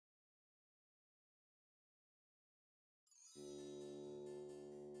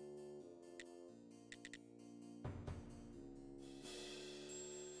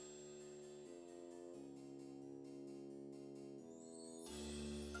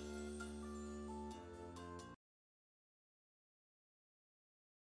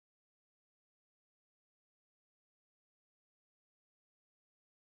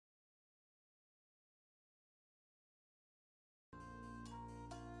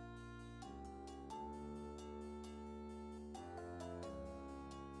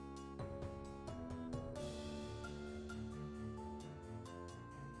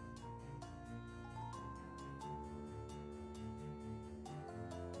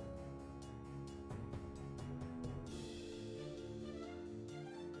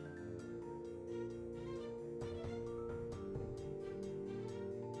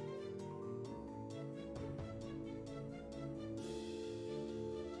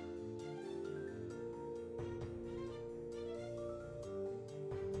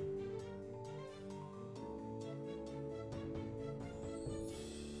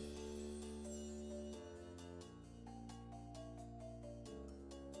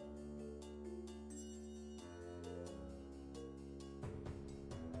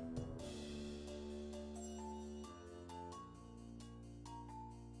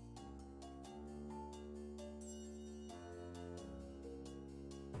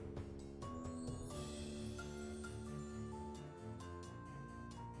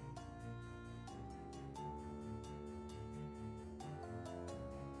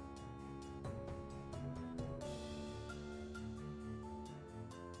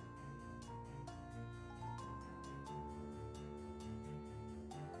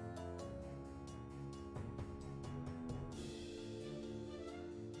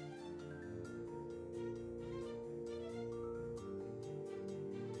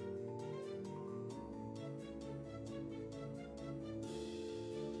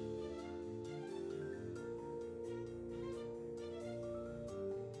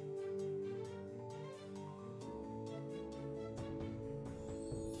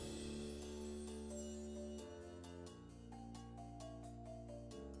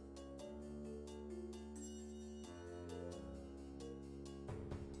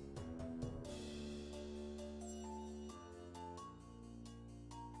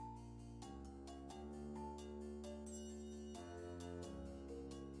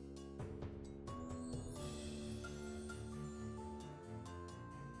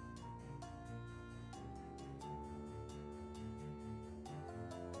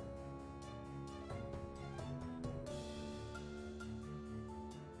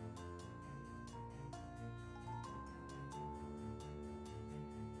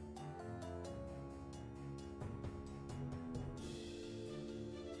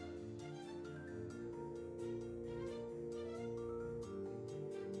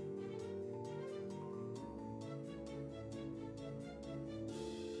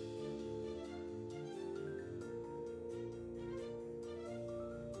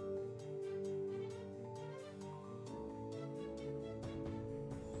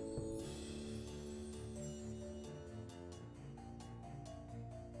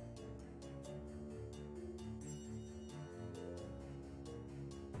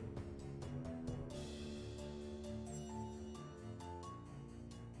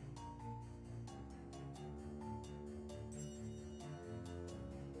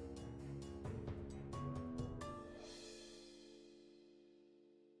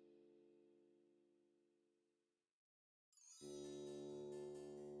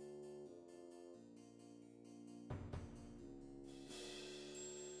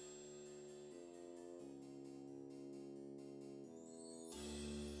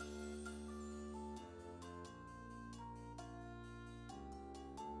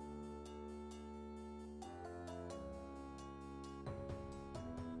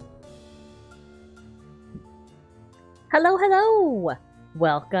Hello, hello!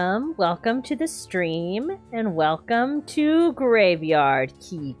 Welcome to the stream, and welcome to Graveyard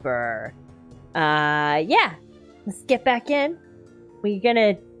Keeper. Yeah. Let's get back in. We're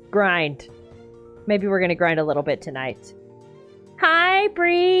gonna grind. Maybe we're gonna grind a little bit tonight. Hi,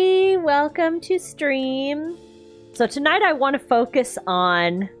 Bree! Welcome to stream. So tonight I want to focus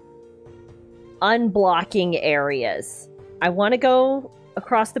on unblocking areas. I want to go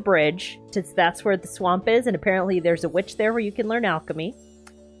across the bridge, since that's where the swamp is, and apparently there's a witch there where you can learn alchemy.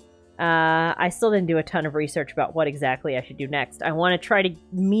 I still didn't do a ton of research about what exactly I should do next. I want to try to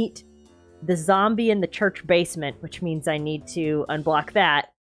meet the zombie in the church basement, which means I need to unblock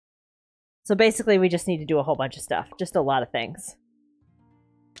that. So basically we just need to do a whole bunch of stuff. Just a lot of things.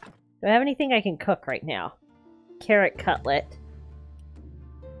 Do I have anything I can cook right now? Carrot cutlet.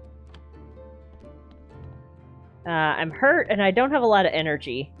 I'm hurt and I don't have a lot of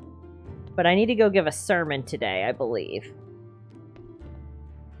energy. But I need to go give a sermon today, I believe.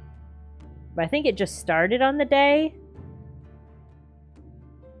 But I think it just started on the day.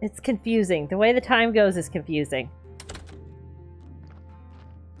 It's confusing. The way the time goes is confusing.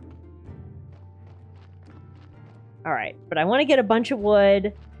 Alright, but I want to get a bunch of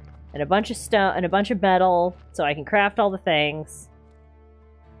wood and a bunch of stone and a bunch of metal so I can craft all the things.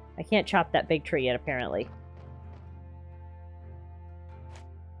 I can't chop that big tree yet, apparently.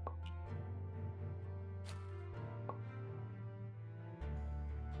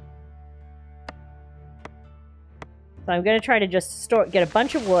 So I'm going to try to just get a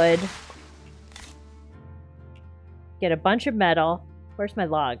bunch of wood. Get a bunch of metal. Where's my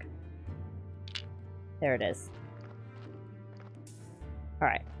log? There it is.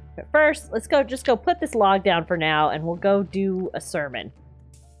 Alright. But first, let's just go put this log down for now, and we'll go do a sermon.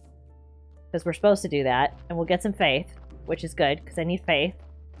 Because we're supposed to do that. And we'll get some faith, which is good, because I need faith.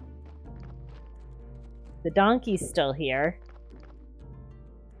 The donkey's still here.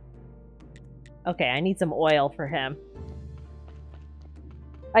 Okay, I need some oil for him.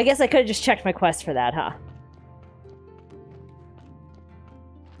 I guess I could have just checked my quest for that, huh?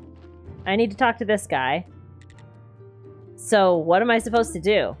 I need to talk to this guy. So, what am I supposed to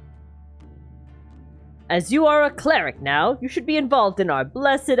do? As you are a cleric now, you should be involved in our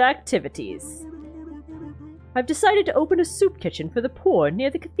blessed activities. I've decided to open a soup kitchen for the poor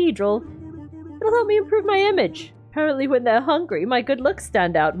near the cathedral. It'll help me improve my image. Apparently when they're hungry, my good looks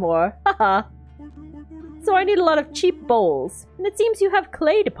stand out more. Haha. So I need a lot of cheap bowls, and it seems you have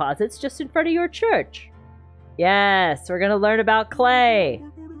clay deposits just in front of your church. Yes, we're gonna learn about clay.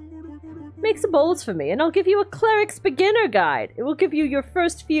 Make some bowls for me, and I'll give you a cleric's beginner guide. It will give you your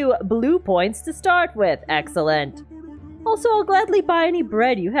first few blue points to start with. Excellent. Also, I'll gladly buy any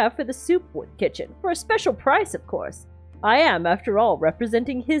bread you have for the soup kitchen, for a special price, of course. I am, after all,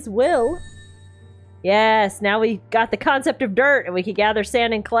 representing his will. Yes, now we got the concept of dirt, and we can gather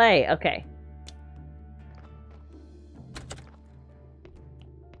sand and clay. Okay.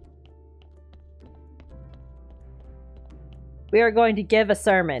 We are going to give a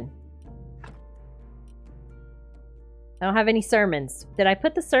sermon. I don't have any sermons. Did I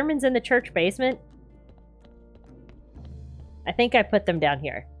put the sermons in the church basement? I think I put them down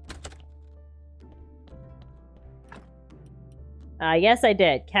here. Yes, I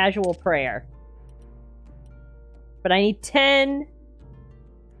did. Casual prayer. But I need 10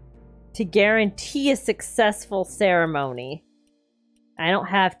 to guarantee a successful ceremony. I don't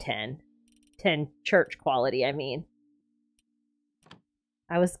have 10. 10 church quality, I mean.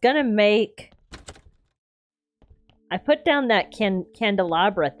 I was gonna make... I put down that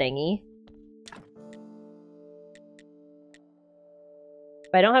candelabra thingy.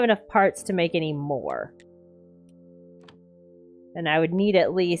 But I don't have enough parts to make any more. And I would need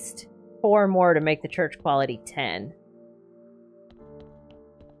at least 4 more to make the church quality 10.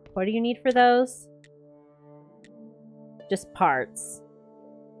 What do you need for those? Just parts.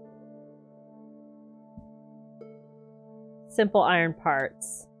 Simple iron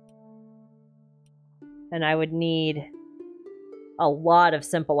parts. And I would need a lot of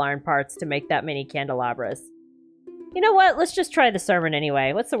simple iron parts to make that many candelabras. You know what? Let's just try the sermon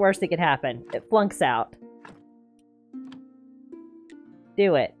anyway. What's the worst that could happen? It flunks out.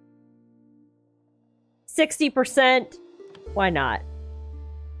 Do it. 60%? Why not?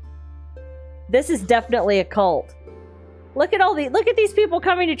 This is definitely a cult. Look at these people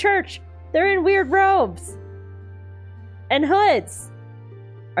coming to church. They're in weird robes. And hoods.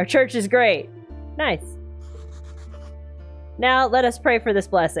 Our church is great. Nice. Now, let us pray for this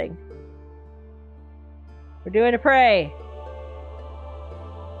blessing. We're doing a pray.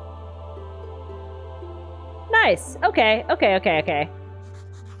 Nice. Okay. Your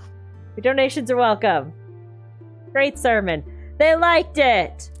donations are welcome. Great sermon. They liked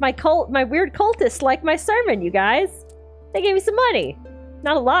it! My weird cultists liked my sermon, you guys. They gave me some money.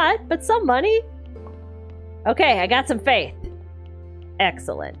 Not a lot, but some money. Okay, I got some faith.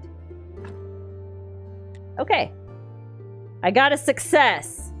 Excellent. Okay. I got a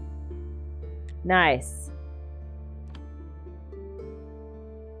success. Nice.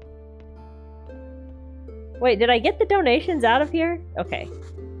 Wait, did I get the donations out of here? Okay.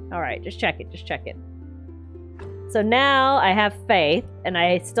 Alright, just check it, just check it. So now I have faith, and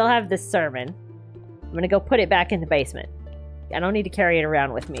I still have this sermon. I'm gonna go put it back in the basement. I don't need to carry it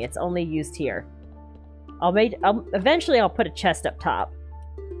around with me. It's only used here. Eventually I'll put a chest up top.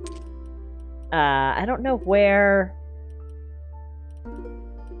 I don't know where...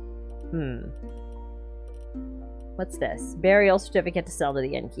 What's this? Burial certificate to sell to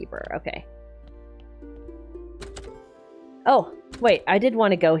the innkeeper. Okay. Oh, wait. I did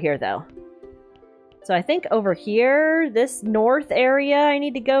want to go here, though. So I think over here, this north area I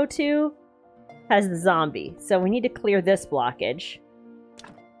need to go to has the zombie. So we need to clear this blockage.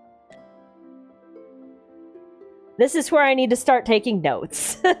 This is where I need to start taking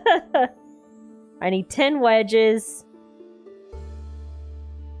notes. I need 10 wedges.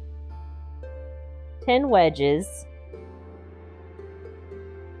 10 wedges.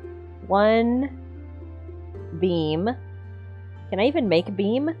 1 beam. Can I even make a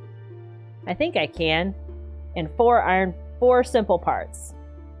beam? I think I can. And 4 simple parts.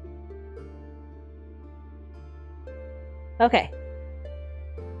 Okay.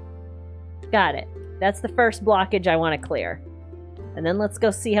 Got it. That's the first blockage I want to clear. And then let's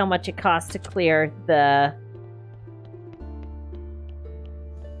go see how much it costs to clear the...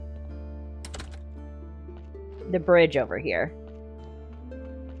 bridge over here.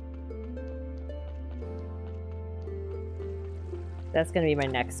 That's going to be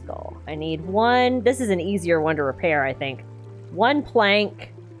my next goal. I need 1... This is an easier one to repair, I think. 1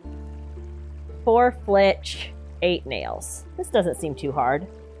 plank, 4 flitch, 8 nails. This doesn't seem too hard.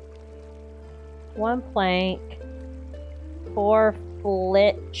 1 plank, 4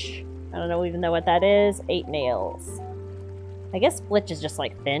 flitch. I don't even know what that is. 8 nails. I guess flitch is just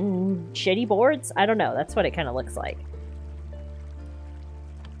like thin, shitty boards? I don't know. That's what it kind of looks like.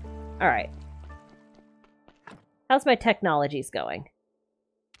 Alright. How's my technologies going?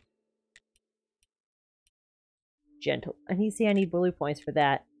 Gentle. I need blue points for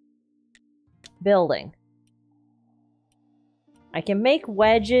that. Building. I can make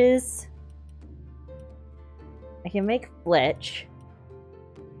wedges. I can make flitch.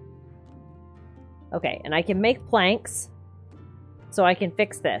 Okay, and I can make planks. So I can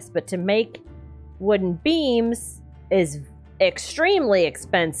fix this. But to make wooden beams is extremely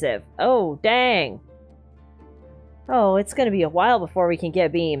expensive. Oh, dang. Oh, it's going to be a while before we can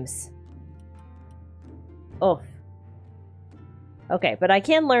get beams. Oof. Okay, but I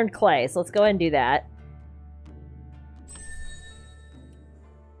can learn clay, so let's go ahead and do that.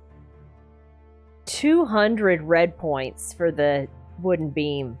 200 red points for the wooden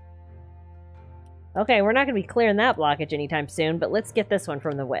beam. Okay, we're not going to be clearing that blockage anytime soon, but let's get this one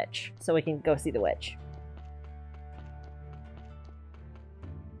from the witch, so we can go see the witch.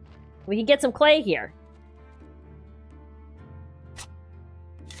 We can get some clay here.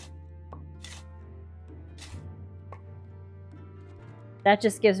 That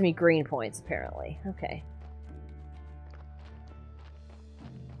just gives me green points, apparently. Okay.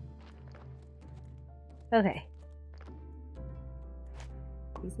 Okay.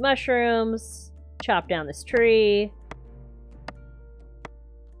 These mushrooms. Chop down this tree.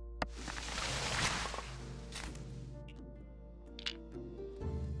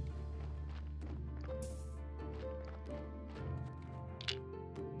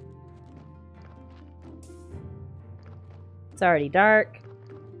 It's already dark.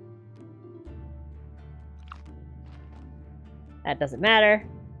 That doesn't matter.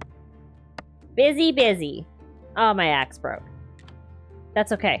 Busy, busy. Oh, my axe broke.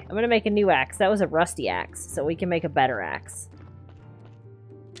 That's okay. I'm gonna make a new axe. That was a rusty axe, so we can make a better axe.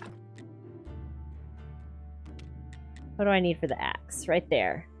 What do I need for the axe? Right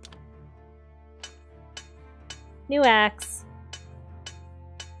there. New axe.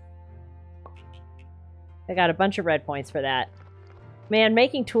 I got a bunch of red points for that. Man,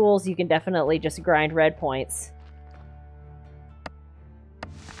 making tools, you can definitely just grind red points.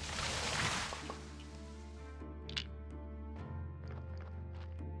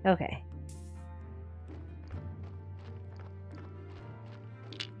 Okay.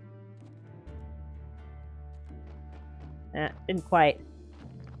 Didn't quite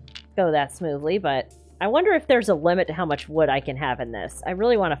go that smoothly, but I wonder if there's a limit to how much wood I can have in this. I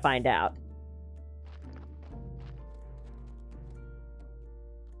really want to find out.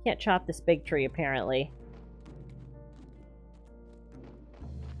 Can't chop this big tree, apparently.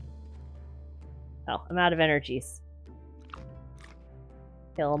 Oh, I'm out of energies.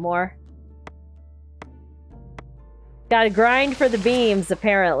 Kill more. Gotta grind for the beams,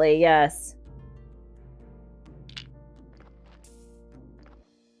 apparently, yes.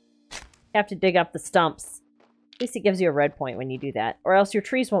 You have to dig up the stumps. At least it gives you a red point when you do that. Or else your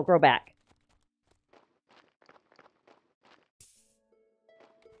trees won't grow back.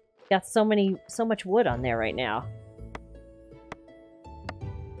 Got so much wood on there right now.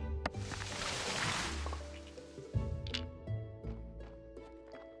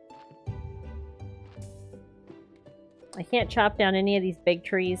 I can't chop down any of these big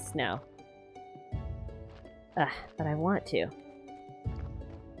trees? No. Ugh, but I want to.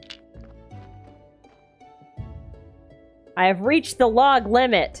 I have reached the log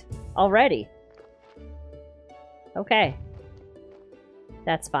limit already. Okay.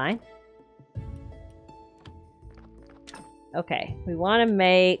 That's fine. Okay, we want to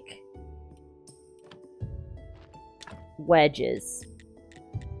make wedges.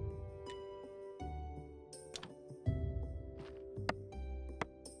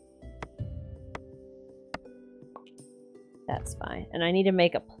 That's fine. And I need to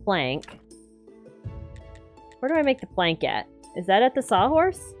make a plank. Where do I make the plank at? Is that at the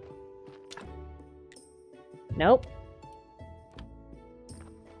sawhorse? Nope.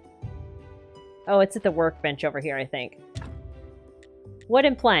 Oh, it's at the workbench over here, I think.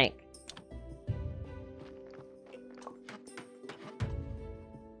 Wooden plank.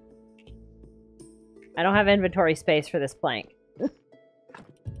 I don't have inventory space for this plank.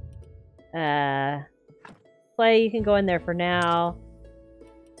 Clay, you can go in there for now.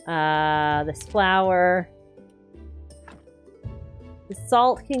 This flour. The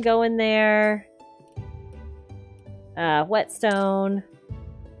salt can go in there. Whetstone.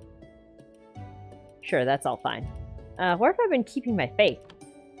 Sure, that's all fine. Where have I been keeping my faith?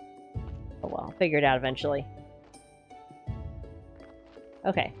 Oh well, I'll figure it out eventually.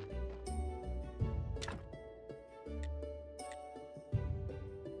 Okay.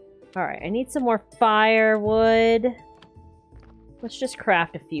 Alright, I need some more firewood. Let's just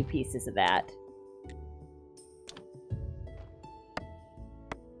craft a few pieces of that.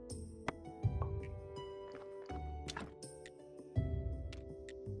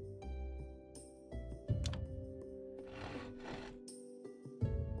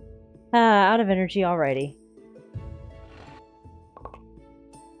 Out of energy already.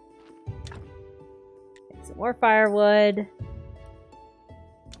 Get some more firewood.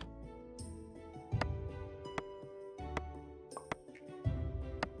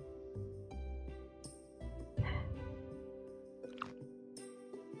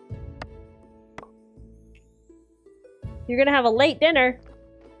 You're gonna have a late dinner.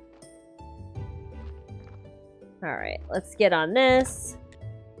 Alright, let's get on this.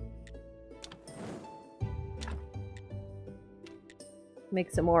 Make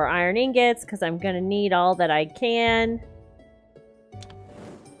some more iron ingots, because I'm gonna need all that I can.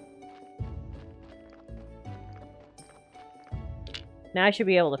 Now I should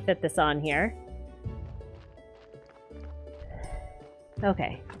be able to fit this on here.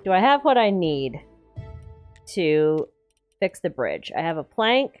 Okay, do I have what I need to fix the bridge? I have a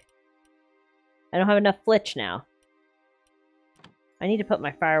plank. I don't have enough flitch now. I need to put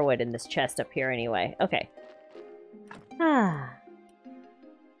my firewood in this chest up here anyway. Okay. Ah.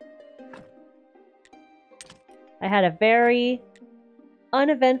 I had a very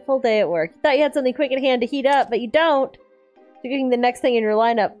uneventful day at work. You thought you had something quick at hand to heat up, but you don't. You're getting the next thing in your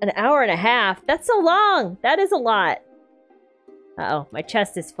lineup. An hour and a half. That's so long. That is a lot. Uh-oh, my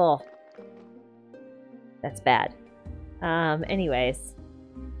chest is full. That's bad. Anyways.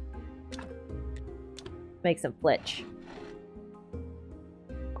 Make some flitch.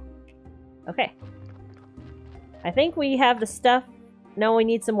 Okay. I think we have the stuff. No, we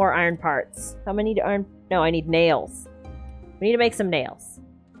need some more iron parts. How many iron? No, I need nails. We need to make some nails.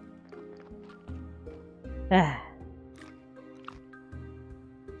 And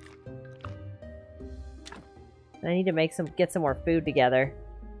I need to make get some more food together.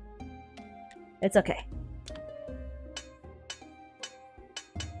 It's okay.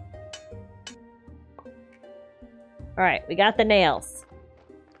 Alright, we got the nails.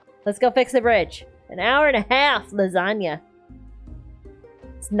 Let's go fix the bridge. An hour and a half, lasagna.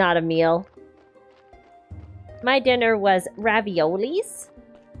 It's not a meal. My dinner was raviolis.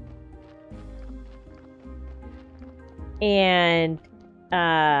 And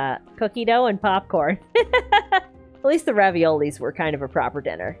cookie dough and popcorn. At least the raviolis were kind of a proper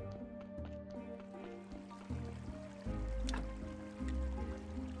dinner.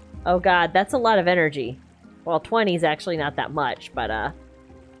 Oh god, that's a lot of energy. Well, 20 is actually not that much, but I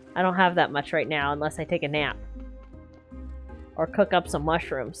don't have that much right now unless I take a nap. Or cook up some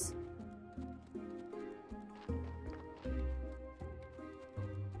mushrooms.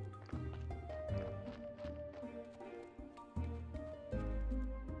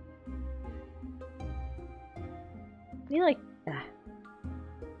 You like...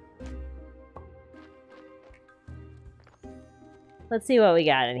 Let's see what we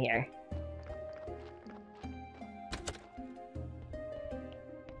got in here.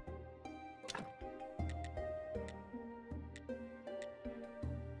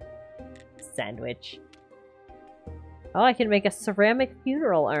 Sandwich. Oh, I can make a ceramic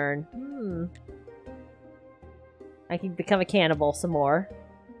funeral urn. I can become a cannibal some more.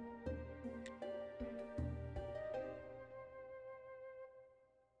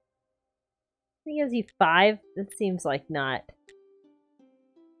 I think it gives you 5. That seems like not.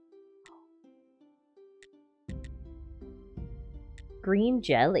 Green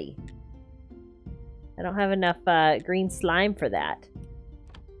jelly. I don't have enough green slime for that.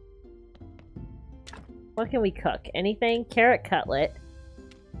 What can we cook? Anything? Carrot cutlet.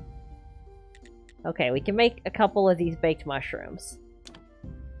 Okay, we can make a couple of these baked mushrooms.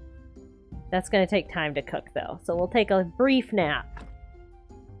 That's going to take time to cook, though. So we'll take a brief nap.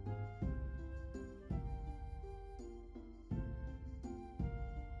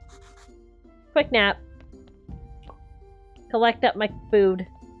 Quick nap. Collect up my food.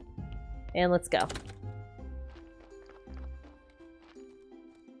 And let's go.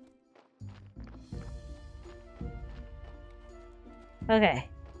 Okay.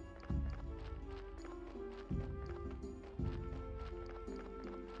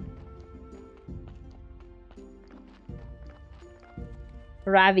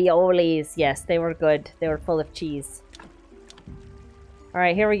 Raviolis. Yes, they were good. They were full of cheese.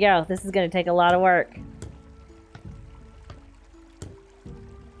 Alright, here we go. This is going to take a lot of work.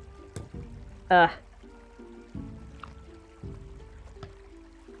 That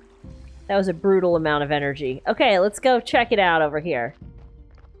was a brutal amount of energy. Okay, let's go check it out over here.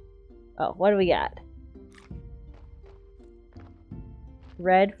 Oh, what do we got?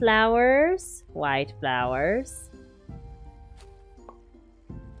 Red flowers, white flowers.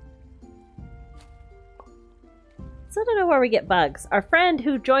 Still don't know where we get bugs. Our friend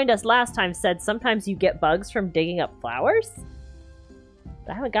who joined us last time said sometimes you get bugs from digging up flowers.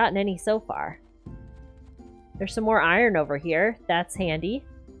 I haven't gotten any so far. There's some more iron over here. That's handy.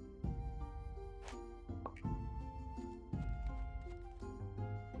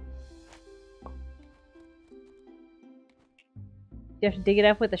 You have to dig it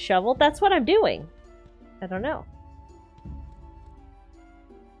up with a shovel? That's what I'm doing. I don't know.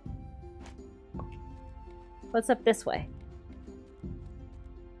 What's up this way?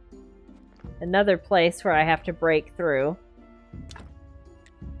 Another place where I have to break through.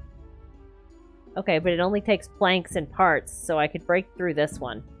 Okay, but it only takes planks and parts, so I could break through this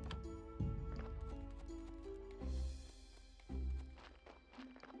one.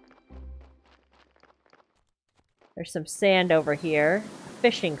 There's some sand over here.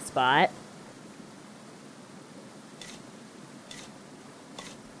 Fishing spot.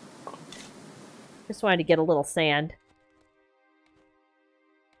 Just wanted to get a little sand.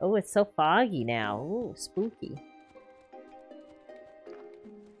 Oh, it's so foggy now. Ooh, spooky.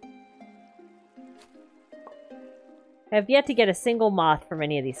 I have yet to get a single moth from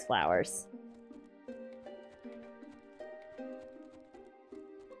any of these flowers.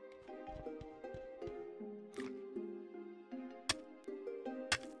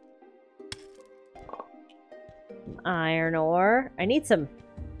 Iron ore. I need some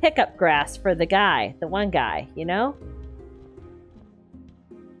pickup grass for the guy. The one guy, you know?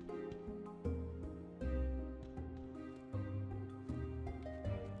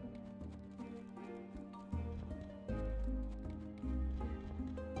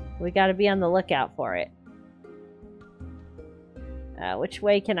 We gotta be on the lookout for it. Which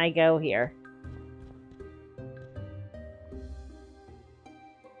way can I go here?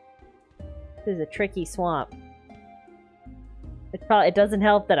 This is a tricky swamp. It doesn't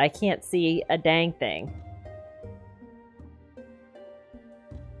help that I can't see a dang thing.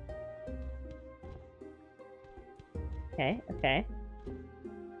 Okay, okay.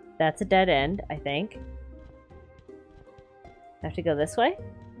 That's a dead end, I think. I have to go this way?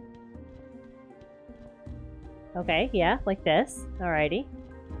 Okay, yeah, like this. Alrighty.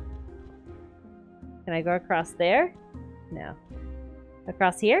 Can I go across there? No.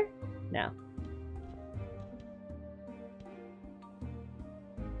 Across here? No.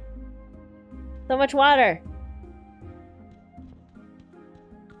 So much water!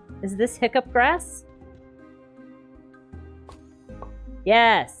 Is this hiccup grass?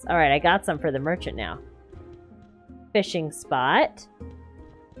 Yes! Alright, I got some for the merchant now. Fishing spot.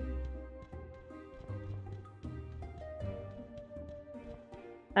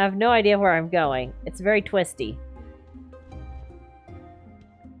 I have no idea where I'm going. It's very twisty.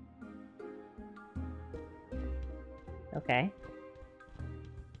 Okay.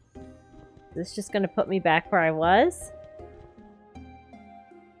 Is this just gonna put me back where I was?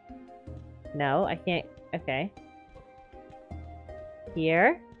 No, I can't. Okay.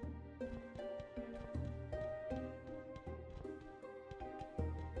 Here.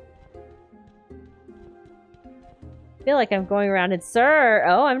 I feel like I'm going around in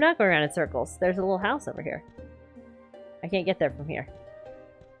Oh, I'm not going around in circles. There's a little house over here. I can't get there from here.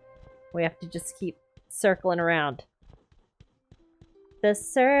 We have to just keep circling around. The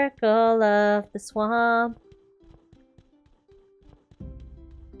circle of the swamp.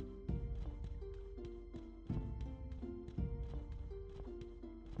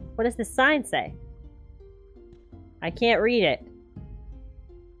 What does the sign say? I can't read it.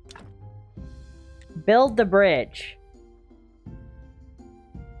 Build the bridge.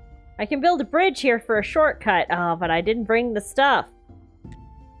 I can build a bridge here for a shortcut. Oh, but I didn't bring the stuff.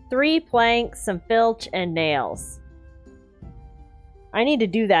 3 planks, some filch, and nails. I need to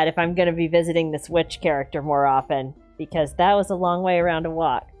do that if I'm going to be visiting this witch character more often, because that was a long way around to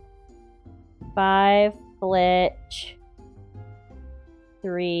walk. 5 flitch,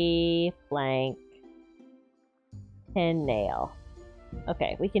 3 plank, 10 nail.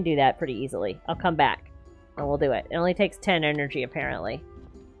 Okay, we can do that pretty easily. I'll come back and we'll do it. It only takes 10 energy, apparently.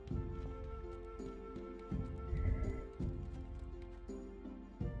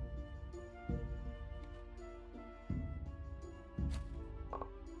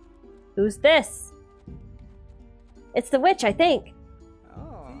 Who's this? It's the witch, I think.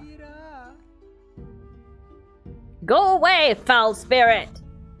 Oh. Go away, foul spirit!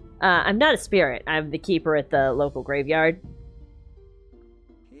 I'm not a spirit. I'm the keeper at the local graveyard.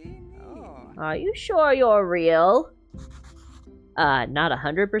 Oh. Are you sure you're real? Not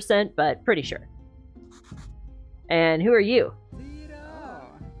 100%, but pretty sure. And who are you? Oh.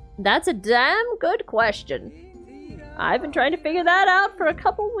 That's a damn good question. I've been trying to figure that out for a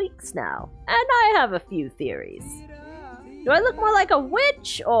couple weeks now, and I have a few theories. Do I look more like a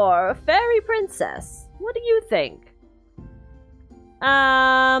witch or a fairy princess? What do you think?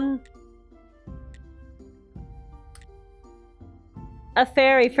 A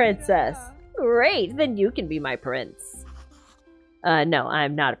fairy princess. Great, then you can be my prince. No,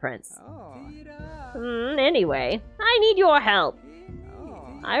 I'm not a prince. Oh. Anyway, I need your help.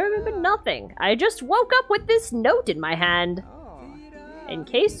 I remember nothing. I just woke up with this note in my hand. In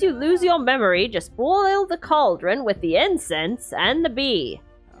case you lose your memory, just boil the cauldron with the incense and the bee.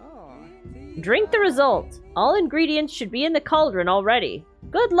 Drink the result. All ingredients should be in the cauldron already.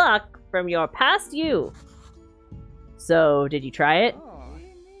 Good luck from your past you. So, did you try it?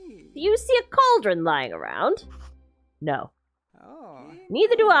 Do you see a cauldron lying around? No.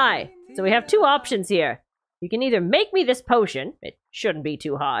 Neither do I. So we have 2 options here. You can either make me this potion, it shouldn't be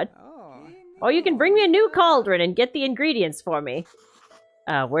too hard, or you can bring me a new cauldron and get the ingredients for me.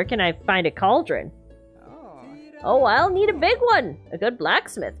 Where can I find a cauldron? Oh, I'll need a big one. A good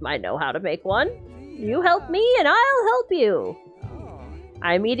blacksmith might know how to make one. You help me and I'll help you.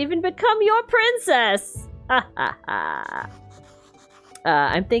 I might even become your princess. Ha ha ha.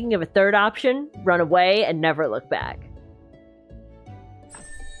 I'm thinking of a third option, run away and never look back.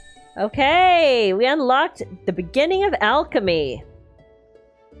 Okay, we unlocked the beginning of alchemy.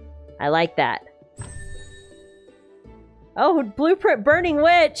 I like that. Oh, blueprint burning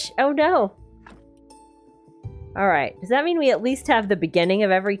witch! Oh no. Alright, does that mean we at least have the beginning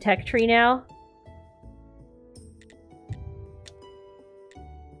of every tech tree now?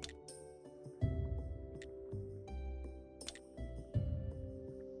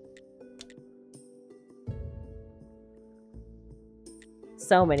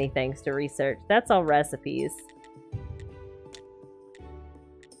 So many things to research. That's all recipes.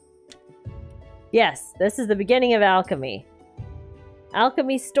 Yes, this is the beginning of alchemy.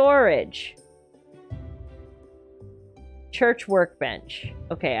 Alchemy storage. Church workbench.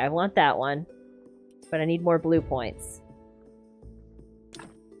 Okay, I want that one. But I need more blue points.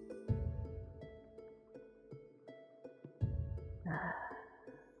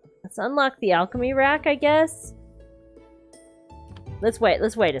 Let's unlock the alchemy rack, I guess. Let's wait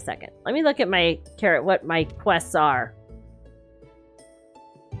a second. Let me look at my what my quests are.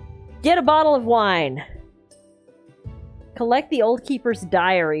 Get a bottle of wine. Collect the Old Keeper's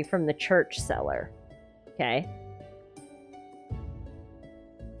diary from the church cellar. Okay.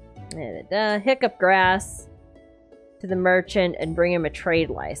 Hiccup Grass to the merchant and bring him a trade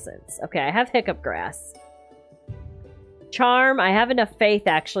license. Okay, I have Hiccup Grass. Charm, I have enough faith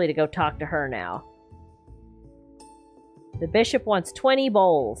actually to go talk to her now. The bishop wants 20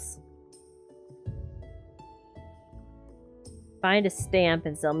 bowls. Find a stamp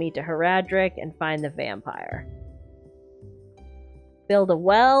and sell meat to Heradric and find the vampire. Build a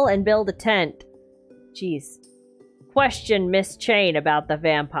well and build a tent. Jeez. Question Miss Chain about the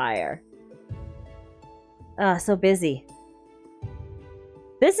vampire. So busy.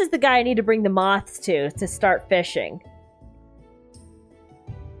 This is the guy I need to bring the moths to start fishing.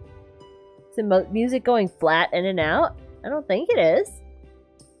 Is the music going flat in and out? I don't think it is.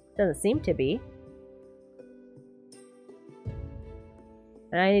 Doesn't seem to be.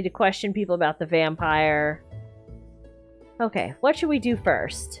 And I need to question people about the vampire. Okay, what should we do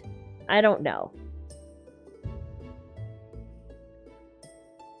first? I don't know.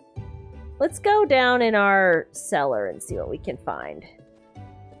 Let's go down in our cellar and see what we can find.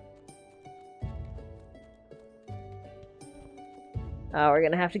 Oh, we're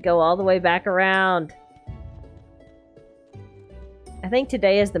gonna have to go all the way back around. I think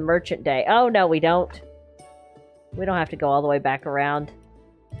today is the merchant day. Oh, no, we don't. We don't have to go all the way back around.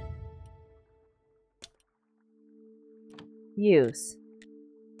 Use.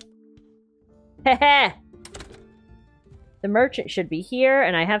 Heh. The merchant should be here,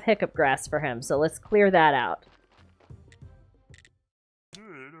 and I have Hiccup Grass for him, so let's clear that out.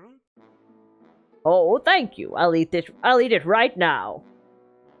 Oh, thank you. I'll eat it right now.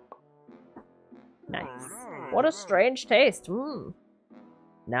 Nice. What a strange taste.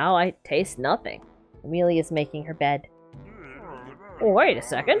 Now I taste nothing. Amelia's making her bed. Oh, wait a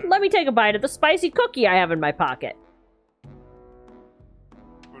second. Let me take a bite of the spicy cookie I have in my pocket.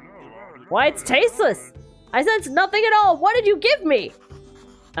 Why, it's tasteless! I sense nothing at all! What did you give me?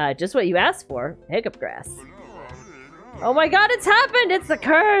 Just what you asked for. Hiccup Grass. Oh my god, it's happened! It's the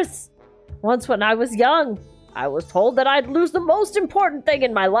curse! Once when I was young, I was told that I'd lose the most important thing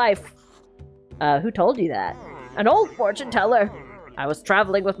in my life. Who told you that? An old fortune teller. I was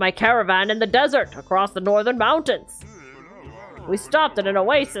traveling with my caravan in the desert across the northern mountains. We stopped at an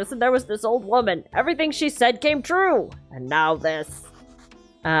oasis and there was this old woman. Everything she said came true. And now this.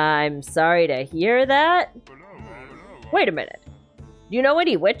 I'm sorry to hear that. Wait a minute. Do you know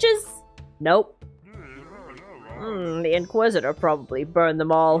any witches? Nope. The Inquisitor probably burned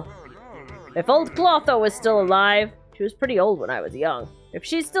them all. If old Clotho was still alive, she was pretty old when I was young. If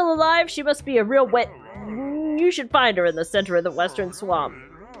she's still alive, she must be a real wit. You should find her in the center of the western swamp.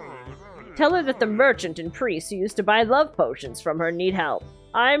 Tell her that the merchant and priest who used to buy love potions from her need help.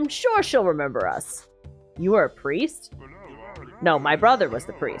 I'm sure she'll remember us. You were a priest? No, my brother was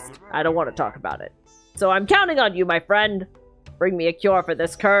the priest. I don't want to talk about it. So I'm counting on you, my friend. Bring me a cure for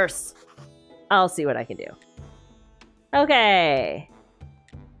this curse. I'll see what I can do. Okay.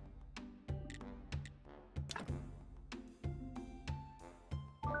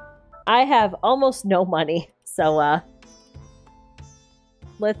 I have almost no money, so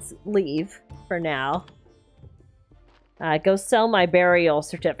let's leave for now. Go sell my burial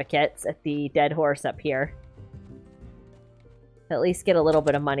certificates at the dead horse up here. At least get a little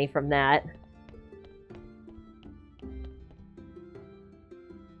bit of money from that.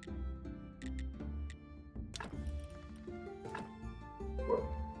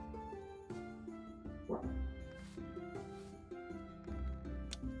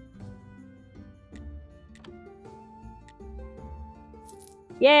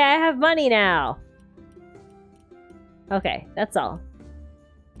 Yay, I have money now! Okay, that's all.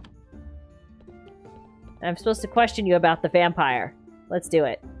 I'm supposed to question you about the vampire. Let's do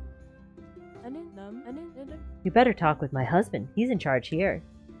it. You better talk with my husband. He's in charge here.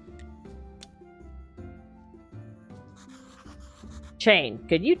 Chain,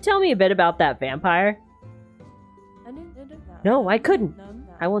 could you tell me a bit about that vampire? No, I couldn't.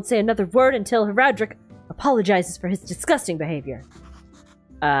 I won't say another word until Heradric apologizes for his disgusting behavior.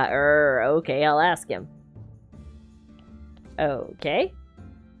 Okay, I'll ask him. Okay.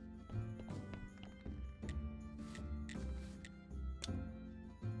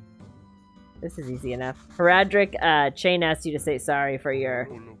 This is easy enough. Heradric, Chain asked you to say sorry for your...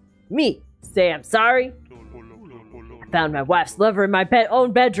 Me! Say I'm sorry? I found my wife's lover in my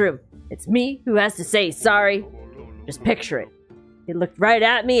own bedroom. It's me who has to say sorry. Just picture it. He looked right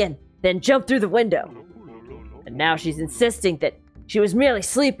at me and then jumped through the window. And now she's insisting that she was merely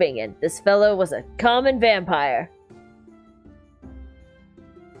sleeping and this fellow was a common vampire.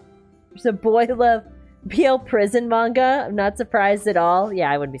 There's a boy love BL prison manga. I'm not surprised at all.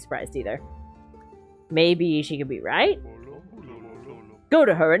 Yeah, I wouldn't be surprised either. Maybe she could be right? Go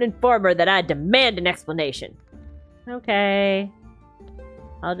to her and inform her that I demand an explanation. Okay.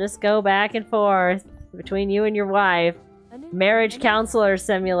 I'll just go back and forth between you and your wife. Marriage counselor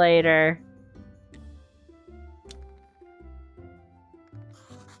simulator.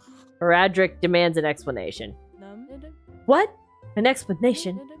 Radric demands an explanation. What? An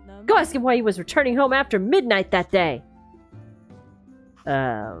explanation? Go ask him why he was returning home after midnight that day.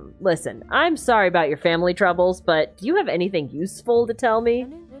 Listen, I'm sorry about your family troubles, but do you have anything useful to tell me?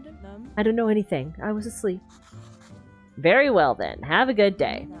 I don't know anything. I was asleep. Very well then. Have a good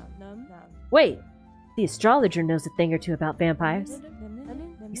day. Wait! The astrologer knows a thing or two about vampires.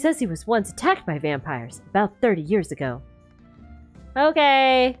 He says he was once attacked by vampires, about 30 years ago.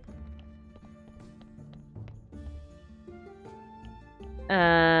 Okay.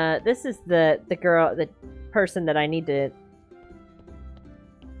 This is the person that I need to...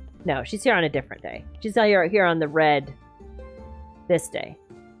 No, she's here on a different day. She's here on the red this day.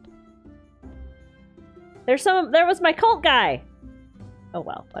 There was my cult guy! Oh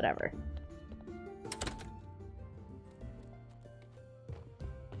well, whatever.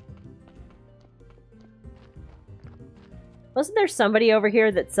 Wasn't there somebody over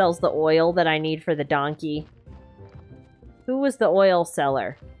here that sells the oil that I need for the donkey? Who was the oil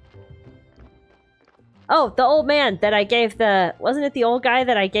seller? Oh, the old man that I gave the... Wasn't it the old guy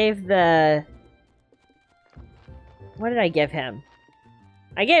that I gave the... What did I give him?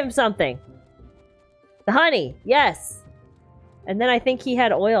 I gave him something. The honey, yes. And then I think he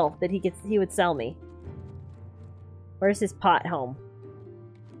had oil that he would sell me. Where's his pot home?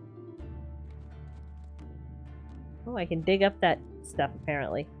 Oh, I can dig up that stuff,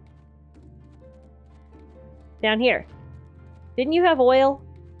 apparently. Down here. Didn't you have oil?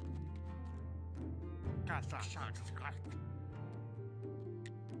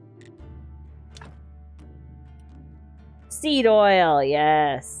 Seed oil,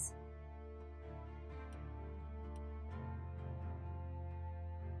 yes.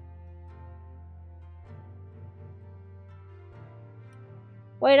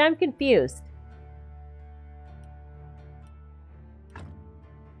 Wait, I'm confused.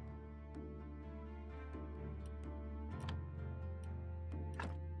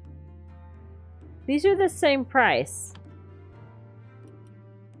 These are the same price.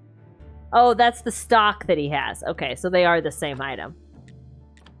 Oh, that's the stock that he has. Okay, so they are the same item.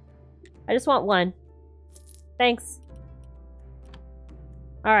 I just want one. Thanks.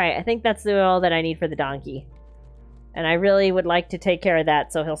 Alright, I think that's all that I need for the donkey. And I really would like to take care of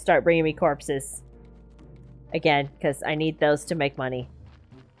that so he'll start bringing me corpses. Again, because I need those to make money.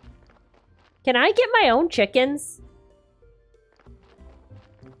 Can I get my own chickens?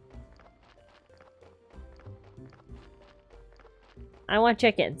 I want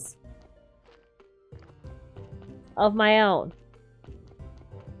chickens. Of my own.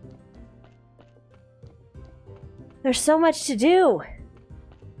 There's so much to do.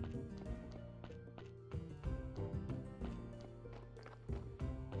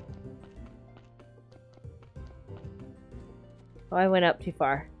 Oh, I went up too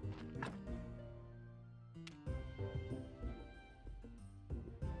far.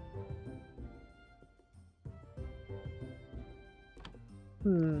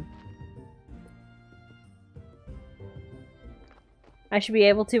 I should be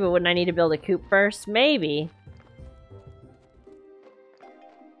able to, but wouldn't I need to build a coop first? Maybe.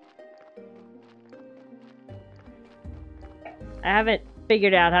 I haven't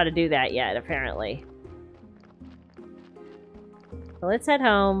figured out how to do that yet, apparently. So let's head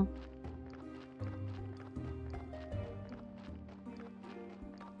home.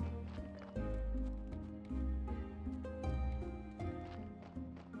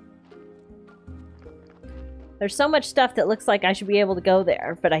 There's so much stuff that looks like I should be able to go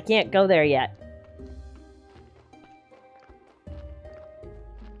there, but I can't go there yet.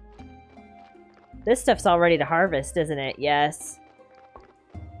 This stuff's all ready to harvest, isn't it? Yes.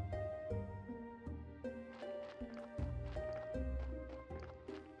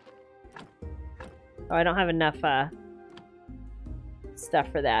 Oh, I don't have enough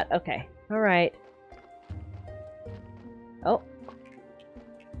stuff for that. Okay. Alright. Oh.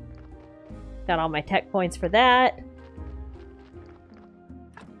 Got all my tech points for that.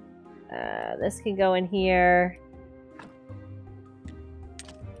 This can go in here.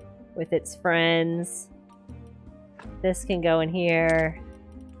 With its friends. This can go in here.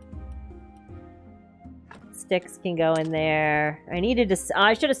 Sticks can go in there.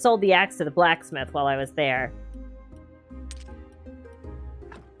 I should have sold the axe to the blacksmith while I was there.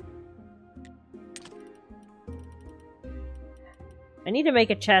 I need to make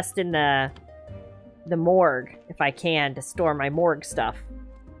a chest in the the morgue, if I can, to store my morgue stuff.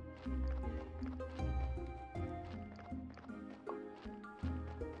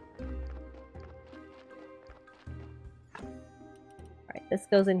 Alright, this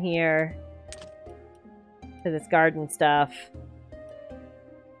goes in here. To this garden stuff.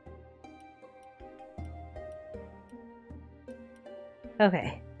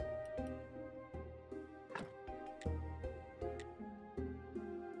 Okay.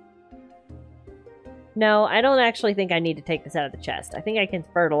 No, I don't actually think I need to take this out of the chest. I think I can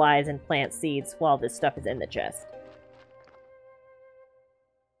fertilize and plant seeds while this stuff is in the chest.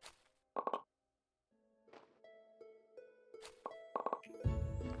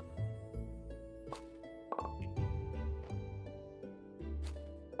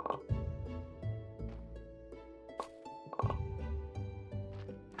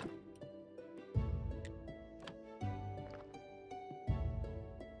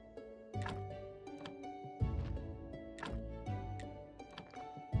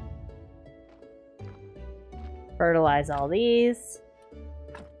 Fertilize all these.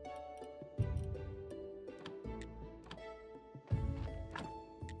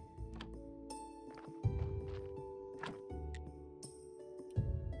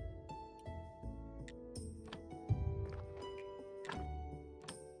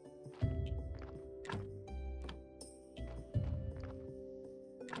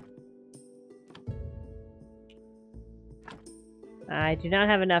 I do not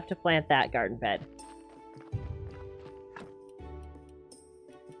have enough to plant that garden bed.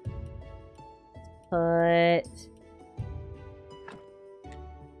 Put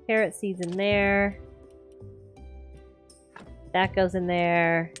carrot seeds in there. That goes in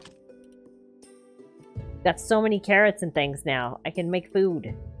there. Got so many carrots and things now. I can make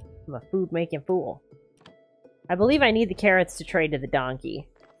food. I'm a food-making fool. I believe I need the carrots to trade to the donkey.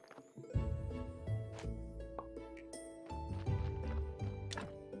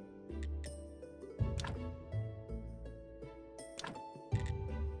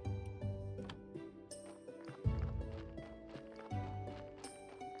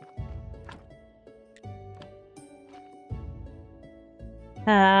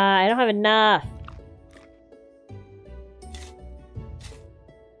 I don't have enough.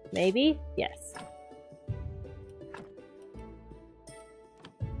 Maybe? Yes.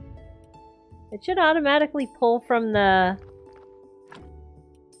 It should automatically pull from the...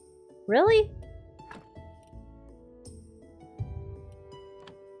 Really?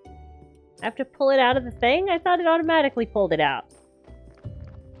 I have to pull it out of the thing? I thought it automatically pulled it out.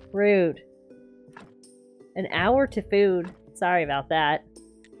 Rude. An hour to food. Sorry about that.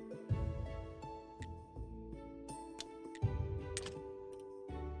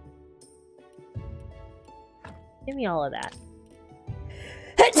 Give me all of that.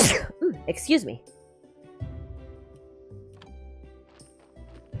 Excuse me.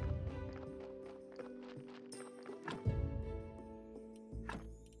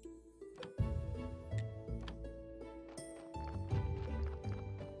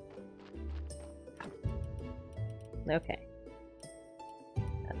 Okay.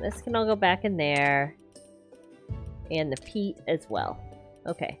 Now this can all go back in there. And the peat as well.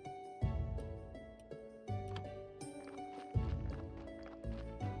 Okay.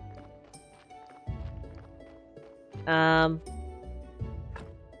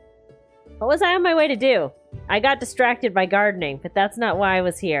 What was I on my way to do? I got distracted by gardening, but that's not why I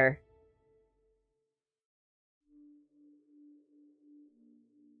was here.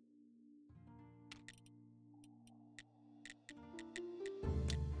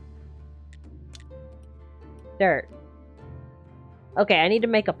 Dirt. Okay, I need to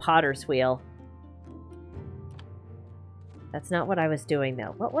make a potter's wheel. That's not what I was doing,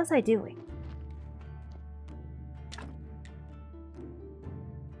 though. What was I doing?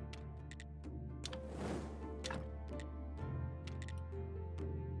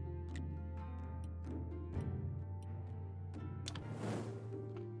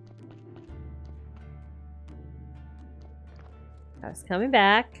 I was coming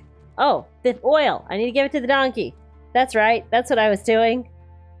back. Oh, the oil! I need to give it to the donkey. That's right, that's what I was doing.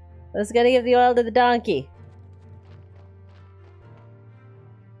 I was gonna give the oil to the donkey.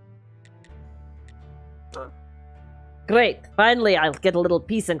 Great, finally I'll get a little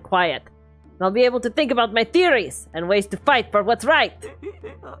peace and quiet. I'll be able to think about my theories and ways to fight for what's right.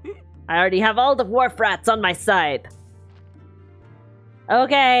 I already have all the wharf rats on my side.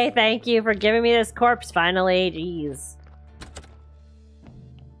 Okay, thank you for giving me this corpse finally. Jeez.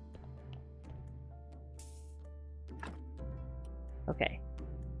 Okay.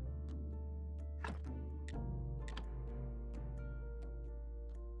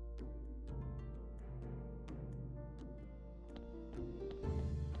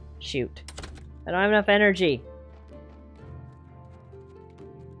 Shoot. I don't have enough energy.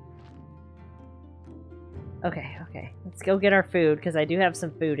 Okay, okay. Let's go get our food, because I do have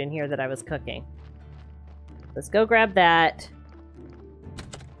some food in here that I was cooking. Let's go grab that.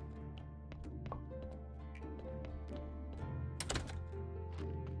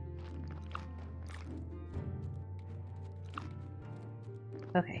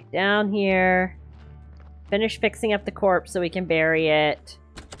 Okay, down here. Finish fixing up the corpse so we can bury it.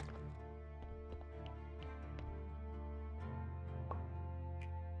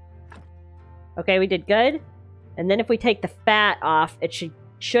 Okay, we did good. And then if we take the fat off, it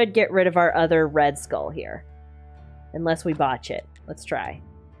should get rid of our other red skull here. Unless we botch it. Let's try.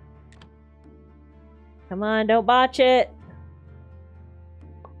 Come on, don't botch it.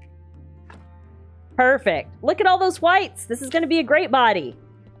 Perfect. Look at all those whites. This is going to be a great body.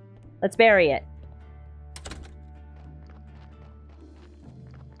 Let's bury it.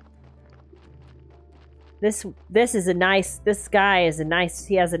 This guy is a nice,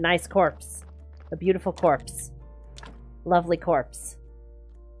 he has a nice corpse. A beautiful corpse. Lovely corpse.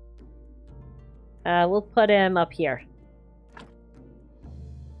 We'll put him up here.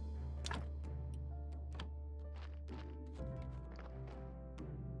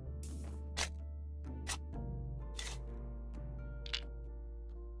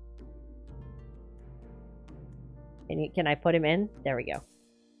 Can I put him in? There we go.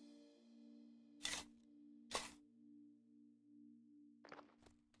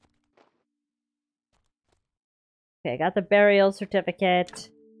 Okay, I got the burial certificate.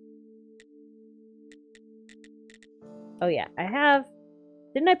 Oh yeah, I have...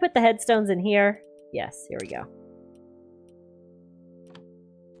 Didn't I put the headstones in here? Yes, here we go.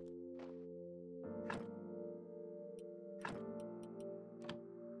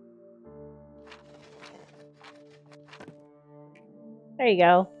 There you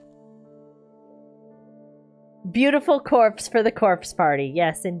go. Beautiful corpse for the corpse party.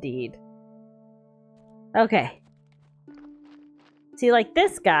 Yes, indeed. Okay. See, like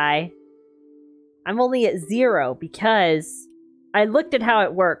this guy, I'm only at 0 because I looked at how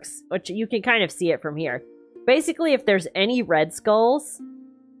it works, which you can kind of see it from here. Basically, if there's any red skulls,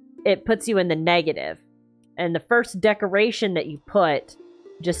 it puts you in the negative. And the first decoration that you put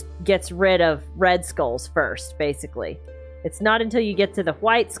just gets rid of red skulls first, basically. It's not until you get to the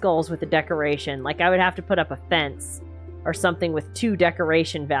white skulls with the decoration, like I would have to put up a fence or something with 2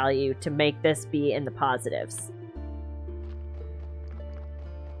 decoration value to make this be in the positives.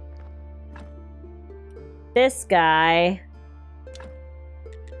 This guy...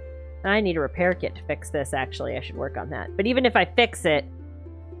 I need a repair kit to fix this, actually. I should work on that. But even if I fix it,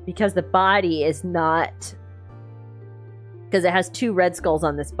 because the body is not... Because it has 2 red skulls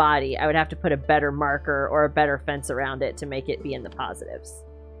on this body, I would have to put a better marker or a better fence around it to make it be in the positives.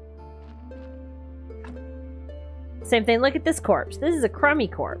 Same thing, look at this corpse. This is a crummy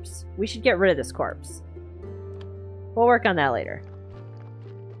corpse. We should get rid of this corpse. We'll work on that later.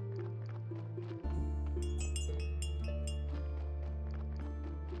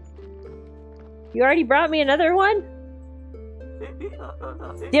 You already brought me another one?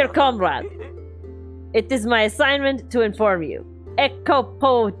 Dear comrade, it is my assignment to inform you. Echo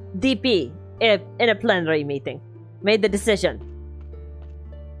Po DP, in a plenary meeting, made the decision.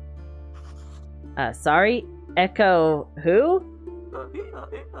 Sorry? Echo who?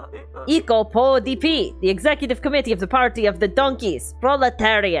 Echo Po DP, the executive committee of the party of the donkeys,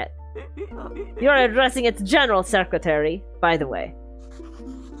 proletariat. You're addressing its general secretary, by the way.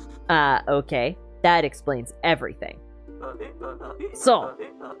 Okay. That explains everything. So,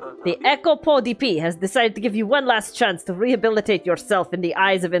 the Echo Po DP has decided to give you one last chance to rehabilitate yourself in the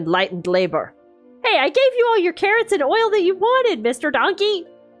eyes of enlightened labor. Hey, I gave you all your carrots and oil that you wanted, Mr. Donkey!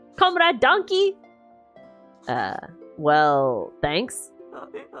 Comrade Donkey! Well, thanks.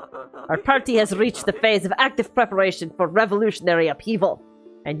 Our party has reached the phase of active preparation for revolutionary upheaval,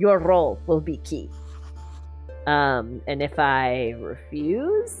 and your role will be key. And if I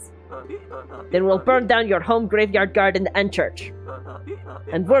refuse? Then we'll burn down your home graveyard garden and church.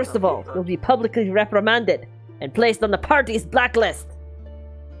 And worst of all, you'll be publicly reprimanded and placed on the party's blacklist.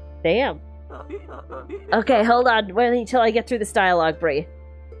 Damn. Okay, hold on. Wait until I get through this dialogue, Bree.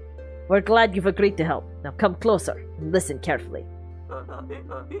 We're glad you've agreed to help. Now come closer and listen carefully.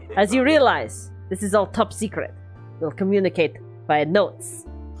 As you realize, this is all top secret. We'll communicate via notes.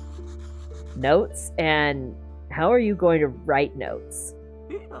 Notes? And how are you going to write notes?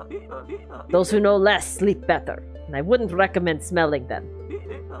 Those who know less sleep better, and I wouldn't recommend smelling them.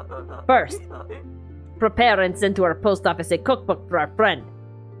 First, prepare and send to our post office a cookbook for our friend,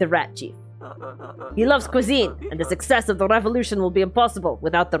 the Rat Chief. He loves cuisine, and the success of the revolution will be impossible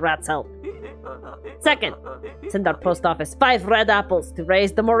without the rat's help. Second, send our post office 5 red apples to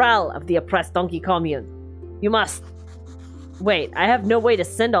raise the morale of the oppressed donkey commune. You must. Wait, I have no way to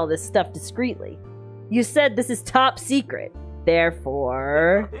send all this stuff discreetly. You said this is top secret.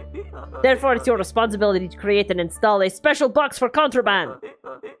 Therefore, it's your responsibility to create and install a special box for contraband.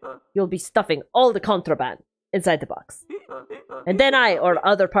 You'll be stuffing all the contraband inside the box. And then I or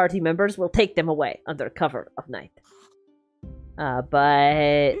other party members will take them away under cover of night.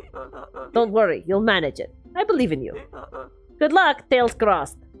 But don't worry, you'll manage it. I believe in you. Good luck, tails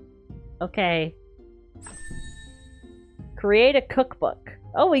crossed. Okay. Create a cookbook.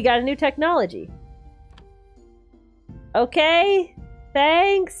 Oh, we got a new technology. Okay,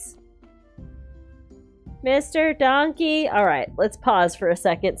 thanks, Mr. Donkey. Alright, let's pause for a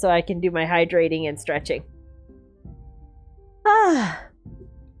second so I can do my hydrating and stretching. I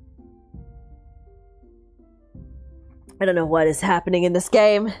don't know what is happening in this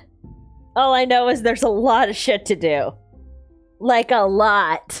game. All I know is there's a lot of shit to do. Like a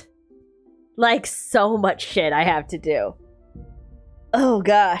lot. Like so much shit I have to do. Oh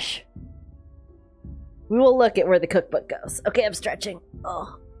gosh. We will look at where the cookbook goes. Okay, I'm stretching.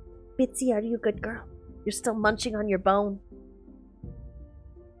 Oh. Bitsy, are you a good girl? You're still munching on your bone.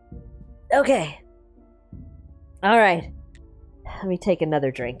 Okay. Alright. Let me take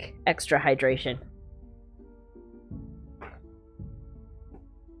another drink. Extra hydration.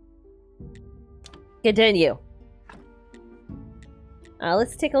 Continue.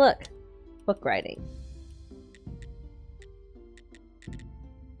 Let's take a look. Book writing.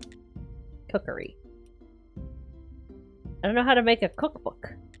 Cookery. I don't know how to make a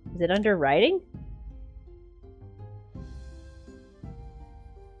cookbook. Is it under writing?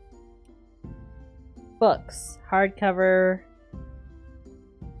 Books. Hardcover.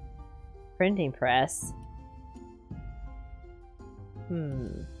 Printing press.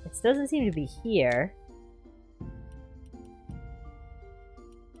 It doesn't seem to be here.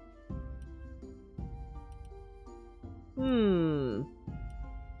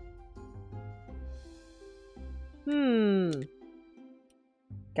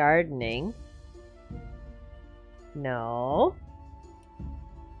 Gardening. No.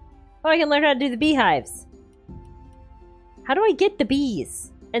 Oh, I can learn how to do the beehives. How do I get the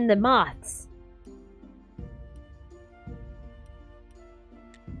bees and the moths?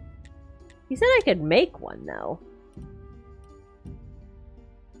 You said I could make one, though.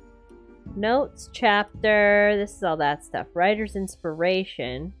 Notes, chapter. This is all that stuff. Writer's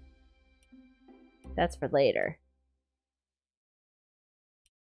inspiration. That's for later.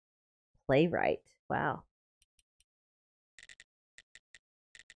 Playwright. Wow.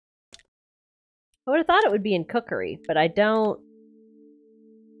 I would have thought it would be in cookery, but I don't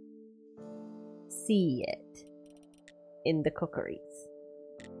see it in the cookeries.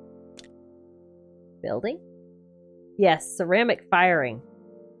 Building? Yes, ceramic firing.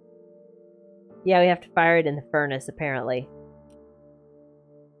 Yeah, we have to fire it in the furnace, apparently.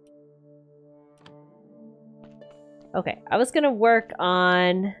 Okay, I was gonna work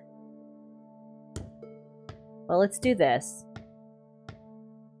on... Well, let's do this.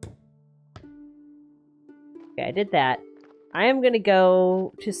 Okay, I did that. I am gonna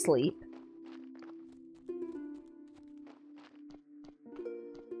go to sleep.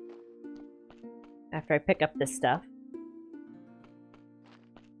 After I pick up this stuff.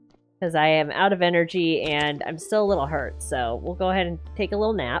 Because I am out of energy and I'm still a little hurt, so we'll go ahead and take a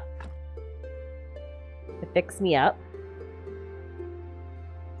little nap. To fix me up.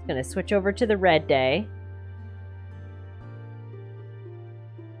 I'm gonna switch over to the red day.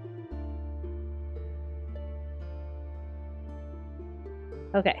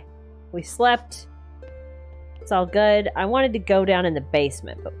 Okay, we slept. It's all good. I wanted to go down in the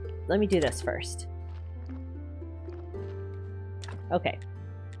basement, but let me do this first. Okay.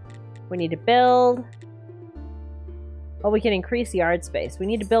 We need to build. Oh, we can increase yard space. We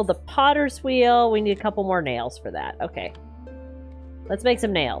need to build the potter's wheel. We need a couple more nails for that. Okay. Let's make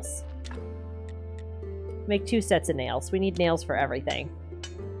some nails. Make 2 sets of nails. We need nails for everything.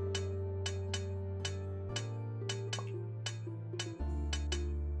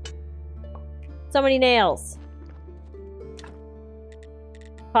 So many nails.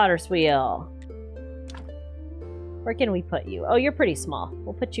 Potter's wheel. Where can we put you? Oh, you're pretty small.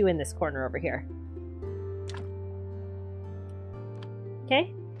 We'll put you in this corner over here.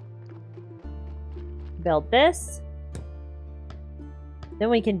 Okay. Build this. Then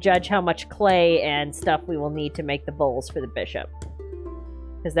we can judge how much clay and stuff we will need to make the bowls for the bishop.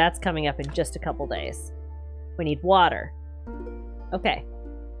 Because that's coming up in just a couple days. We need water. Okay.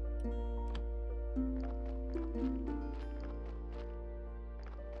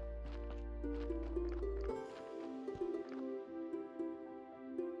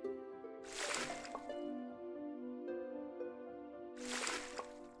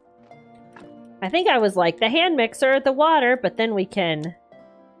 I think I was like, the hand mixer, the water, but then we can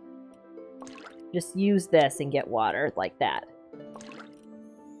just use this and get water like that.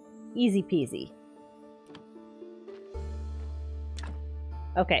 Easy peasy.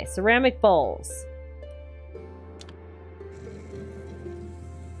 Okay, ceramic bowls.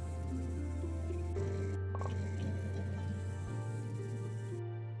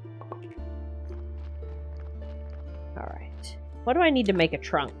 Alright. What do I need to make a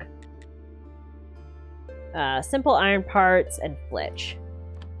trunk? Simple iron parts and flitch.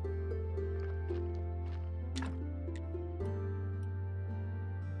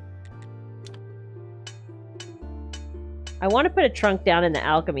 I want to put a trunk down in the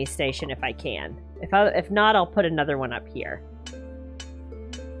alchemy station if I can. If not, I'll put another one up here.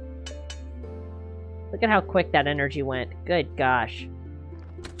 Look at how quick that energy went. Good gosh.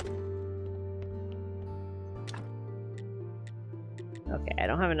 Okay, I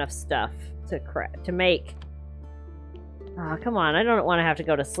don't have enough stuff to make. Aw, come on. I don't want to have to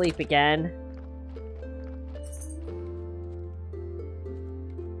go to sleep again.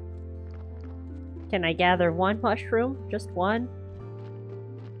 Can I gather one mushroom? Just one?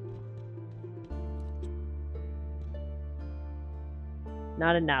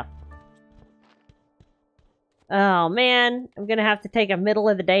 Not enough. Oh man, I'm gonna have to take a middle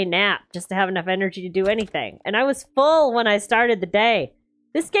of the day nap just to have enough energy to do anything. And I was full when I started the day.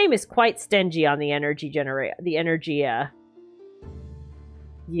 This game is quite stingy on the energy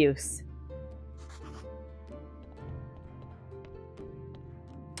use.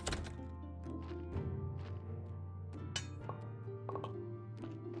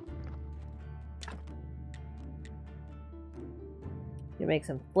 You make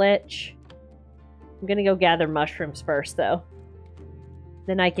some flitch. I'm gonna go gather mushrooms first, though.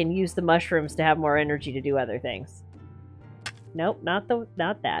 Then I can use the mushrooms to have more energy to do other things. Nope, not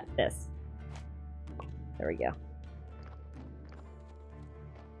that. This. There we go.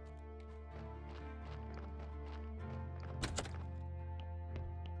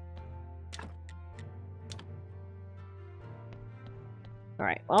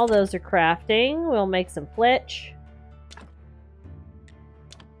 Alright, while those are crafting, we'll make some flitch.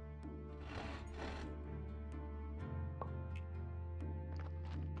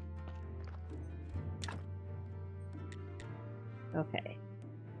 Okay.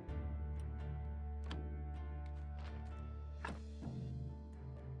 I'm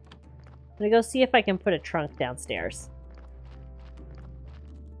gonna go see if I can put a trunk downstairs.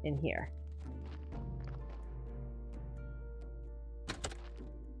 In here.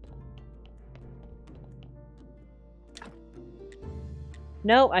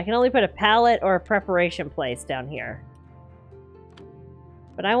 Nope, I can only put a pallet or a preparation place down here.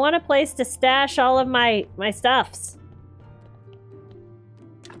 But I want a place to stash all of my stuffs.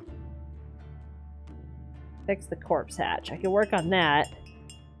 Fix the corpse hatch. I can work on that.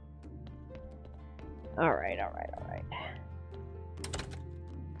 Alright.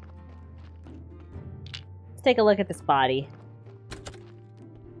 Let's take a look at this body.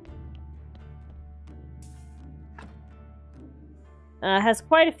 Has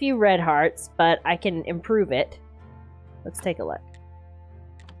quite a few red hearts, but I can improve it. Let's take a look.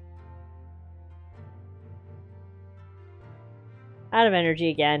 Out of energy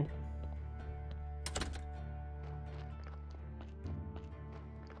again.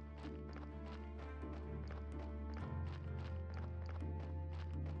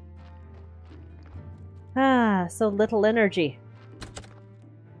 Ah, so little energy.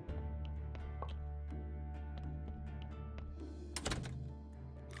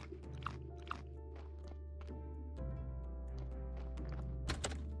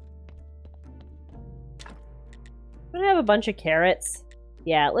 I'm gonna have a bunch of carrots.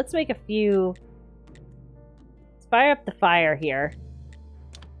 Yeah, let's make a few. Let's fire up the fire here.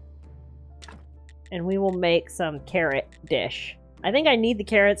 And we will make some carrot dish. I think I need the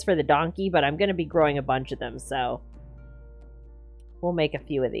carrots for the donkey, but I'm going to be growing a bunch of them, so we'll make a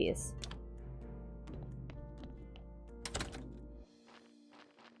few of these.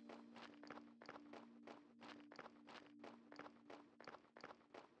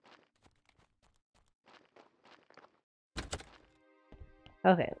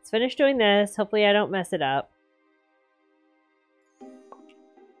 Okay, let's finish doing this. Hopefully I don't mess it up.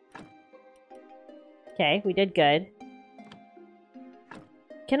 Okay, we did good.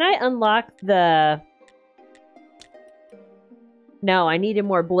 Can I unlock the... No, I needed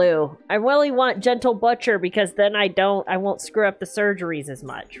more blue. I really want Gentle Butcher because then I won't screw up the surgeries as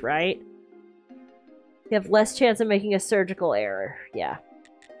much, right? You have less chance of making a surgical error. Yeah.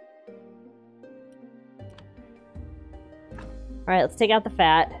 Alright, let's take out the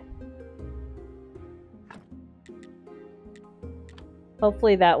fat.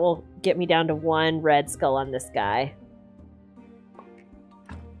 Hopefully that will get me down to 1 red skull on this guy.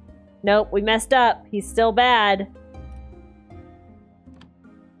 Nope, we messed up. He's still bad.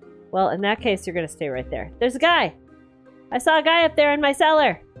 Well, in that case, you're gonna stay right there. There's a guy! I saw a guy up there in my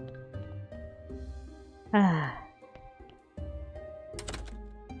cellar!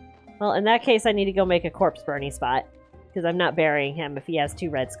 Well, in that case, I need to go make a corpse burning spot. Because I'm not burying him if he has 2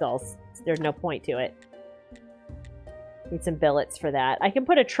 red skulls. There's no point to it. Need some billets for that. I can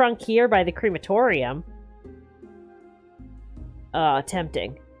put a trunk here by the crematorium.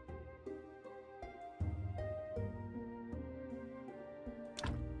 Tempting.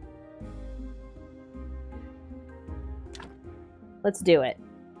 Let's do it.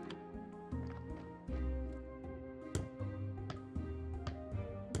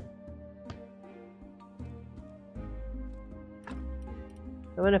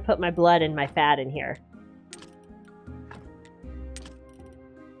 I'm gonna put my blood and my fat in here.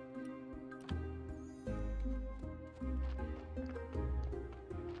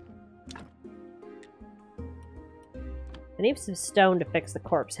 I need some stone to fix the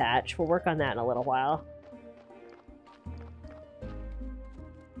corpse hatch. We'll work on that in a little while.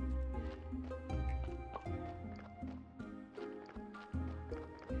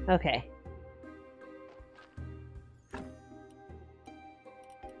 Okay.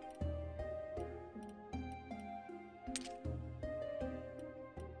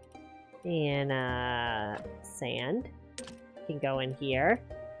 And, sand can go in here,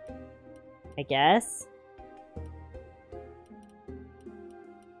 I guess.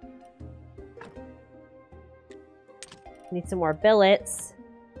 Need some more billets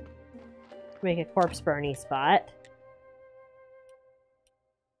to make a corpse burning spot.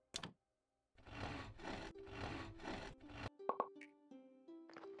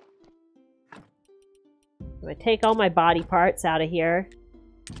 I'm gonna take all my body parts out of here.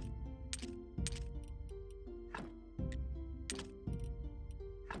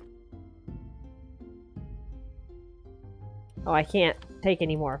 Oh, I can't take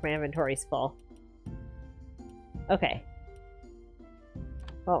any more. My inventory's full. Okay.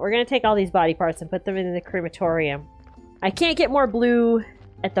 Well, we're gonna take all these body parts and put them in the crematorium. I can't get more blue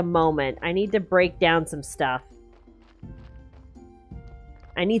at the moment. I need to break down some stuff.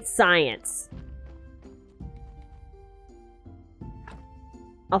 I need science.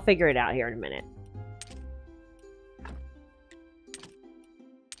 I'll figure it out here in a minute.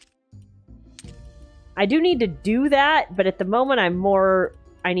 I do need to do that, but at the moment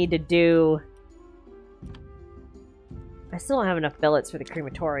I need to do... I still don't have enough billets for the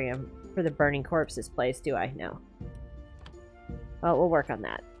crematorium, for the burning corpses place, do I? No. Well, we'll work on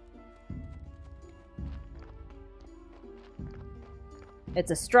that.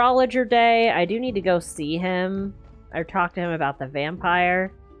 It's astrologer day. I do need to go see him, or talk to him about the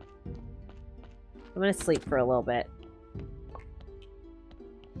vampire. I'm gonna sleep for a little bit.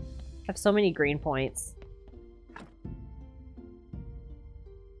 I have so many green points.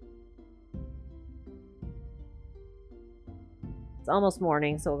 It's almost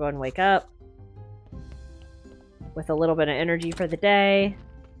morning, so we'll go ahead and wake up with a little bit of energy for the day.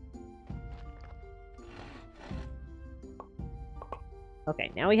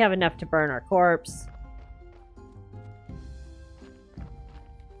 Okay, now we have enough to burn our corpse.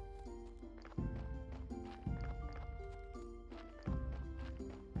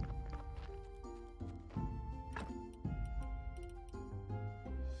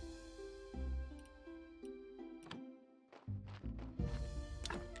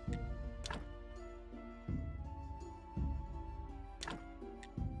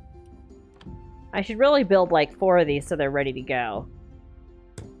 I should really build like 4 of these so they're ready to go.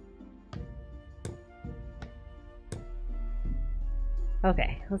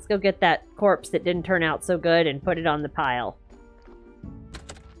 Okay, let's go get that corpse that didn't turn out so good and put it on the pile.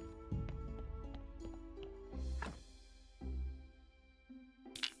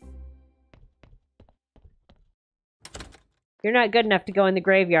 You're not good enough to go in the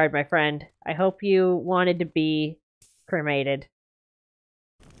graveyard, my friend. I hope you wanted to be cremated.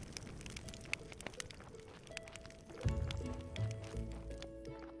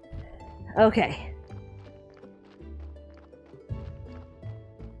 Okay.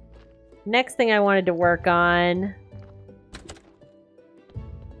 Next thing I wanted to work on...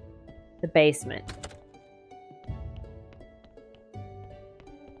 the basement.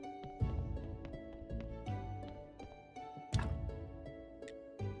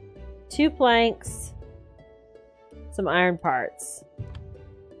 Two planks, some iron parts.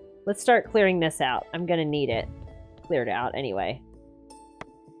 Let's start clearing this out. I'm gonna need it cleared out anyway.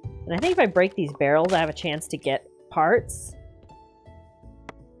 And I think if I break these barrels, I have a chance to get parts.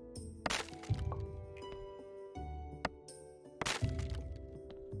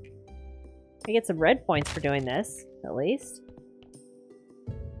 I get some red points for doing this, at least.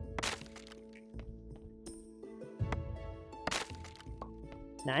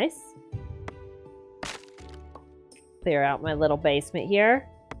 Nice. Clear out my little basement here.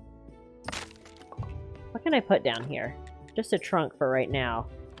 What can I put down here? Just a trunk for right now.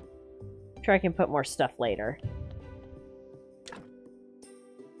 I'm sure I can put more stuff later.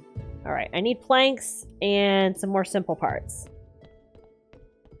 Alright, I need planks and some more simple parts.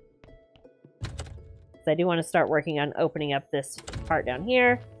 So I do want to start working on opening up this part down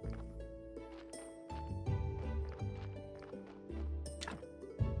here.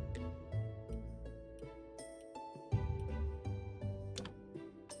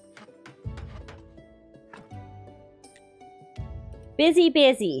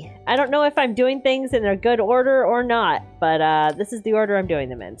 Busy. I don't know if I'm doing things in a good order or not, but this is the order I'm doing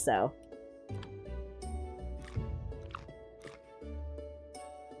them in, so.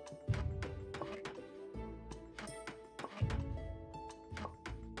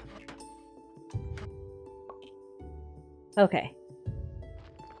 Okay.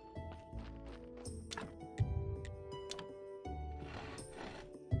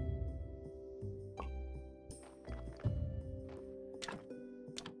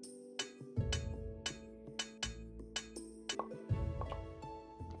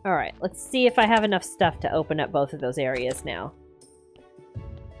 Alright, let's see if I have enough stuff to open up both of those areas now.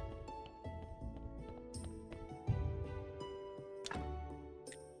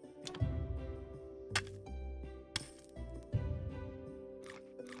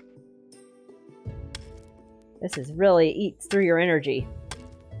 This is really eats through your energy.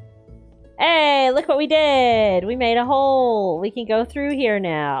 Hey, look what we did! We made a hole! We can go through here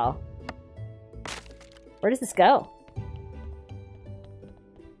now. Where does this go?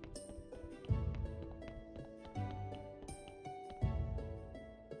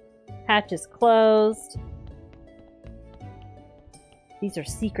 Hatch is closed. These are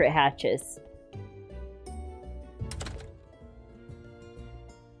secret hatches.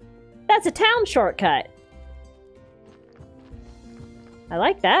 That's a town shortcut! I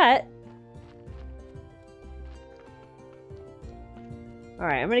like that.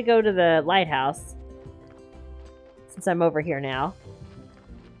 Alright, I'm gonna go to the lighthouse. Since I'm over here now.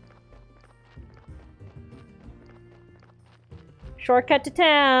 Shortcut to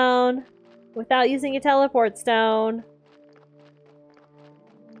town! Without using a teleport stone.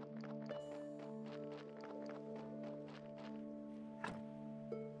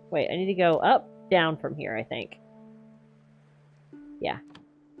 Wait, I need to go up, down from here, I think. Yeah.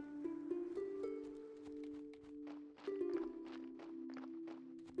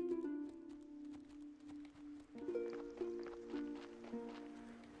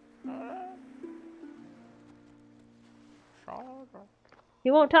 He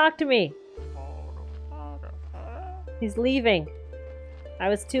won't talk to me. He's leaving. I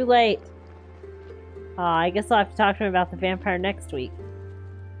was too late. I guess I'll have to talk to him about the vampire next week.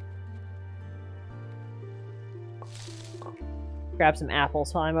 Grab some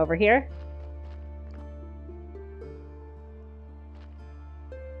apples while I'm over here.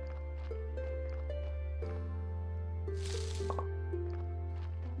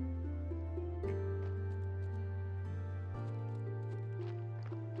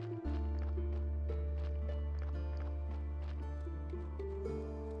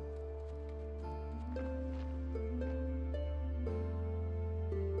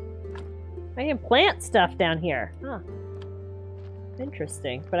 I can plant stuff down here. Huh.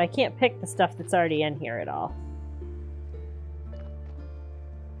 Interesting. But I can't pick the stuff that's already in here at all.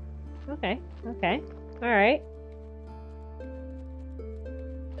 Okay. Okay. Alright.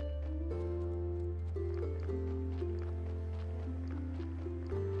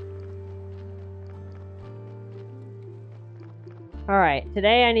 Alright.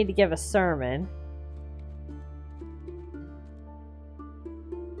 Today I need to give a sermon.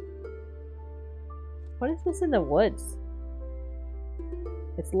 What is this in the woods?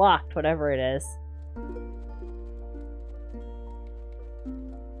 It's locked, whatever it is.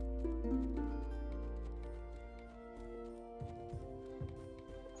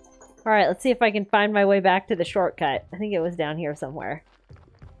 Alright, let's see if I can find my way back to the shortcut. I think it was down here somewhere.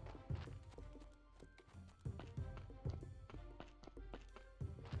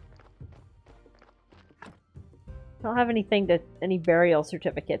 I don't have anything to... any burial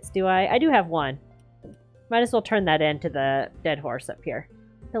certificates, do I? I do have one. Might as well turn that into the dead horse up here.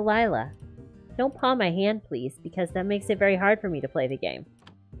 Delilah, don't paw my hand, please, because that makes it very hard for me to play the game.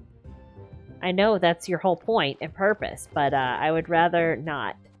 I know that's your whole point and purpose, but I would rather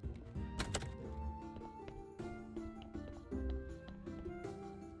not.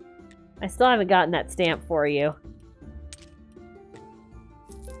 I still haven't gotten that stamp for you.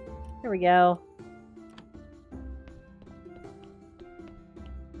 Here we go.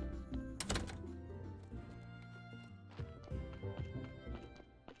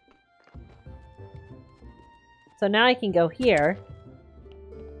 So now I can go here.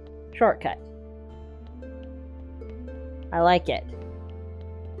 Shortcut. I like it.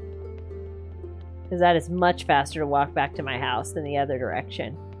 Because that is much faster to walk back to my house than the other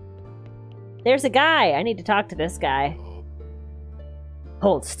direction. There's a guy! I need to talk to this guy.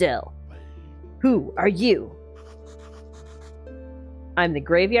 Hold still. Who are you? I'm the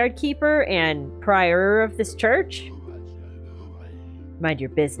graveyard keeper and prior of this church. Mind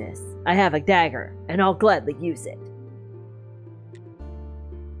your business. I have a dagger, and I'll gladly use it.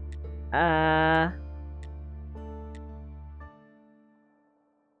 Try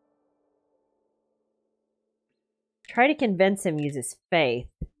to convince him use his faith.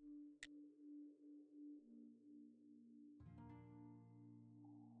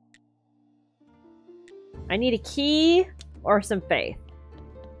 I need a key or some faith.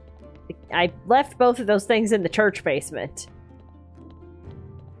 I left both of those things in the church basement.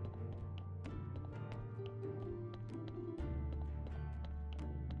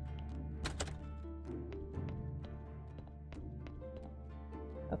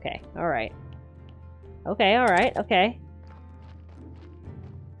 Okay, alright. Okay, alright, okay.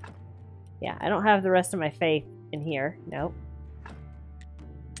 Yeah, I don't have the rest of my faith in here. Nope.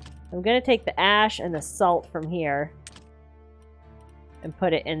 I'm gonna take the ash and the salt from here and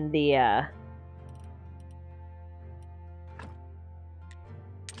put it in the,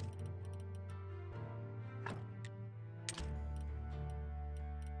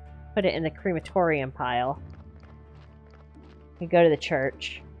 put it in the crematorium pile. And go to the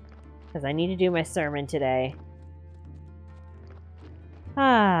church. Because I need to do my sermon today.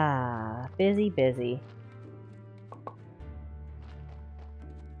 Ah, busy, busy.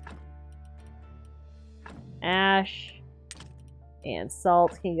 Ash and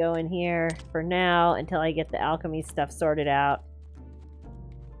salt can go in here for now until I get the alchemy stuff sorted out.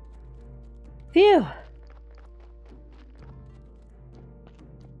 Phew!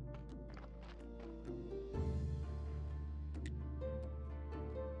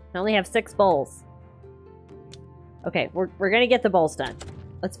 I only have 6 bowls. Okay, we're gonna get the bowls done.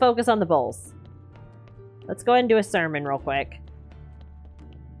 Let's focus on the bowls. Let's go ahead and do a sermon real quick.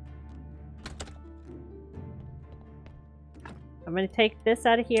 I'm gonna take this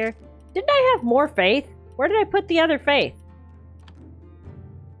out of here. Didn't I have more faith? Where did I put the other faith?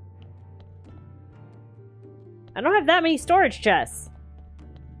 I don't have that many storage chests.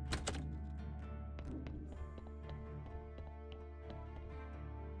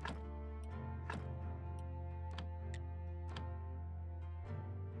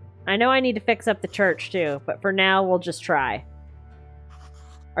 I know I need to fix up the church too, but for now we'll just try.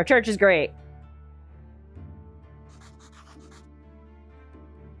 Our church is great.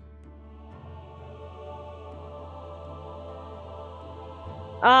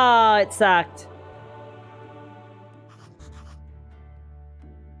 Oh, it sucked.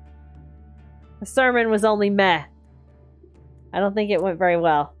 The sermon was only meh. I don't think it went very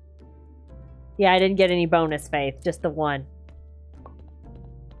well. Yeah, I didn't get any bonus faith, just the one.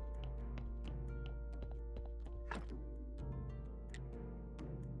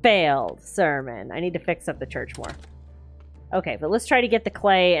 Failed sermon. I need to fix up the church more. Okay, but let's try to get the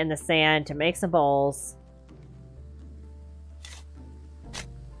clay and the sand to make some bowls.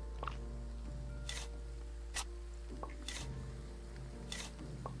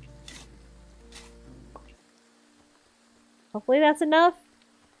 Hopefully that's enough.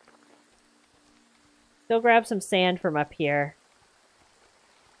 Go grab some sand from up here.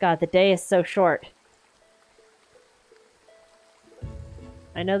 God, the day is so short.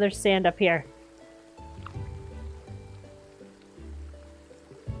 I know there's sand up here.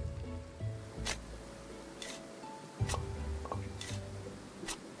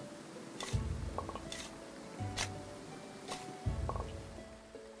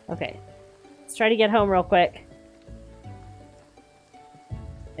 Okay. Let's try to get home real quick.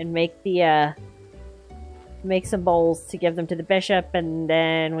 And make the, make some bowls to give them to the bishop, and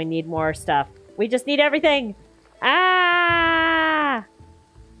then we need more stuff. We just need everything! Ah!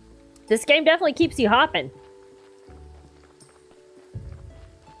 This game definitely keeps you hopping.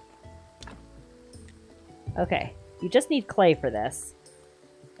 Okay, you just need clay for this.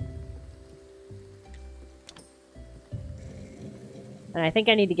 And I think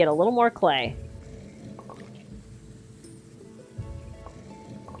I need to get a little more clay.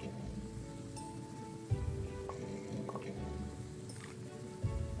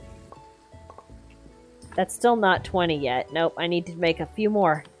 That's still not 20 yet. Nope, I need to make a few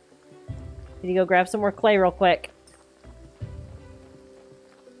more. Need to go grab some more clay real quick.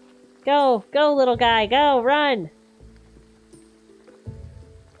 Go! Go, little guy! Go! Run!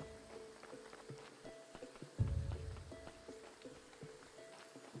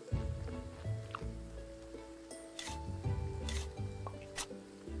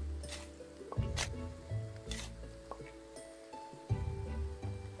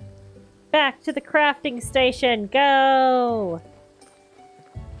 Back to the crafting station! Go!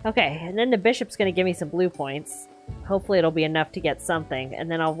 Okay, and then the bishop's gonna give me some blue points. Hopefully it'll be enough to get something, and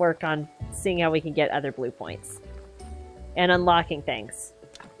then I'll work on seeing how we can get other blue points. And unlocking things.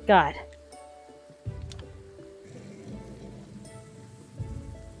 God.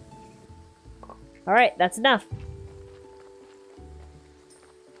 Alright, that's enough.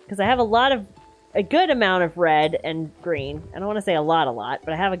 Because I have a good amount of red and green. I don't want to say a lot,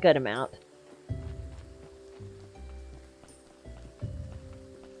 but I have a good amount.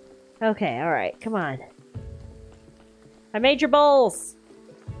 Okay, alright, come on. I made your bowls!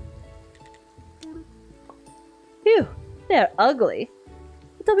 Phew, they're ugly.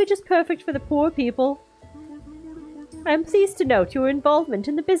 But they'll be just perfect for the poor people. I am pleased to note your involvement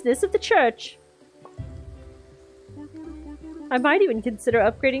in the business of the church. I might even consider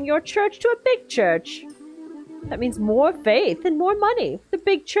upgrading your church to a big church. That means more faith and more money. The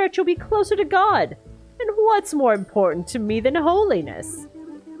big church will be closer to God. And what's more important to me than holiness?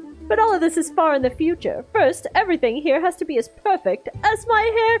 But all of this is far in the future. First, everything here has to be as perfect as my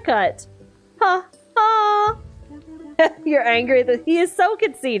haircut. Ha ha! You're angry that he is so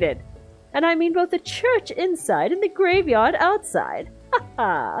conceited. And I mean both the church inside and the graveyard outside. Ha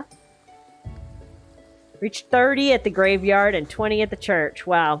ha! Reached 30 at the graveyard and 20 at the church.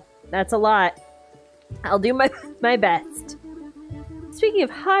 Wow, that's a lot. I'll do my best. Speaking of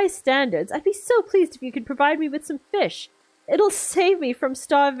high standards, I'd be so pleased if you could provide me with some fish. It'll save me from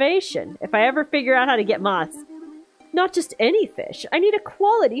starvation if I ever figure out how to get moths. Not just any fish. I need a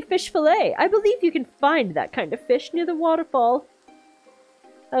quality fish fillet. I believe you can find that kind of fish near the waterfall.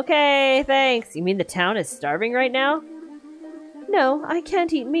 Okay, thanks. You mean the town is starving right now? No, I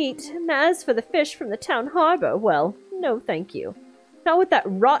can't eat meat. And as for the fish from the town harbor, well, no thank you. Not with that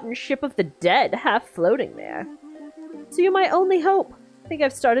rotten ship of the dead half floating there. So you're my only hope. I think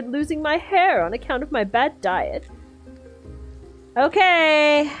I've started losing my hair on account of my bad diet.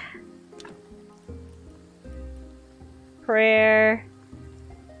 Okay. Prayer.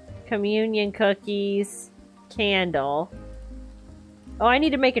 Communion cookies. Candle. Oh, I need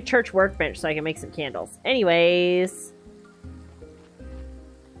to make a church workbench so I can make some candles. Anyways.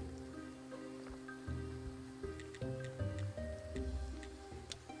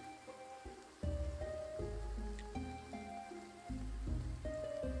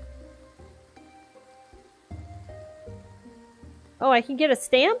 Oh, I can get a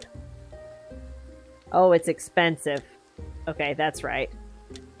stamp? Oh, it's expensive. Okay, that's right.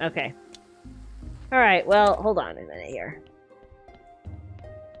 Okay. Alright, well, hold on a minute here.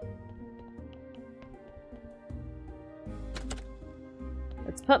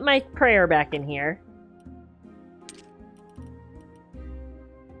 Let's put my prayer back in here.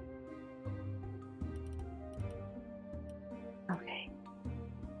 Okay.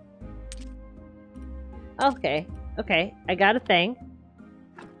 Okay. Okay, I got a thing.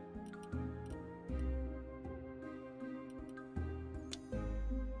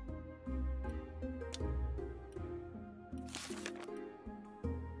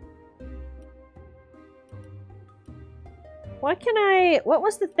 What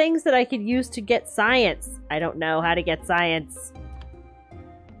was the things that I could use to get science? I don't know how to get science.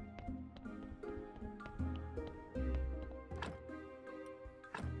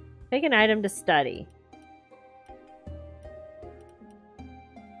 Pick an item to study.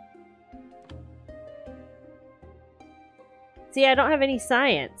 See, I don't have any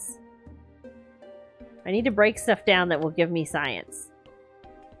science. I need to break stuff down that will give me science.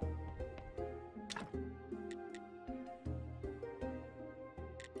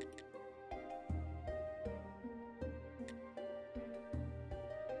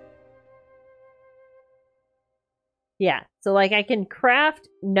 Yeah, so like I can craft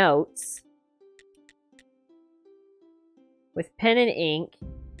notes with pen and ink.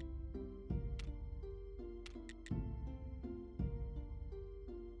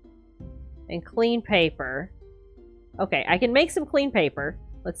 And clean paper. Okay, I can make some clean paper.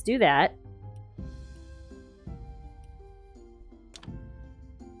 Let's do that.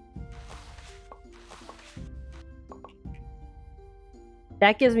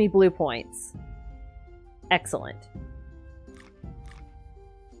 That gives me blue points. Excellent.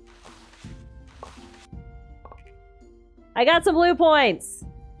 I got some blue points!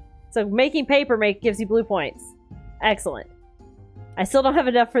 So making paper gives you blue points. Excellent. I still don't have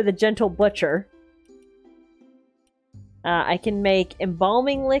enough for the gentle butcher. I can make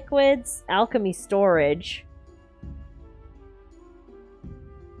embalming liquids, alchemy storage.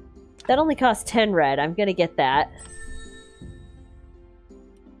 That only costs 10 red. I'm gonna get that.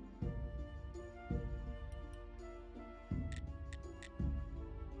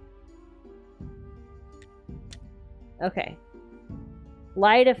 Okay.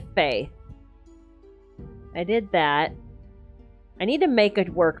 Light of Faith. I did that. I need to make a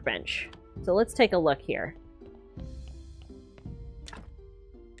workbench. So let's take a look here.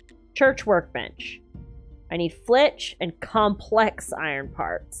 Church workbench. I need flitch and complex iron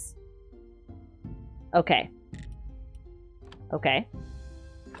parts. Okay. Okay.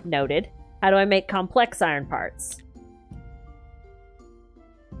 Noted. How do I make complex iron parts?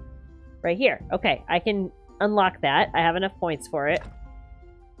 Right here. Okay, I can unlock that. I have enough points for it.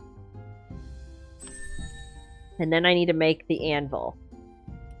 And then I need to make the anvil.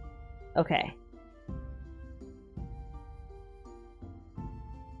 Okay.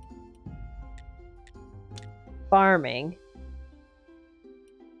 Farming.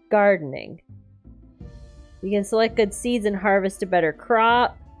 Gardening. You can select good seeds and harvest a better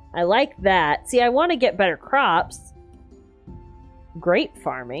crop. I like that. See, I want to get better crops. Grape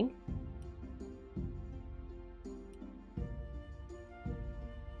farming.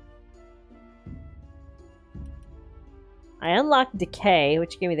 I unlocked decay,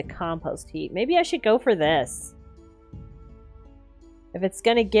 which gave me the compost heap. Maybe I should go for this. If it's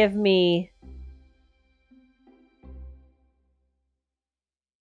gonna give me...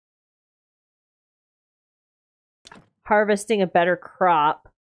 harvesting a better crop.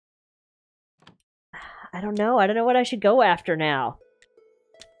 I don't know. I don't know what I should go after now.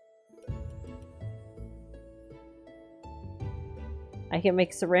 I can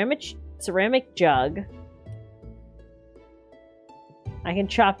make ceramic jug. I can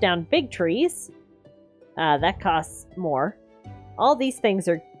chop down big trees. That costs more. All these things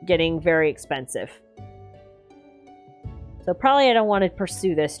are getting very expensive. So probably I don't want to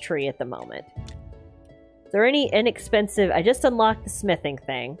pursue this tree at the moment. Is there any inexpensive... I just unlocked the smithing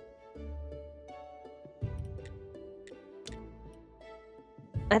thing.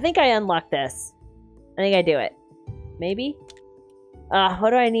 I think I unlocked this. I think I do it. Maybe?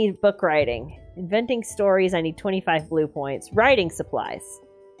 What do I need? Book writing. Inventing stories, I need 25 blue points. Writing supplies.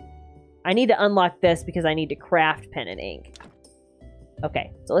 I need to unlock this because I need to craft pen and ink.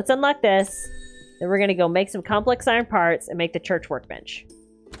 Okay, so let's unlock this. Then we're going to go make some complex iron parts and make the church workbench.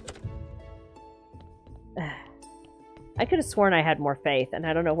 I could have sworn I had more faith, and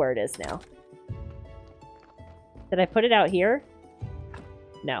I don't know where it is now. Did I put it out here?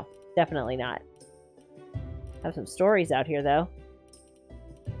 No, definitely not. Have some stories out here, though.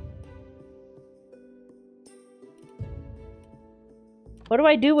 What do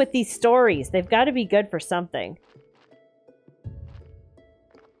I do with these stories? They've got to be good for something.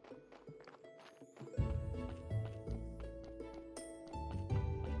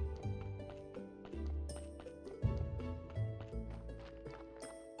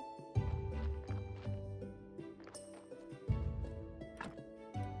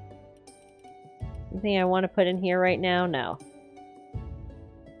 Anything I want to put in here right now? No.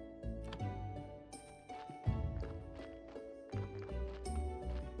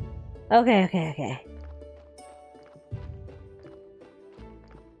 Okay.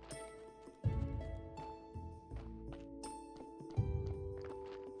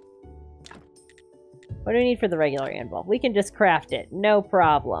 What do we need for the regular anvil? We can just craft it. No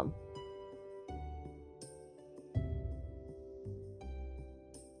problem.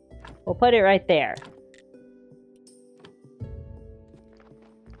 We'll put it right there.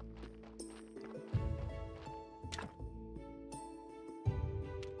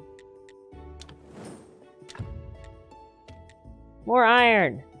 More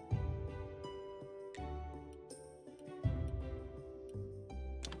iron.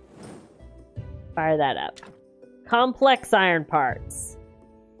 Fire that up. Complex iron parts.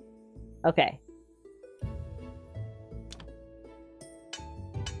 Okay.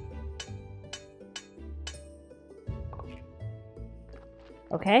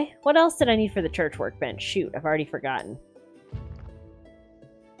 Okay, what else did I need for the church workbench? Shoot, I've already forgotten.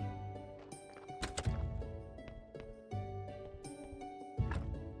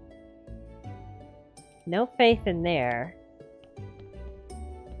 No faith in there.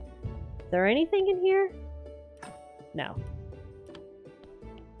 Is there anything in here? No.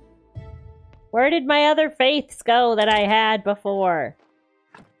 Where did my other faiths go that I had before?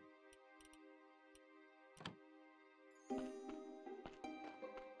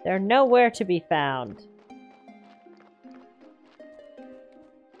 They're nowhere to be found.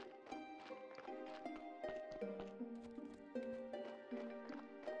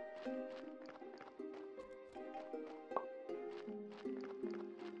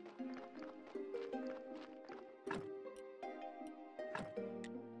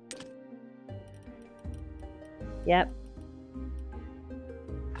 Yep.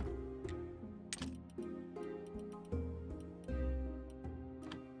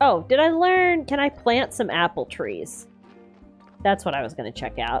 Oh, did I learn? Can I plant some apple trees? That's what I was going to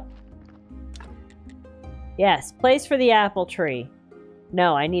check out. Yes, place for the apple tree.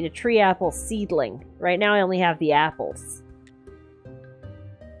 No, I need a tree apple seedling. Right now I only have the apples.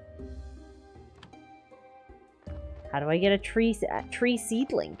 How do I get a tree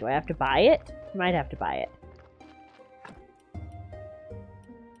seedling? Do I have to buy it? I might have to buy it.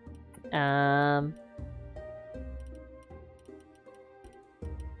 I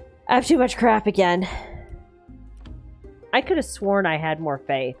have too much crap again. I could have sworn I had more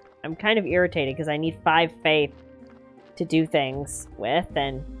faith. I'm kind of irritated because I need 5 faith to do things with,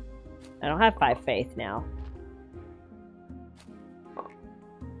 and I don't have 5 faith now.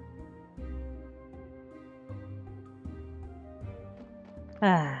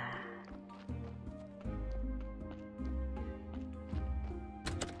 Ah.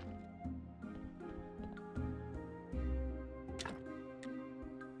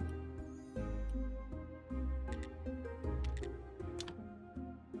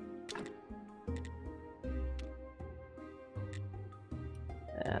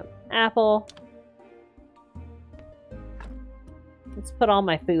 Apple. Let's put all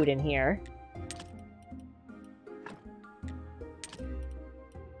my food in here.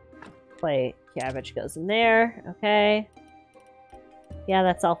 Plate cabbage goes in there. Okay. Yeah,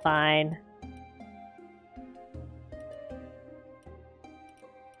 that's all fine.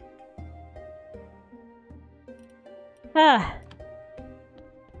 Ah.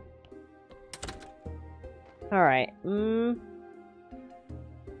 All right.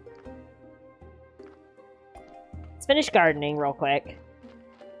 Let's finish gardening real quick.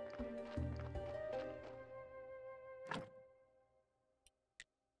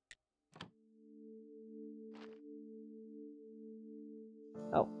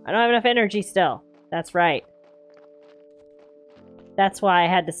 Oh, I don't have enough energy still. That's right. That's why I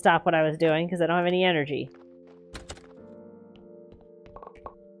had to stop what I was doing, because I don't have any energy.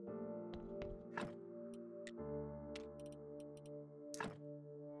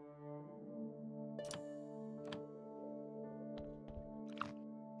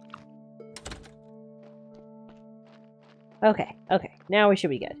 Okay, okay. Now we should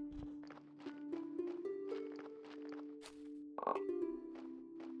be good.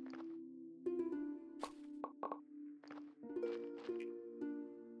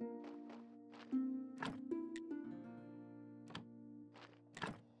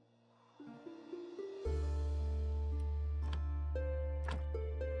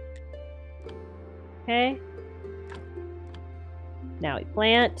 Okay. Now we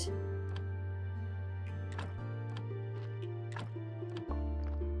plant.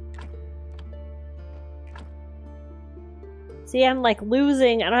 See, I'm like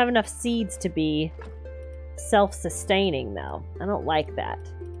losing. I don't have enough seeds to be self-sustaining though. I don't like that.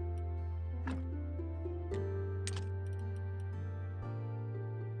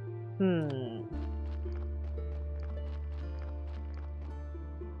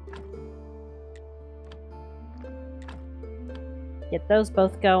 Get those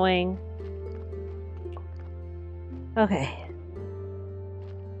both going. Okay.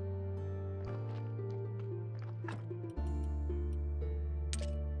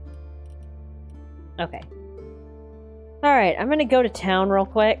 Okay. Alright, I'm gonna go to town real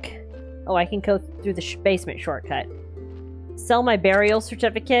quick. Oh, I can go through the basement shortcut. Sell my burial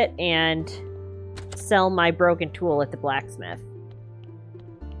certificate and sell my broken tool at the blacksmith.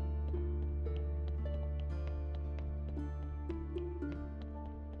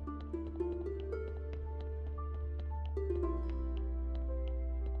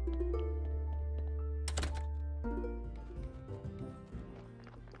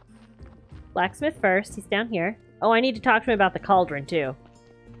 Blacksmith first. He's down here. Oh, I need to talk to him about the cauldron, too.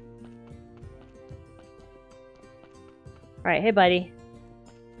 Alright, hey, buddy.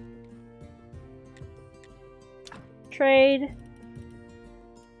 Trade.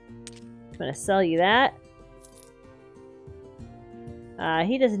 gonna sell you that.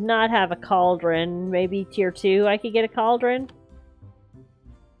 He does not have a cauldron. Maybe tier 2 I could get a cauldron.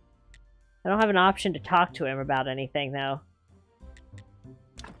 I don't have an option to talk to him about anything, though.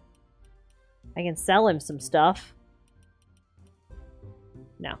 I can sell him some stuff.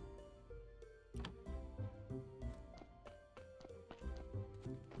 No.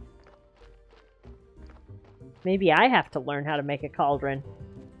 Maybe I have to learn how to make a cauldron.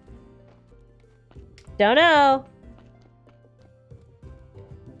 Don't know.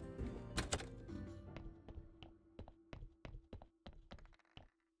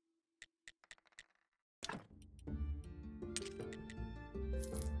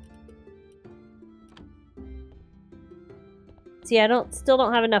 See, I still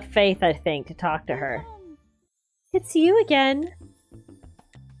don't have enough faith, I think, to talk to her. It's you again.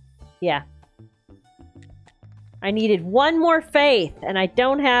 Yeah. I needed one more faith, and I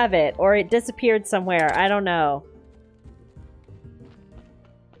don't have it, or it disappeared somewhere. I don't know.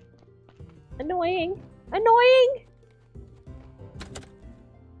 Annoying. Annoying!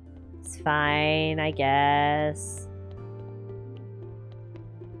 It's fine, I guess.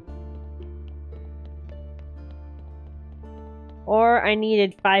 Or I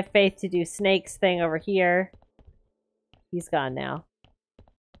needed 5 faith to do Snake's thing over here. He's gone now.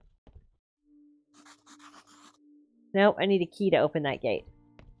 Nope, I need a key to open that gate.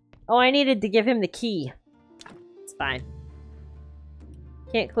 Oh, I needed to give him the key. It's fine.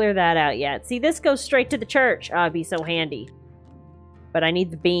 Can't clear that out yet. See, this goes straight to the church. Oh, it'd be so handy. But I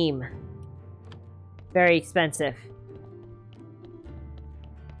need the beam. Very expensive.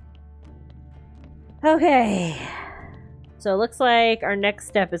 Okay. So it looks like our next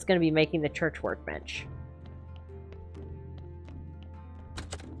step is going to be making the church workbench.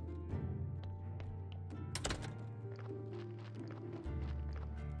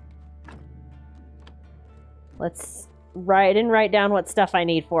 I didn't write down what stuff I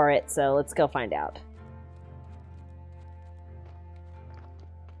need for it, so let's go find out.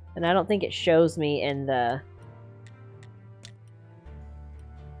 And I don't think it shows me in the...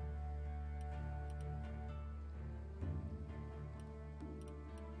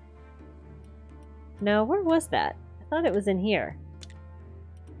 No, where was that? I thought it was in here.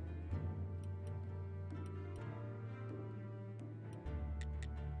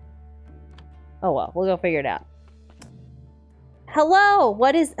 Oh well, we'll go figure it out. Hello!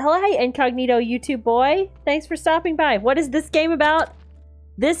 Hi, Incognito YouTube boy! Thanks for stopping by. What is this game about?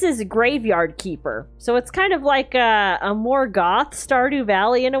 This is Graveyard Keeper. So it's kind of like a more goth Stardew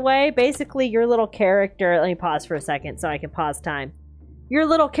Valley in a way. Basically, your little character... Let me pause for a second so I can pause time. Your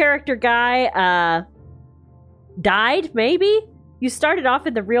little character guy, died, maybe? You started off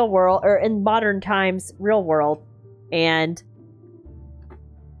in the real world, or in modern times, real world, and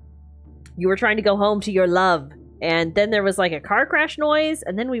you were trying to go home to your love. And then there was like a car crash noise,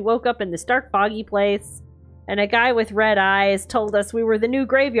 and then we woke up in this dark, foggy place, and a guy with red eyes told us we were the new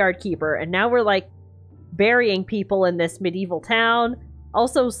Graveyard Keeper, and now we're like burying people in this medieval town,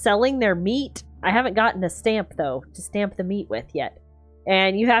 also selling their meat. I haven't gotten a stamp, though, to stamp the meat with yet.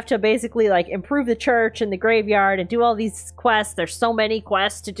 And you have to basically, like, improve the church and the graveyard and do all these quests. There's so many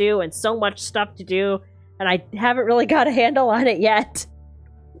quests to do and so much stuff to do. And I haven't really got a handle on it yet.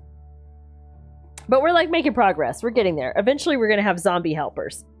 But we're, like, making progress. We're getting there. Eventually, we're going to have zombie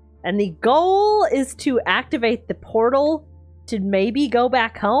helpers. And the goal is to activate the portal to maybe go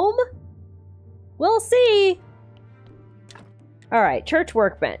back home? We'll see. Alright, church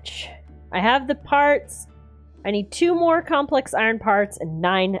workbench. I have the parts... I need 2 more complex iron parts and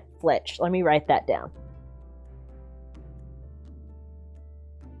 9 flitch. Let me write that down.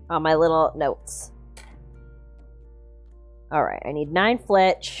 On my little notes. Alright, I need 9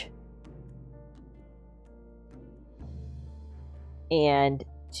 flitch. And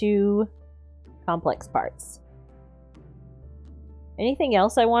 2 complex parts. Anything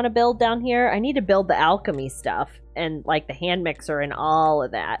else I want to build down here? I need to build the alchemy stuff. And like the hand mixer and all of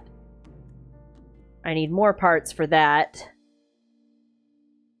that. I need more parts for that.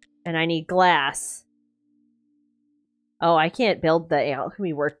 And I need glass. Oh, I can't build the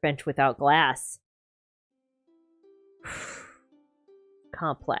alchemy workbench without glass.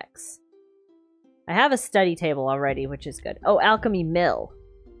 Complex. I have a study table already, which is good. Oh, alchemy mill.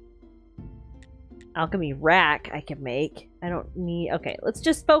 Alchemy rack I can make. I don't need... Okay, let's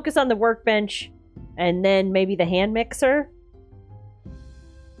just focus on the workbench. And then maybe the hand mixer.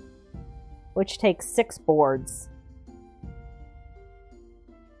 Which takes 6 boards.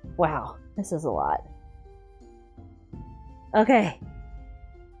 Wow, this is a lot. Okay.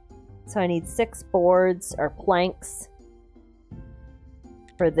 So I need 6 boards, or planks,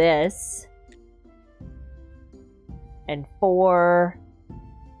 for this. and 4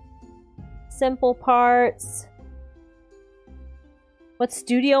 simple parts. What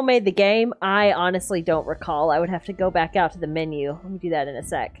studio made the game? I honestly don't recall. I would have to go back out to the menu. Let me do that in a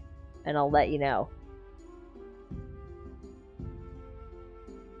sec, and I'll let you know.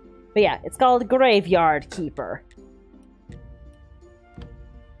 But yeah, it's called Graveyard Keeper.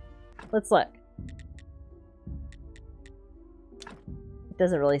 Let's look. It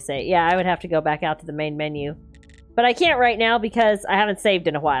doesn't really say. Yeah, I would have to go back out to the main menu. But I can't right now because I haven't saved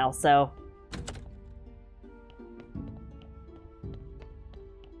in a while, so...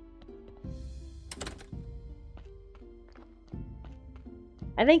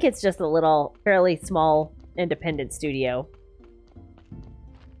 I think it's just a little, fairly small, independent studio.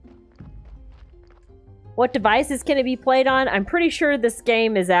 What devices can it be played on? I'm pretty sure this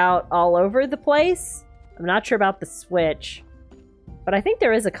game is out all over the place. I'm not sure about the Switch. But I think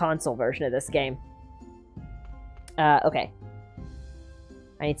there is a console version of this game. Okay.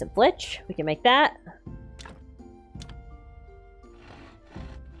 I need some flitch. We can make that.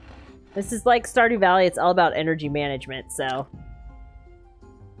 This is like Stardew Valley. It's all about energy management, so...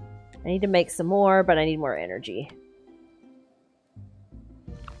 I need to make some more, but I need more energy.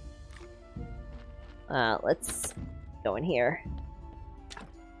 Let's go in here.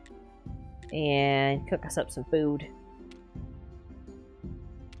 And cook us up some food.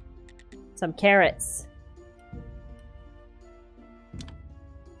 Some carrots.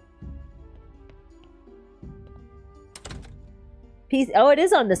 Oh, it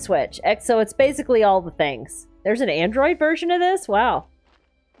is on the Switch. So it's basically all the things. There's an Android version of this? Wow.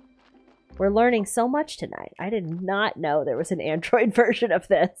 We're learning so much tonight. I did not know there was an Android version of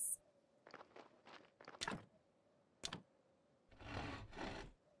this.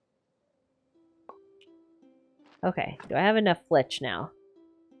 Okay, do I have enough flitch now?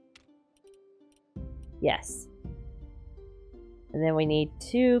 Yes. And then we need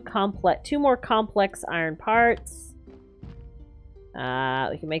two more complex iron parts.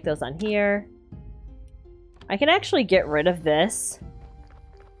 We can make those on here. I can actually get rid of this.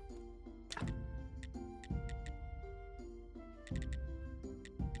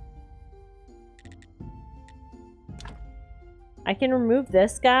 I can remove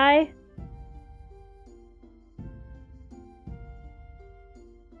this guy.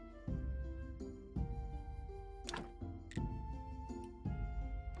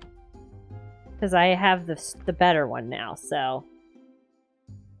 Because I have the better one now, so...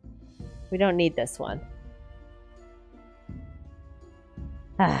 we don't need this one.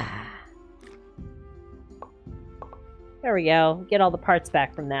 There we go. Get all the parts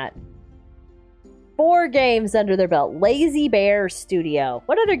back from that. 4 games under their belt. Lazy Bear Studio.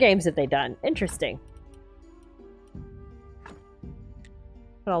 What other games have they done? Interesting.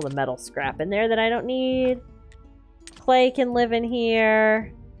 Put all the metal scrap in there that I don't need. Clay can live in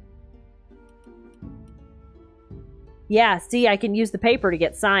here. Yeah, see, I can use the paper to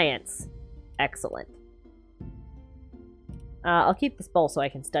get science. Excellent. I'll keep this bowl so I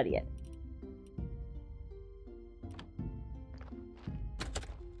can study it.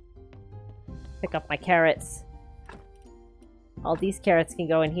 Pick up my carrots. All these carrots can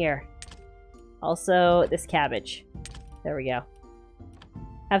go in here. Also, this cabbage. There we go.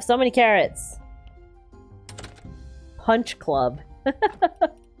 Have so many carrots. Punch Club.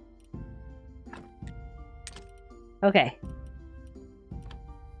 Okay.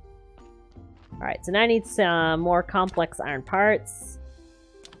 Alright, so now I need some more complex iron parts.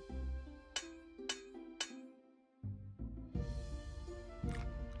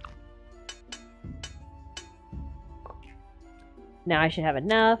 Now I should have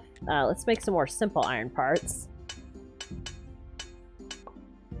enough. Let's make some more simple iron parts.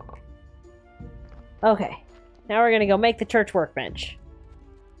 Okay. Now we're gonna go make the church workbench.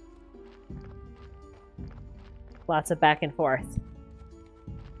 Lots of back and forth.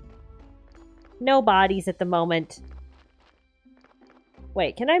 No bodies at the moment.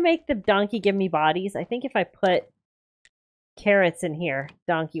 Wait, can I make the donkey give me bodies? I think if I put carrots in here,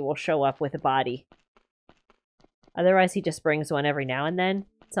 donkey will show up with a body. Otherwise, he just brings one every now and then.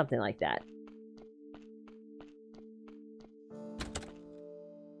 Something like that.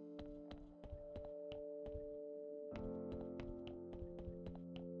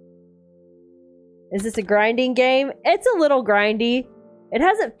 Is this a grinding game? It's a little grindy. It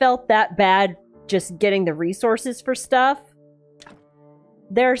hasn't felt that bad just getting the resources for stuff.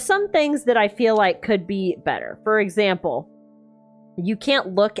 There are some things that I feel like could be better. For example, you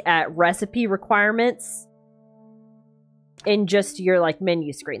can't look at recipe requirements in just your like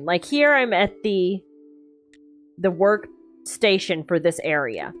menu screen. Like here I'm at the workstation for this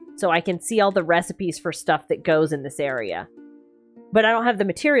area. so I can see all the recipes for stuff that goes in this area. But I don't have the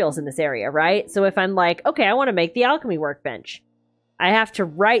materials in this area, right? So if I'm like, okay, I want to make the alchemy workbench, I have to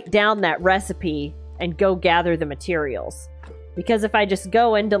write down that recipe and go gather the materials. Because if I just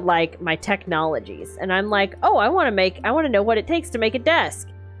go into, like, my technologies, and I'm like, oh, I want to know what it takes to make a desk.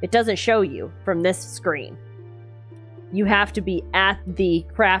 It doesn't show you from this screen. You have to be at the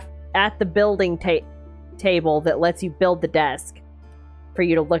building table that lets you build the desk for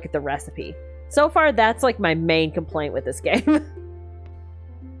you to look at the recipe. So far, that's, like, my main complaint with this game.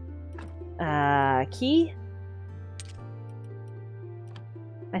 Key?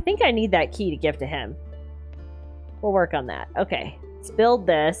 I think I need that key to give to him. We'll work on that. Okay, let's build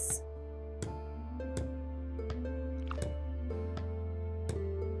this.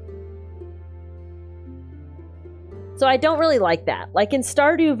 So I don't really like that. Like in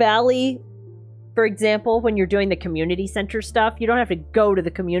Stardew Valley, for example, when you're doing the community center stuff, you don't have to go to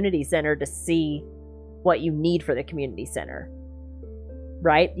the community center to see what you need for the community center.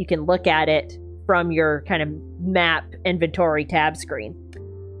 Right? You can look at it from your kind of map inventory tab screen.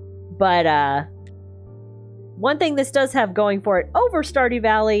 But, one thing this does have going for it over Stardew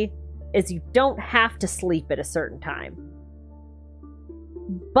Valley is you don't have to sleep at a certain time.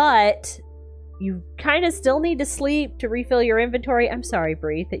 But you kind of still need to sleep to refill your inventory. I'm sorry,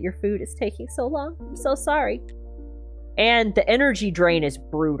 Bree, that your food is taking so long. I'm so sorry. And the energy drain is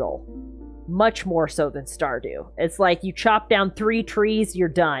brutal. Much more so than Stardew. It's like you chop down 3 trees, you're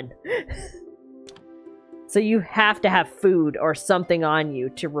done. So you have to have food or something on you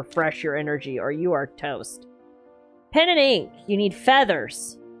to refresh your energy or you are toast. Pen and ink. You need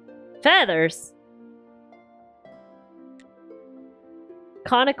feathers. Feathers?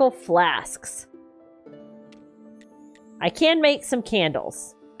 Conical flasks. I can make some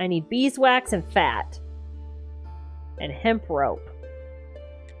candles. I need beeswax and fat. And hemp rope.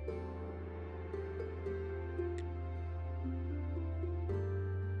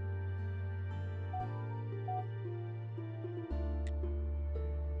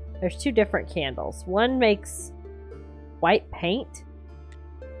 There's 2 different candles. One makes white paint.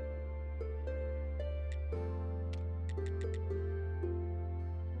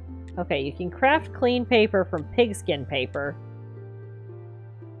 Okay, you can craft clean paper from pigskin paper.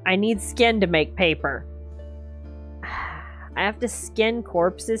 I need skin to make paper. I have to skin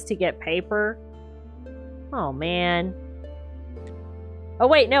corpses to get paper. Oh, man. Oh,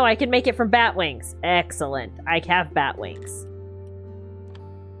 wait, no, I can make it from bat wings. Excellent. I have bat wings.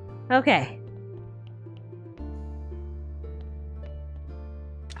 Okay.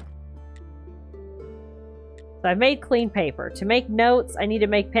 So I've made clean paper. To make notes, I need to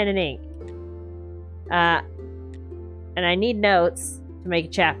make pen and ink. And I need notes to make a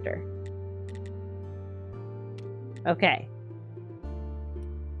chapter. Okay.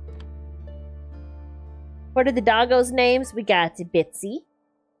 What are the doggos' names? We got Bitsy.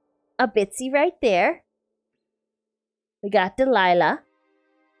 A Bitsy right there. We got Delilah.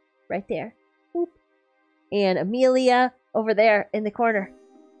 Right there. Boop. And Amelia over there in the corner.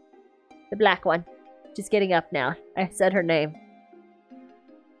 The black one. She's getting up now. I said her name.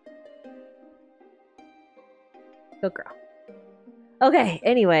 Good girl. Okay,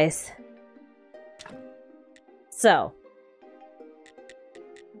 anyways. So.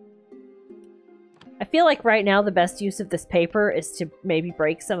 I feel like right now the best use of this paper is to maybe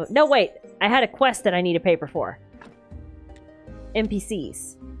break some of... No, wait! I had a quest that I need a paper for.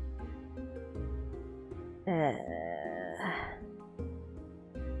 NPCs.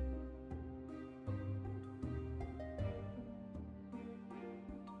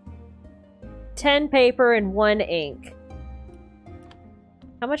 10 paper and 1 ink.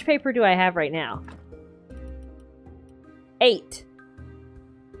 How much paper do I have right now? 8.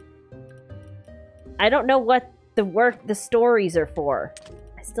 I don't know what the stories are for.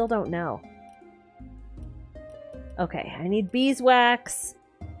 I still don't know. Okay, I need beeswax.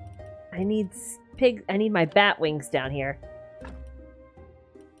 I need I need my bat wings down here.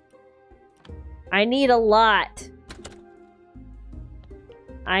 I need a lot.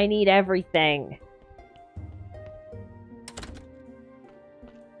 I need everything.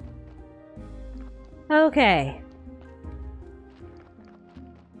 Okay.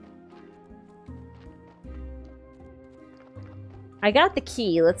 I got the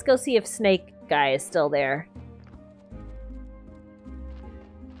key. Let's go see if Snake Guy is still there.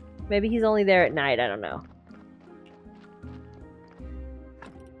 Maybe he's only there at night. I don't know.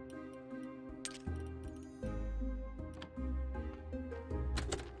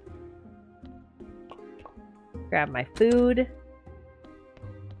 Grab my food.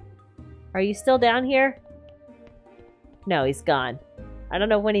 Are you still down here? No, he's gone. I don't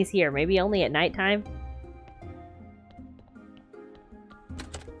know when he's here. Maybe only at nighttime?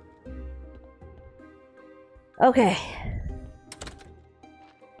 Okay.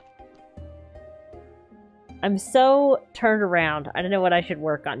 I'm so turned around. I don't know what I should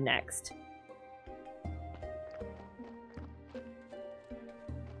work on next.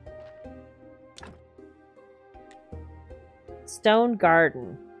 Stone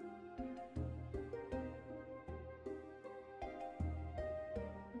garden.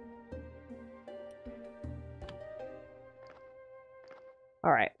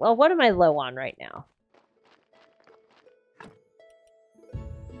 Alright, well, what am I low on right now?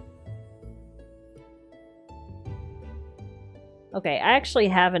 Okay, I actually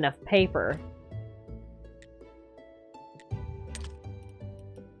have enough paper.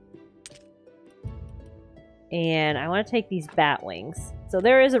 And I want to take these bat wings. So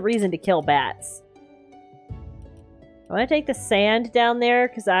there is a reason to kill bats. I want to take the sand down there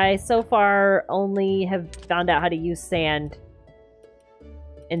because I so far only have found out how to use sand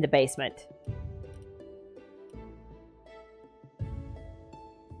in the basement.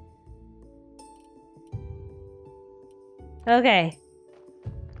 Okay.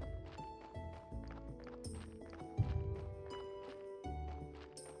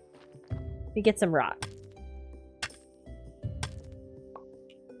 Let me get some rock.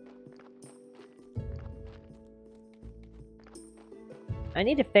 I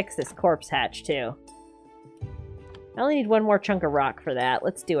need to fix this corpse hatch, too. I only need one more chunk of rock for that.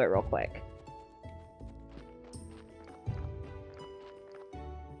 Let's do it real quick.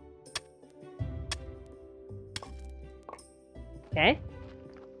 Okay.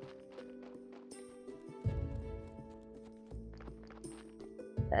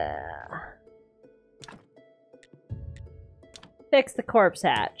 Fix the corpse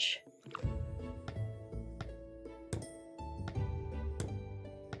hatch.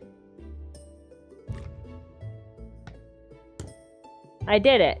 I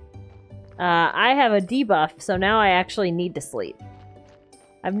did it. I have a debuff, so now I actually need to sleep.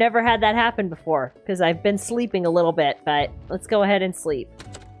 I've never had that happen before, because I've been sleeping a little bit, but let's go ahead and sleep.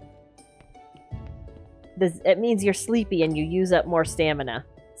 It means you're sleepy and you use up more stamina,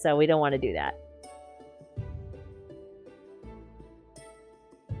 so we don't want to do that.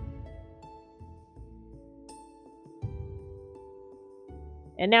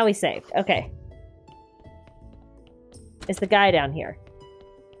 And now we saved. Okay. Is the guy down here?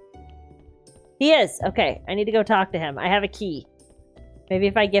 He is! Okay, I need to go talk to him. I have a key. Maybe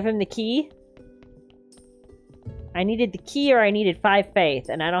if I give him the key? I needed the key or I needed 5 faith,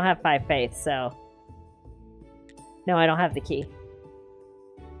 and I don't have 5 faith, so... No, I don't have the key.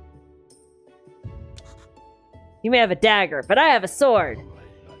 You may have a dagger, but I have a sword!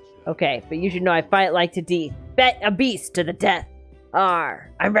 Okay, but you should know I fight like to bet a beast to the death.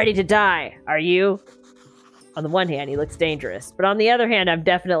 I'm ready to die. Are you? On the one hand, he looks dangerous, but on the other hand, I'm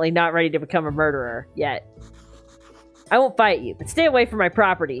definitely not ready to become a murderer yet. I won't fight you, but stay away from my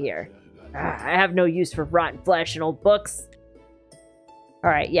property here. I have no use for rotten flesh and old books.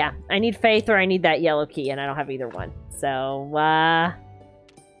 Alright, yeah. I need faith or I need that yellow key, and I don't have either one. So, I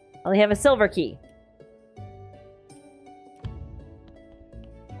only have a silver key.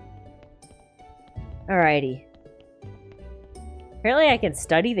 Alrighty. Apparently I can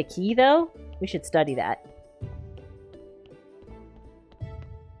study the key, though. We should study that.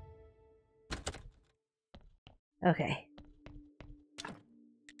 Okay.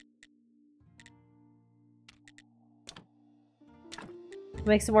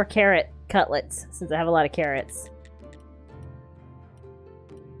 Make some more carrot cutlets, since I have a lot of carrots.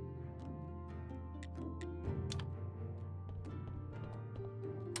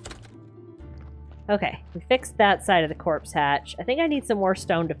 Okay, we fixed that side of the corpse hatch. I think I need some more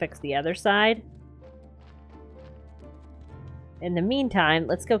stone to fix the other side. In the meantime,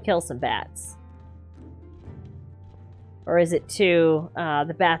 let's go kill some bats. Or is it two?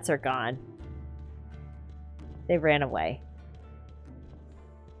 The bats are gone. They ran away.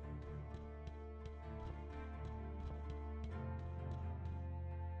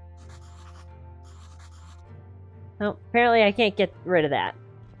 Oh, apparently I can't get rid of that.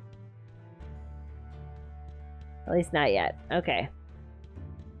 At least not yet. Okay.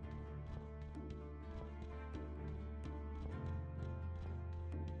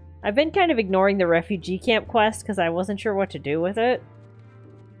 I've been kind of ignoring the refugee camp quest because I wasn't sure what to do with it.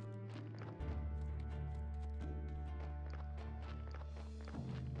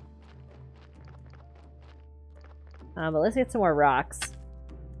 But let's get some more rocks.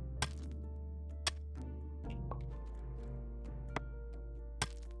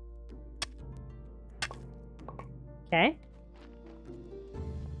 Okay.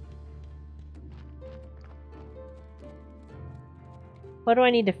 What do I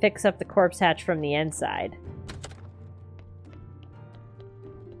need to fix up the corpse hatch from the inside?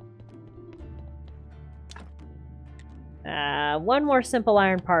 One more simple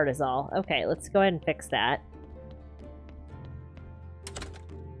iron part is all. Okay, let's go ahead and fix that.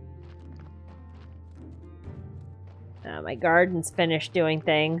 My garden's finished doing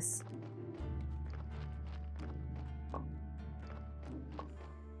things.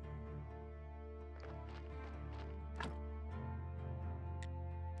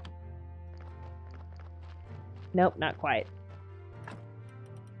 Nope, not quite.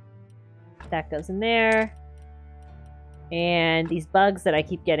 That goes in there. And these bugs that I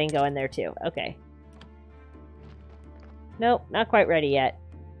keep getting go in there too. Okay. Nope, not quite ready yet.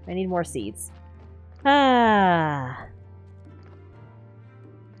 I need more seeds. Ah.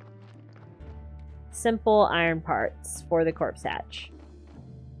 Simple iron parts for the corpse hatch.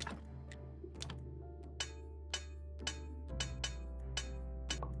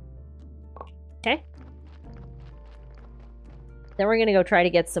 Okay. Then we're gonna go try to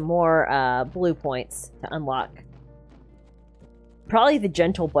get some more blue points to unlock. Probably the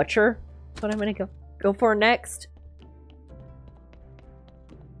Gentle Butcher. That's what I'm gonna go for next.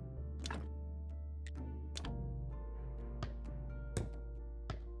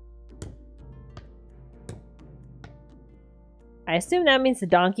 I assume that means the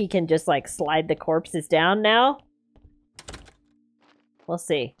donkey can just, like, slide the corpses down now? We'll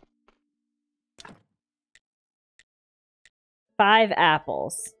see. 5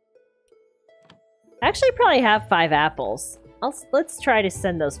 apples. I actually probably have 5 apples. Let's try to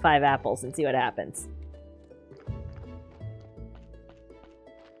send those 5 apples and see what happens.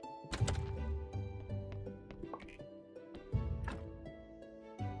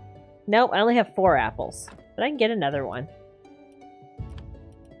 Nope, I only have 4 apples. But I can get another one.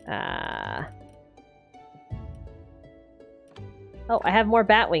 Oh, I have more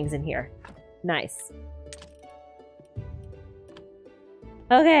bat wings in here. Nice.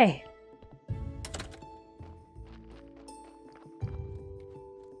 Okay.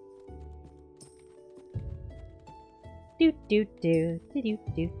 Do do do do do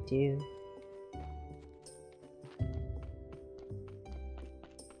do do.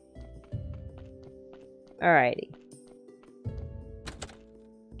 Alrighty.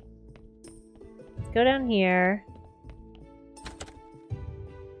 Let's go down here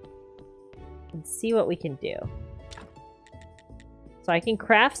and see what we can do. So I can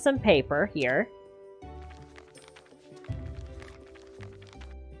craft some paper here.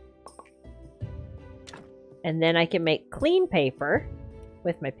 And then I can make clean paper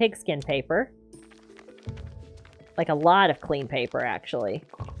with my pigskin paper. Like a lot of clean paper, actually.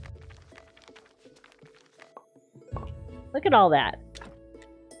 Look at all that.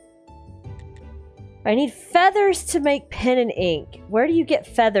 I need feathers to make pen and ink. Where do you get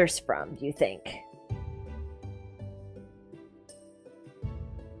feathers from, do you think?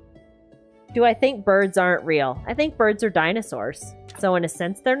 Do I think birds aren't real? I think birds are dinosaurs. So in a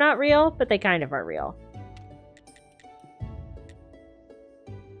sense, they're not real, but they kind of are real.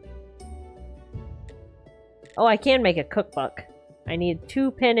 Oh, I can make a cookbook. I need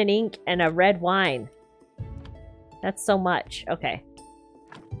 2 pen and ink and a red wine. That's so much. Okay.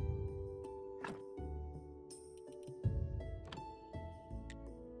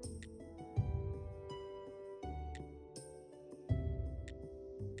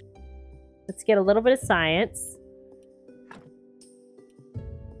 Let's get a little bit of science.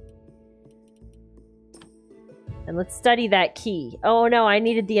 And let's study that key. Oh no, I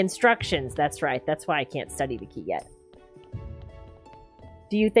needed the instructions. That's right. That's why I can't study the key yet.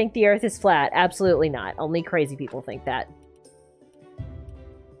 Do you think the Earth is flat? Absolutely not. Only crazy people think that.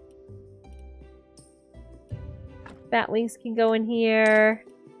 Bat wings can go in here.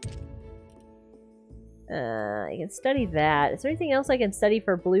 I can study that. Is there anything else I can study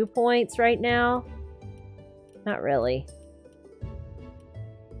for blue points right now? Not really.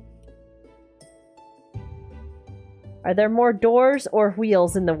 Are there more doors or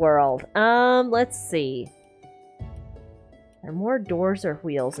wheels in the world? Let's see. Are there more doors or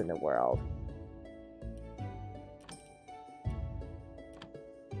wheels in the world?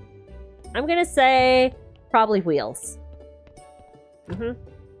 I'm gonna say probably wheels.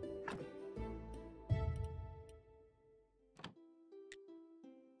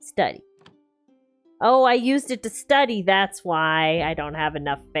 Study. Oh, I used it to study. That's why I don't have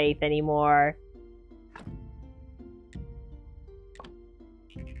enough faith anymore.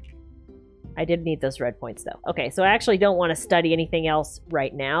 I did need those red points, though. Okay, so I actually don't want to study anything else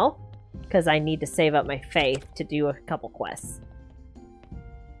right now, because I need to save up my faith to do a couple quests.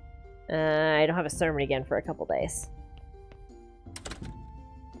 I don't have a sermon again for a couple days.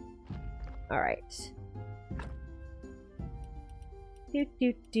 Alright.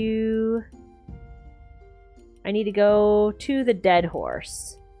 Do. I need to go to the dead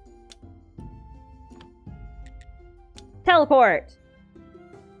horse. Teleport!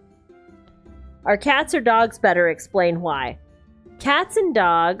 Are cats or dogs better? Explain why. Cats and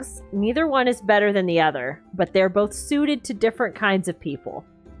dogs, neither one is better than the other, but they're both suited to different kinds of people,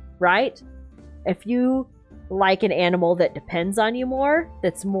 right? If you like an animal that depends on you more,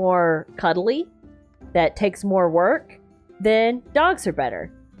 that's more cuddly, that takes more work, then dogs are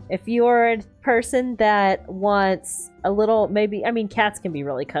better. If you're a person that wants a little, maybe, I mean, cats can be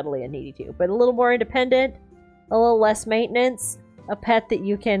really cuddly and needy too, but a little more independent, a little less maintenance, a pet that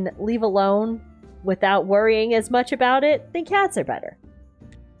you can leave alone without worrying as much about it, then cats are better.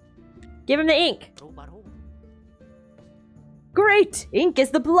 Give him the ink. Great! Ink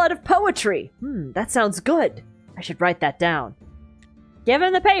is the blood of poetry. That sounds good. I should write that down. Give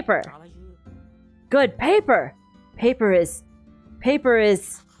him the paper. Good, paper. Paper is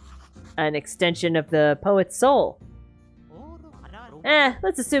an extension of the poet's soul.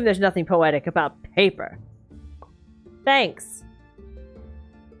 Let's assume there's nothing poetic about paper. Thanks.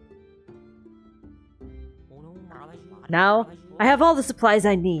 Now, I have all the supplies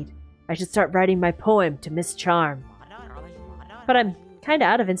I need. I should start writing my poem to Miss Charm. But I'm kinda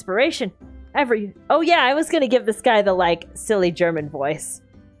out of inspiration. Oh yeah, I was gonna give this guy the, like, silly German voice.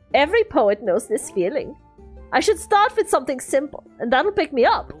 Every poet knows this feeling. I should start with something simple, and that'll pick me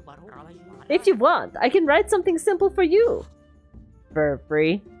up. If you want, I can write something simple for you. For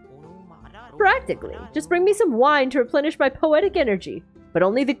free? Practically. Just bring me some wine to replenish my poetic energy. But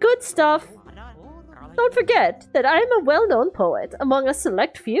only the good stuff. Don't forget that I am a well-known poet among a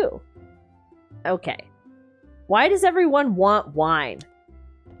select few. Okay. Why does everyone want wine?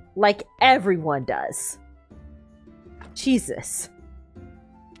 Like everyone does. Jesus.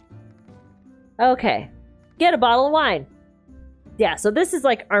 Okay. Get a bottle of wine. Yeah, so this is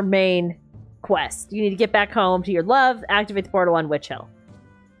like our main quest. You need to get back home to your love, activate the portal on Witch Hill.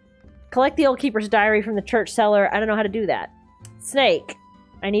 Collect the old keeper's diary from the church cellar. I don't know how to do that. Snake.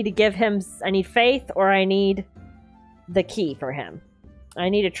 I need to give him... I need faith, or I need the key for him. I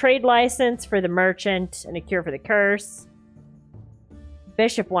need a trade license for the merchant and a cure for the curse.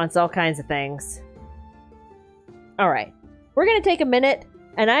 Bishop wants all kinds of things. Alright. We're going to take a minute,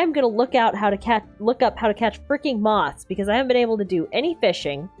 and I'm going to look up how to catch freaking moths, because I haven't been able to do any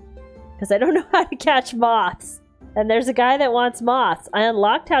fishing, because I don't know how to catch moths. And there's a guy that wants moths. I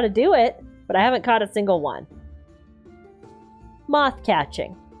unlocked how to do it, but I haven't caught a single one. Moth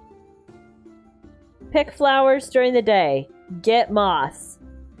catching. Pick flowers during the day. Get moths.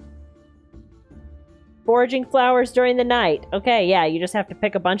 Foraging flowers during the night. Okay, yeah, you just have to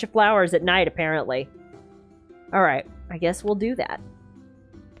pick a bunch of flowers at night, apparently. Alright, I guess we'll do that.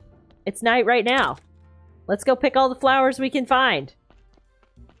 It's night right now. Let's go pick all the flowers we can find.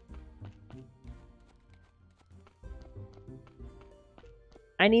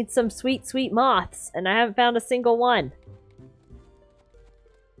 I need some sweet, sweet moths, and I haven't found a single one.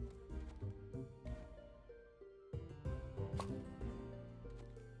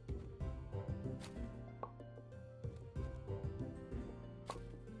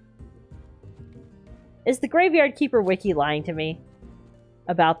 Is the Graveyard Keeper wiki lying to me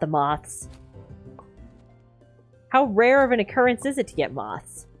about the moths? How rare of an occurrence is it to get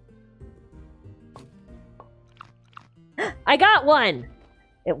moths? I got one!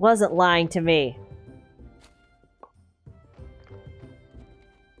 It wasn't lying to me.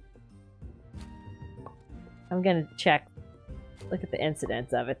 I'm gonna check. Look at the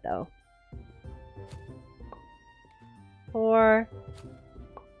incidence of it, though. 4,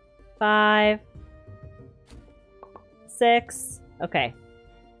 5, 6. Okay.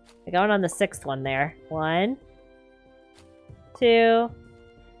 I'm going on the 6th one there. 1, 2,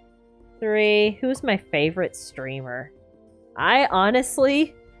 3. Who's my favorite streamer? I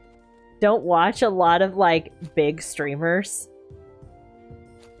honestly don't watch a lot of, like, big streamers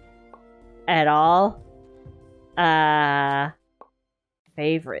at all.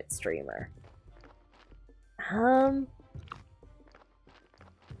 Favorite streamer.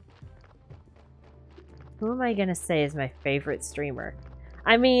 Who am I gonna say is my favorite streamer?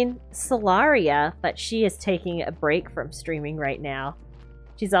 I mean, Solaria, but she is taking a break from streaming right now.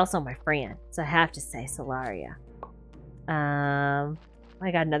 She's also my friend, so I have to say Solaria.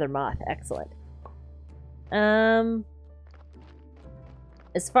 I got another moth. Excellent.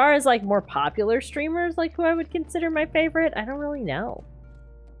 As far as, like, more popular streamers, like, who I would consider my favorite, I don't really know.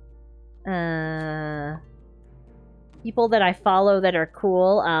 People that I follow that are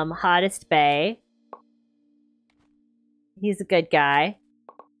cool. Hottest Bay. He's a good guy.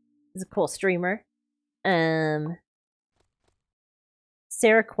 is a cool streamer.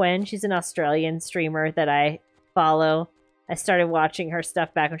 Sarah Quinn, she's an Australian streamer that I follow. I started watching her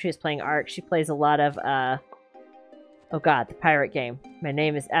stuff back when she was playing Ark. She plays a lot of, oh god, the pirate game. My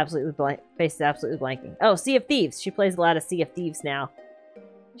name is absolutely face is absolutely blanking. Oh, Sea of Thieves. She plays a lot of Sea of Thieves now.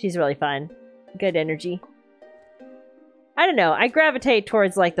 She's really fun. Good energy. I don't know. I gravitate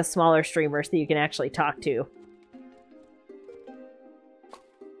towards, like, the smaller streamers that you can actually talk to.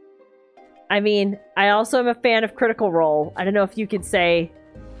 I mean, I also am a fan of Critical Role. I don't know if you could say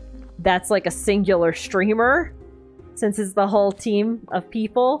that's, like, a singular streamer, since it's the whole team of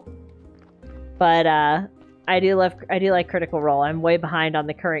people. But, I do like Critical Role. I'm way behind on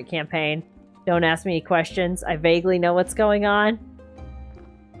the current campaign. Don't ask me any questions. I vaguely know what's going on.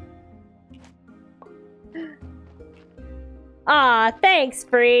 Aw, thanks,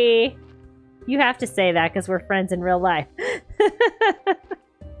 Bree! You have to say that because we're friends in real life.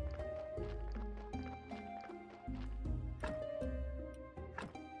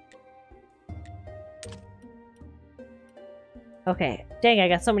 Okay, dang, I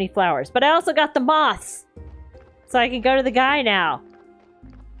got so many flowers. But I also got the moths! So I can go to the guy now.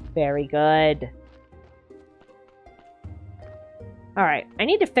 Very good. Alright, I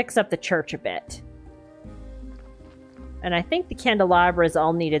need to fix up the church a bit. And I think the candelabras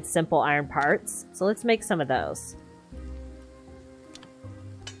all needed simple iron parts. So let's make some of those.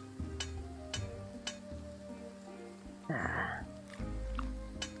 And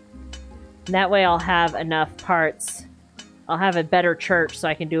that way I'll have enough parts. I'll have a better church so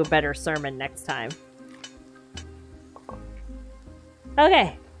I can do a better sermon next time.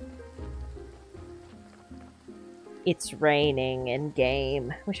 Okay. It's raining in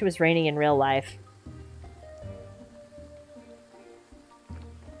game. Wish it was raining in real life.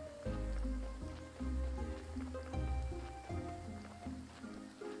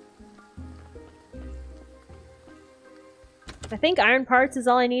 I think iron parts is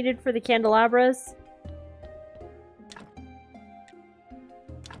all I needed for the candelabras.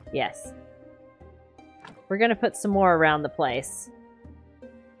 Yes. We're gonna put some more around the place.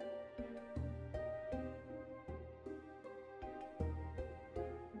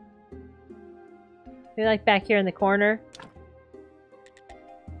 Maybe like back here in the corner.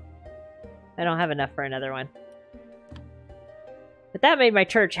 I don't have enough for another one. But that made my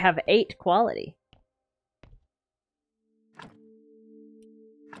church have 8 quality.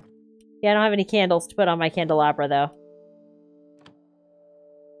 Yeah, I don't have any candles to put on my candelabra, though.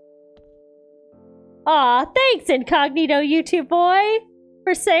 Aw, thanks, Incognito YouTube boy!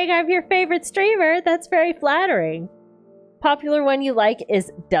 For saying I'm your favorite streamer. That's very flattering. Popular one you like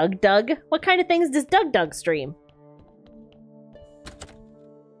is Doug Doug. What kind of things does Doug Doug stream?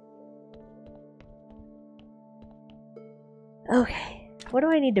 Okay, what do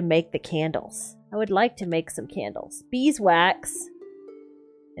I need to make the candles? I would like to make some candles. Beeswax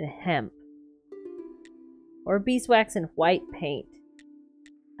and hemp. Or beeswax and white paint.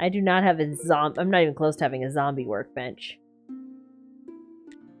 I do not have a I'm not even close to having a zombie workbench.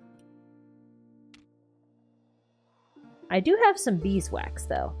 I do have some beeswax,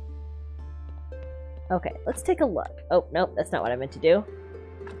 though. Okay, let's take a look. Oh, nope, that's not what I meant to do.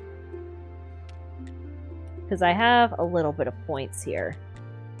 Because I have a little bit of points here.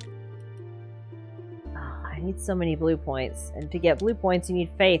 Oh, I need so many blue points. And to get blue points, you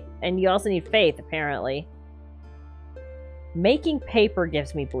need faith. And you also need faith, apparently. Making paper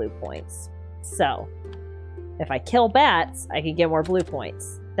gives me blue points. So, if I kill bats, I can get more blue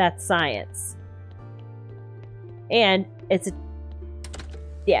points. That's science. And it's a...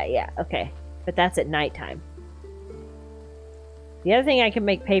 Yeah, okay. But that's at nighttime. The other thing I can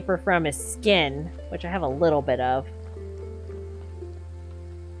make paper from is skin, which I have a little bit of.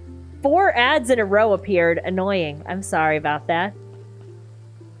 4 ads in a row appeared. Annoying. I'm sorry about that.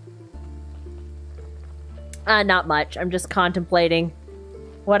 Not much. I'm just contemplating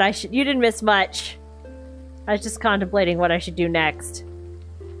what I should... You didn't miss much. I was just contemplating what I should do next.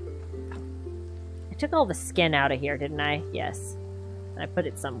 I took all the skin out of here, didn't I? Yes. I put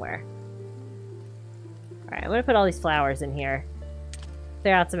it somewhere. Alright, I'm gonna put all these flowers in here.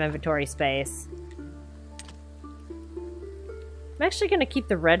 Clear out some inventory space. I'm actually gonna keep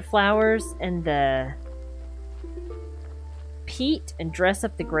the red flowers and the peat and dress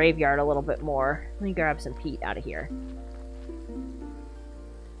up the graveyard a little bit more. Let me grab some peat out of here.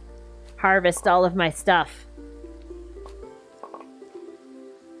 Harvest all of my stuff.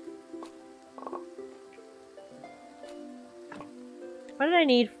 What did I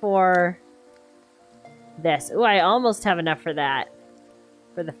need for this? Ooh, I almost have enough for that.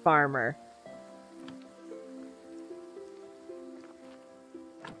 For the farmer.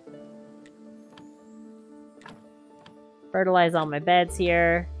 Fertilize all my beds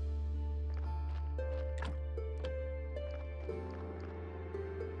here.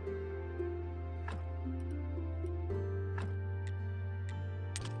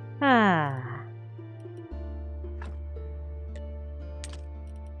 Ah.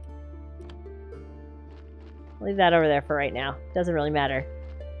 Leave that over there for right now. Doesn't really matter.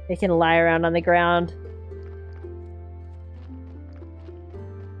 They can lie around on the ground.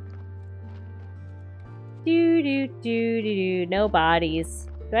 Do. No bodies.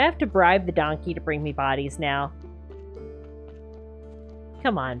 Do I have to bribe the donkey to bring me bodies now?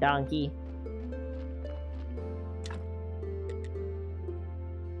 Come on, donkey.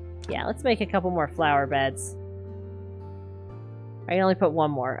 Yeah, let's make a couple more flower beds. I can only put one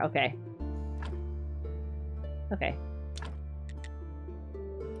more. Okay. Okay.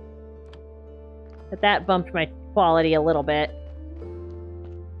 But that bumped my quality a little bit.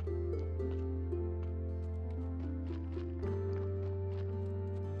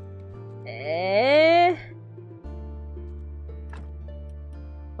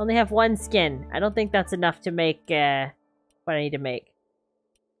 Only have one skin. I don't think that's enough to make what I need to make.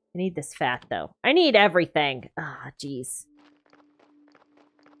 I need this fat, though. I need everything. Ah, jeez.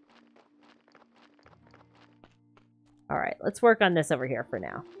 Alright, let's work on this over here for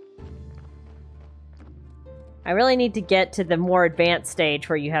now. I really need to get to the more advanced stage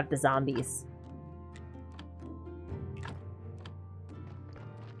where you have the zombies.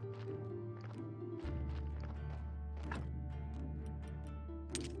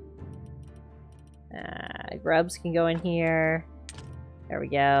 Grubs can go in here. There we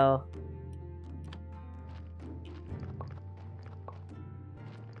go.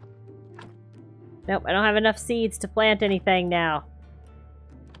 Nope, I don't have enough seeds to plant anything now.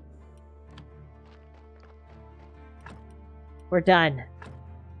 We're done.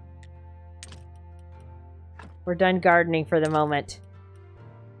 We're done gardening for the moment.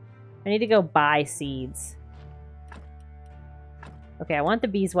 I need to go buy seeds. Okay, I want the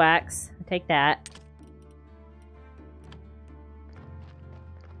beeswax. I'll take that.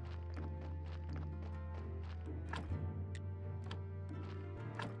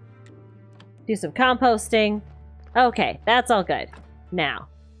 Do some composting. Okay, that's all good. Now.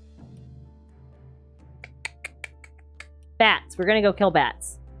 Bats. We're gonna go kill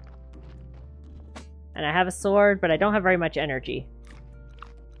bats. And I have a sword, but I don't have very much energy.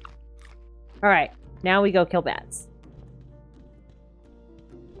 Alright, now we go kill bats.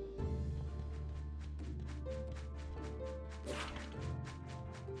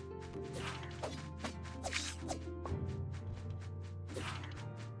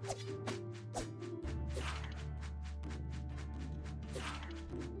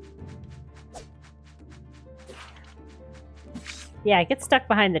 Yeah, get stuck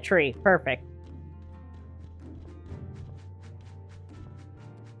behind the tree. Perfect.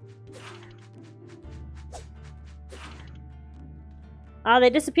 Oh,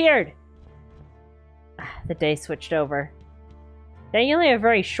 they disappeared. The day switched over. Then you only have a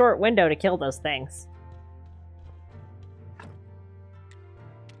very short window to kill those things.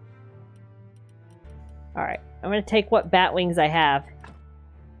 Alright, I'm gonna take what bat wings I have.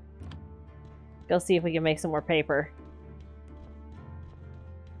 Go see if we can make some more paper.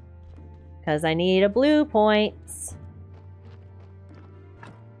 Because I need a blue points.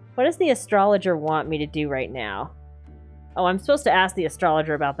 What does the astrologer want me to do right now? Oh, I'm supposed to ask the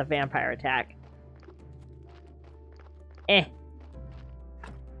astrologer about the vampire attack. And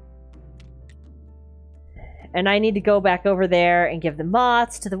I need to go back over there and give the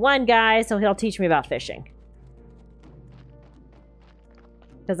moths to the one guy so he'll teach me about fishing.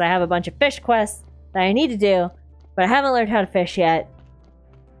 Because I have a bunch of fish quests that I need to do, but I haven't learned how to fish yet.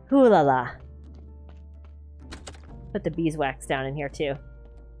 Ooh la la. Put the beeswax down in here too.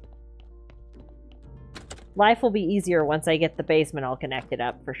 Life will be easier once I get the basement all connected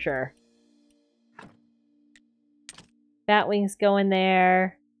up, for sure. Bat wings go in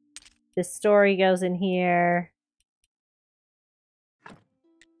there. This story goes in here.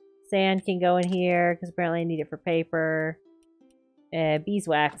 Sand can go in here, because apparently I need it for paper.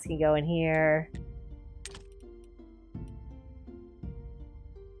 Beeswax can go in here.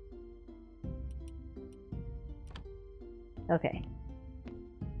 Okay.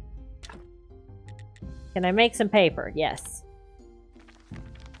 Can I make some paper? Yes.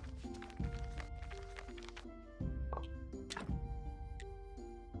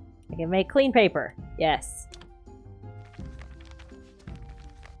 I can make clean paper. Yes.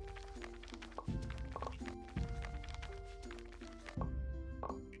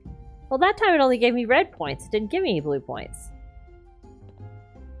 Well, that time it only gave me red points. It didn't give me any blue points.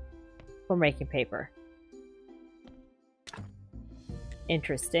 For making paper.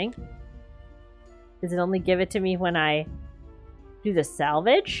 Interesting. Does it only give it to me when I do the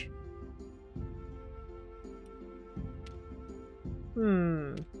salvage?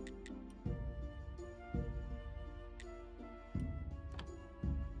 Hmm.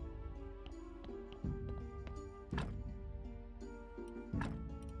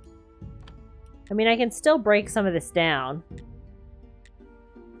 I mean, I can still break some of this down.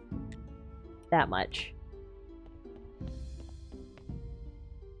 That much.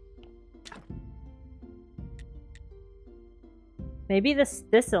 Maybe this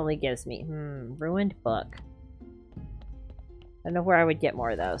only gives me... ruined book. I don't know where I would get more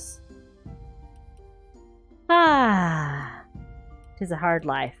of those. Ah, 'tis a hard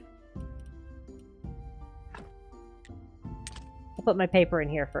life. I'll put my paper in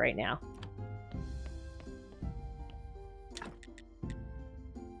here for right now.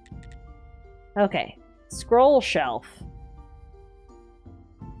 Okay, scroll shelf.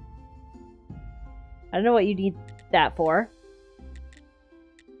 I don't know what you need that for.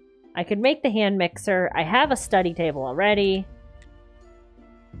 I could make the hand mixer. I have a study table already.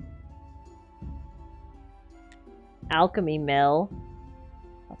 Alchemy mill.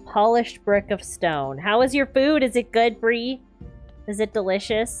 A polished brick of stone. How is your food? Is it good, Bree? Is it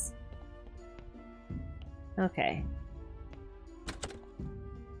delicious? Okay.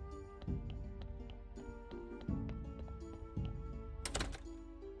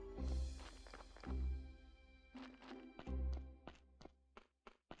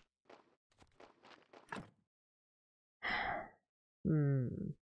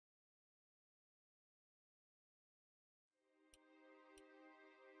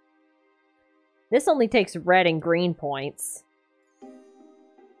 This only takes red and green points.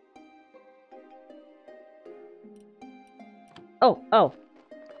 Oh.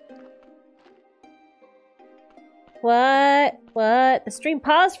 What? The stream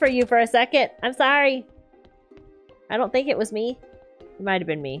paused for you for a second. I'm sorry. I don't think it was me. It might have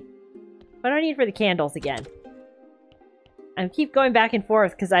been me. What do I need for the candles again? I keep going back and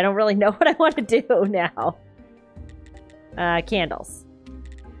forth because I don't really know what I want to do now. Candles.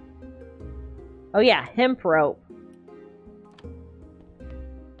 Oh yeah, hemp rope.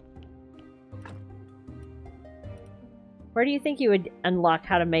 Where do you think you would unlock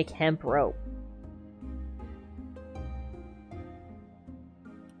how to make hemp rope?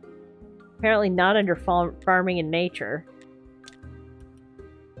 Apparently not under farming and nature.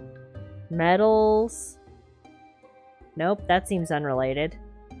 Metals. Nope, that seems unrelated.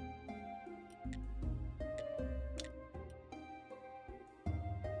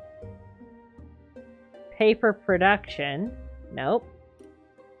 Paper production. Nope.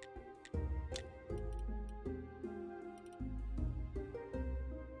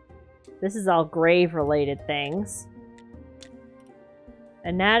 This is all grave-related things.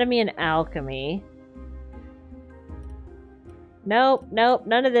 Anatomy and alchemy. Nope.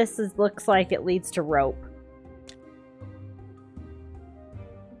 None of this looks like it leads to rope.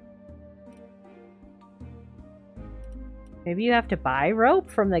 Maybe you have to buy rope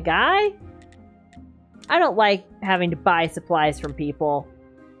from the guy? I don't like having to buy supplies from people.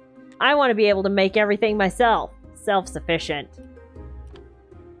 I want to be able to make everything myself. Self-sufficient.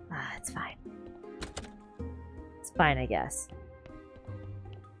 It's fine. It's fine, I guess.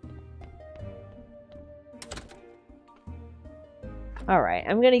 Alright,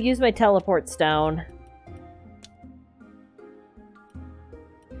 I'm gonna use my teleport stone.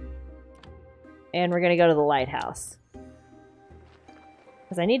 And we're gonna go to the lighthouse.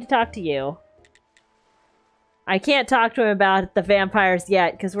 Because I need to talk to you. I can't talk to him about the vampires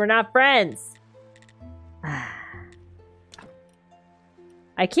yet, because we're not friends.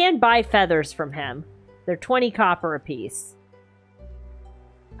 I can buy feathers from him. They're 20 copper apiece.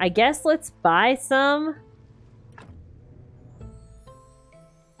 I guess let's buy some.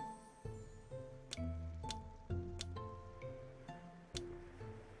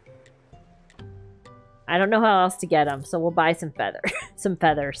 I don't know how else to get them, so we'll buy some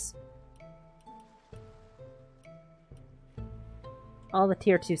feathers. All the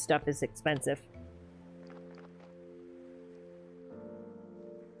tier 2 stuff is expensive.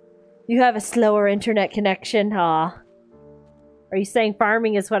 You have a slower internet connection, Aw. Are you saying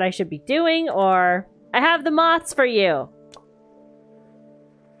farming is what I should be doing, or... I have the moths for you!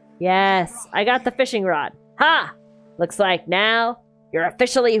 Yes, I got the fishing rod. Ha! Looks like now, you're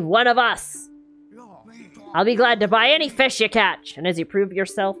officially one of us! I'll be glad to buy any fish you catch, and as you prove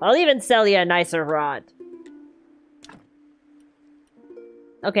yourself, I'll even sell you a nicer rod.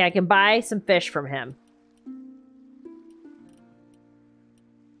 Okay, I can buy some fish from him.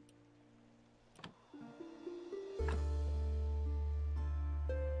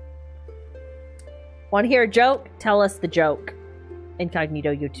 Want to hear a joke? Tell us the joke.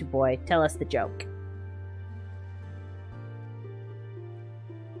 Incognito YouTube boy, tell us the joke.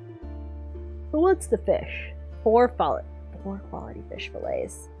 Who wants the fish? Four quality fish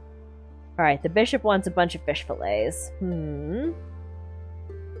fillets. Alright, the bishop wants a bunch of fish fillets.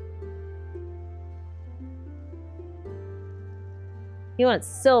 He wants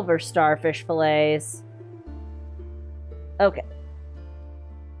silver starfish fillets. Okay.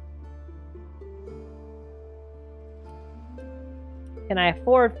 Can I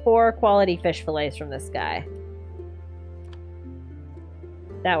afford 4 quality fish fillets from this guy?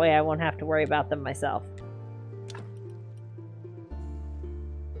 That way I won't have to worry about them myself.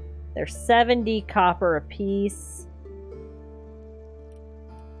 They're 70 copper apiece.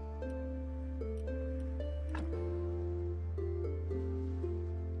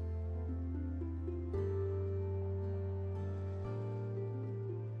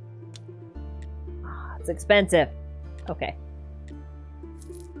 It's expensive. Okay.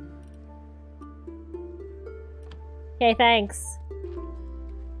 Okay, thanks.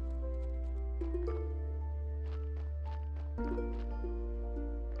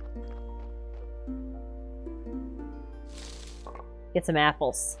 Get some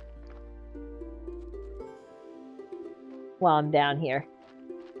apples. While I'm down here.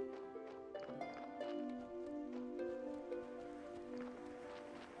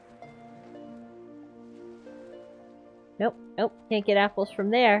 Nope, nope, can't get apples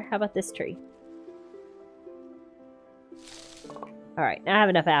from there. How about this tree? Alright, now I have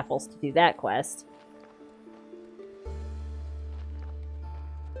enough apples to do that quest.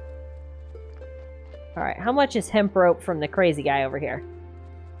 Alright, how much is hemp rope from the crazy guy over here?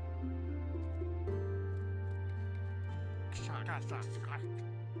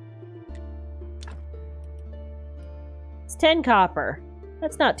 It's 10 copper.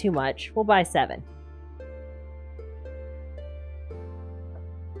 That's not too much. We'll buy 7.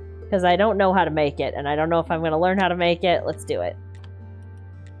 Because I don't know how to make it, and I don't know if I'm going to learn how to make it. Let's do it.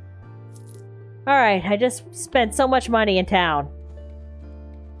 Alright, I just spent so much money in town.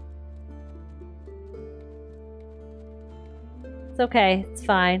 It's okay, it's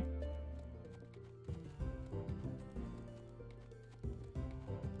fine.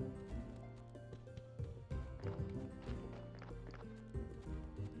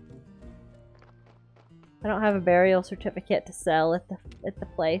 I don't have a burial certificate to sell at the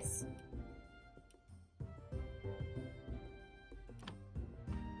place.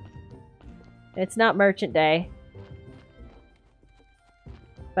 It's not merchant day.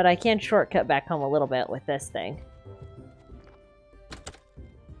 But I can shortcut back home a little bit with this thing.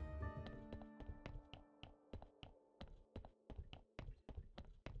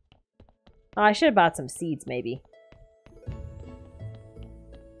 Oh, I should have bought some seeds, maybe.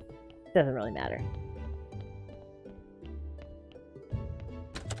 Doesn't really matter.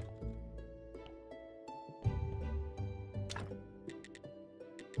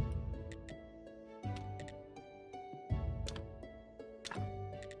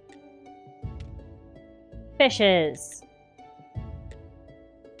 Fishes.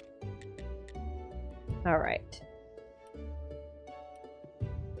 All right.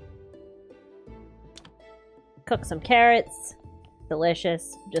 Cook some carrots.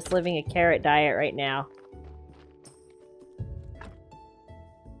 Delicious. Just living a carrot diet right now.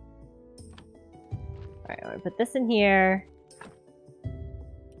 All right, I'm gonna put this in here.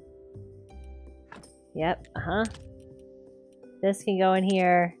 Yep, This can go in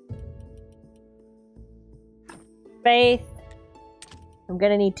here. Faith. I'm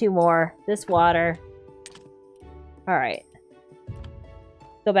gonna need 2 more. This water. Alright.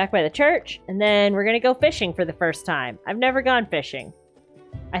 Go back by the church, and then we're gonna go fishing for the first time. I've never gone fishing.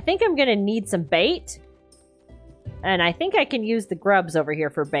 I think I'm gonna need some bait. And I think I can use the grubs over here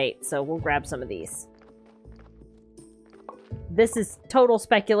for bait, so we'll grab some of these. This is total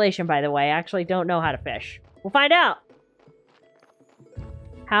speculation, by the way. I actually don't know how to fish. We'll find out!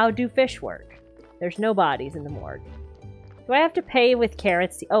 How do fish work? There's no bodies in the morgue. Do I have to pay with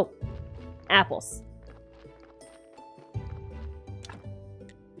carrots? Oh, apples.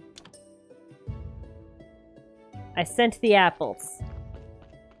 I sent the apples.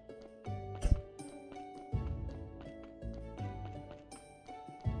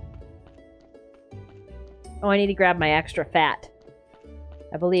 Oh, I need to grab my extra fat.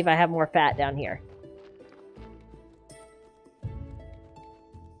 I believe I have more fat down here.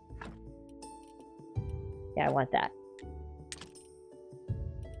 Yeah, I want that.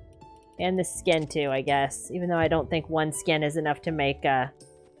 And the skin too, I guess. Even though I don't think 1 skin is enough to make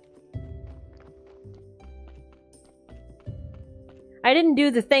I I didn't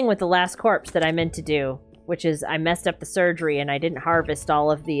do the thing with the last corpse that I meant to do, which is I messed up the surgery and I didn't harvest all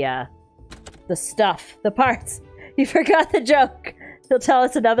of the stuff, the parts. You forgot the joke. He'll tell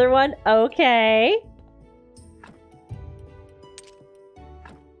us another one? Okay.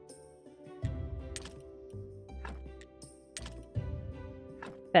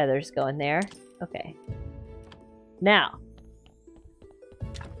 Feathers go in there. Okay. Now.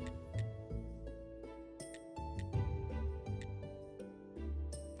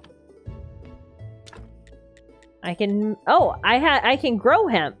 I can... Oh, I can grow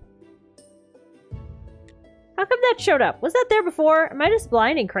hemp. How come that showed up? Was that there before? Am I just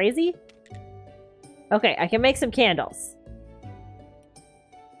blind and crazy? Okay, I can make some candles.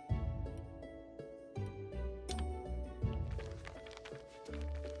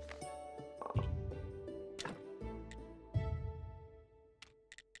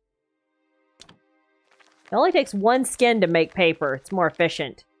 It only takes one skin to make paper. It's more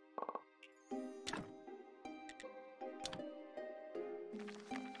efficient.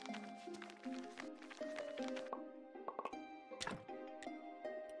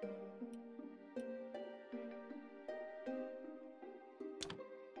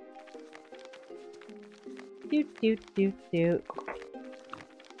 Doot, doot, doot, doot.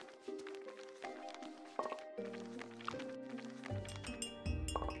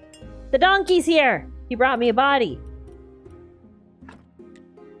 The donkey's here! He brought me a body.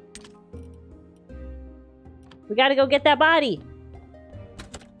 We gotta go get that body.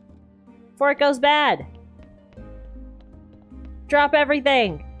 Before it goes bad. Drop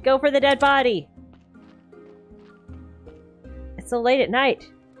everything. Go for the dead body. It's so late at night.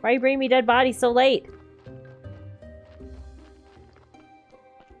 Why are you bringing me dead bodies so late?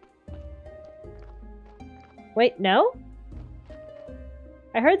 Wait, no?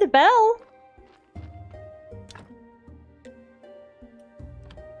 I heard the bell.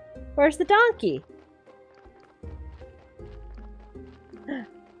 Where's the donkey?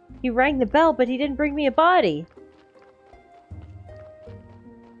 He rang the bell, but he didn't bring me a body.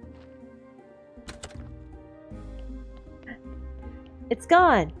 It's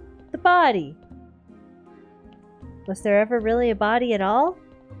gone. The body. Was there ever really a body at all?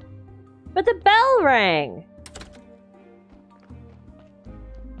 But the bell rang!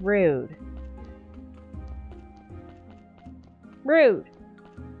 Rude. Rude.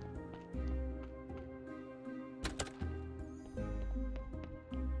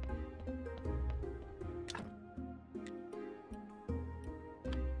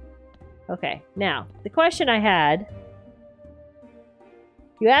 Okay, now, the question I had...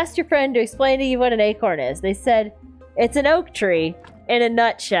 You asked your friend to explain to you what an acorn is. They said, it's an oak tree in a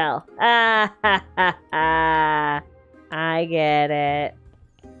nutshell. Ah, ha, ha, ha. I get it.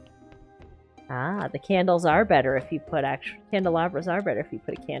 Ah, the candles are better if you put candelabras are better if you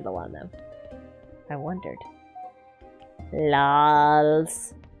put a candle on them. I wondered.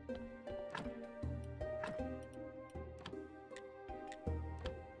 Lols.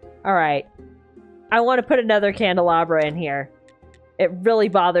 Alright. I want to put another candelabra in here. It really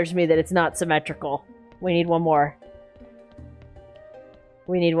bothers me that it's not symmetrical. We need one more.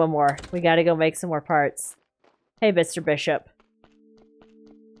 We need one more. We gotta go make some more parts. Hey, Mr. Bishop.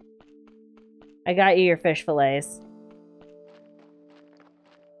 I got you your fish fillets.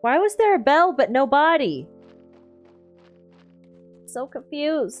 Why was there a bell but no body? So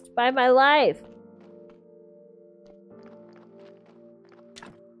confused by my life.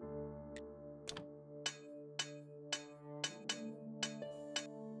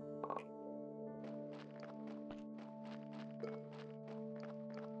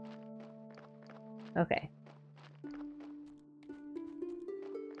 Okay.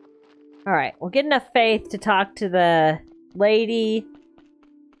 Alright, we'll get enough faith to talk to the lady.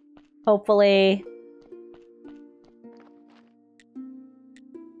 Hopefully.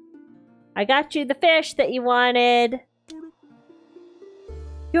 I got you the fish that you wanted.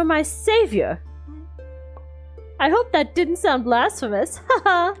 You're my savior. I hope that didn't sound blasphemous.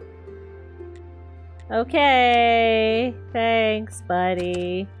 Haha. Okay. Thanks,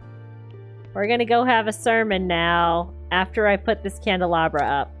 buddy. We're gonna go have a sermon now after I put this candelabra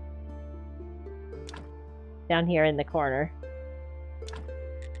up. Down here in the corner.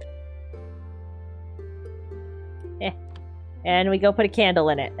 And we go put a candle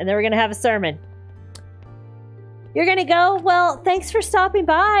in it. And then we're gonna have a sermon. You're gonna go? Well, thanks for stopping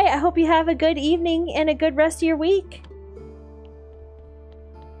by. I hope you have a good evening and a good rest of your week.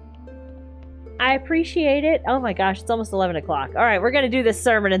 I appreciate it. Oh my gosh, it's almost 11 o'clock. Alright, we're gonna do this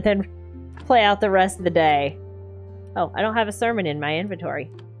sermon and then play out the rest of the day. Oh, I don't have a sermon in my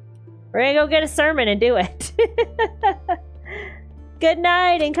inventory. We're gonna go get a sermon and do it. Good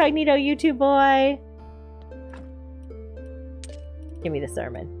night, incognito YouTube boy. Give me the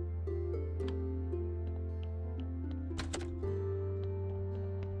sermon.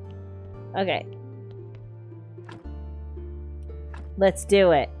 Okay. Let's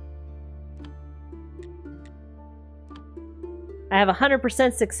do it. I have a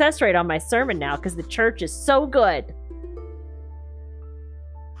 100% success rate on my sermon now because the church is so good.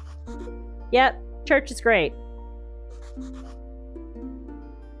 Yep, church is great.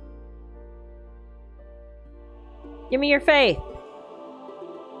 Give me your faith.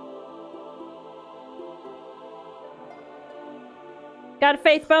 Got a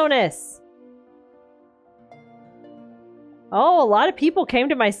faith bonus. Oh, a lot of people came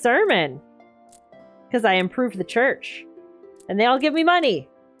to my sermon because I improved the church. And they all give me money.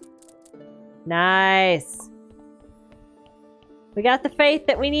 Nice. We got the faith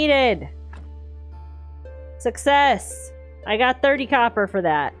that we needed. Success. I got 30 copper for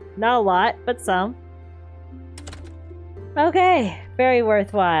that. Not a lot, but some. Okay, very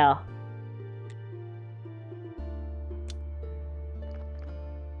worthwhile.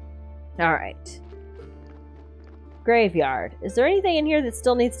 Alright. Graveyard. Is there anything in here that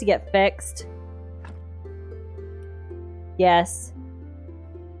still needs to get fixed? Yes.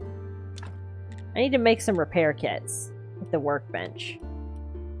 I need to make some repair kits with the workbench.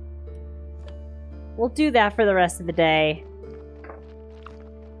 We'll do that for the rest of the day.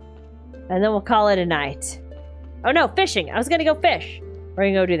 And then we'll call it a night. Oh no, fishing! I was gonna go fish! We're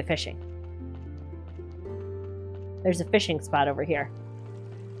gonna go do the fishing. There's a fishing spot over here.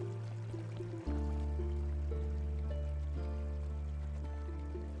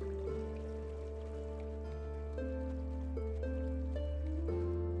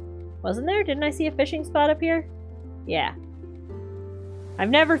 Wasn't there? Didn't I see a fishing spot up here? Yeah. I've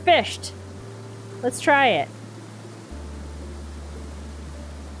never fished. Let's try it.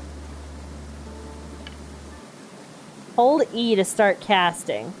 Hold E to start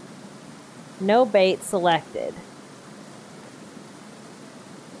casting. No bait selected.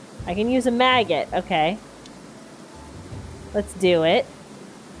 I can use a maggot. Okay. Let's do it.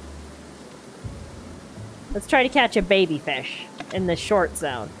 Let's try to catch a baby fish in the short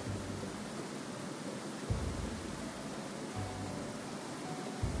zone.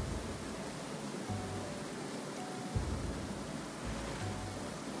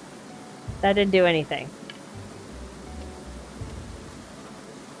 That didn't do anything.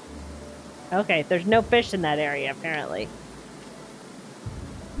 Okay, there's no fish in that area, apparently.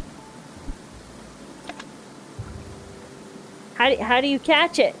 How do you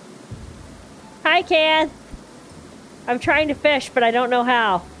catch it? Hi, Can! I'm trying to fish, but I don't know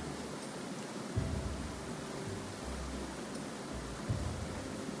how.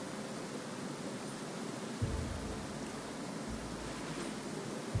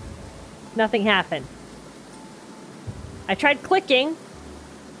 Nothing happened. I tried clicking.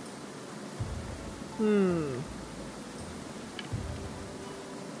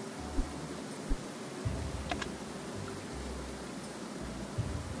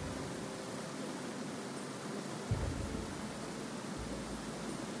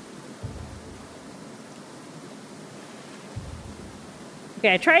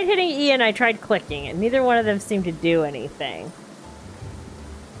 Okay, I tried hitting E and I tried clicking, and neither one of them seemed to do anything.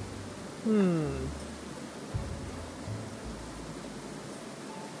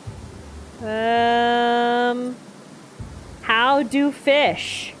 How do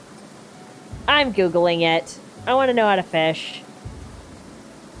fish? I'm Googling it. I want to know how to fish.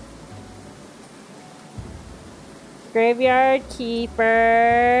 Graveyard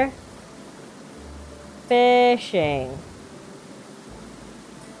keeper. Fishing.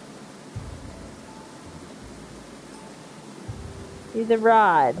 Use a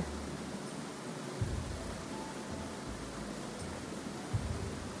rod.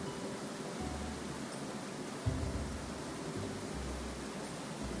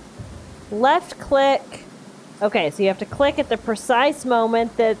 Left click. Okay, so you have to click at the precise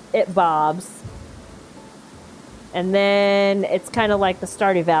moment that it bobs. And then it's kind of like the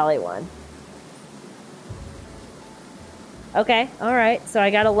Stardew Valley one. Okay, alright. So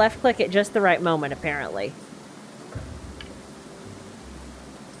I gotta left click at just the right moment, apparently.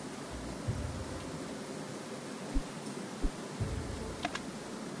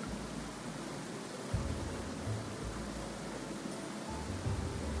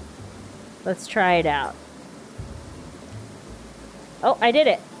 Let's try it out. Oh, I did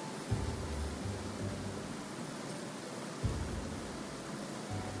it.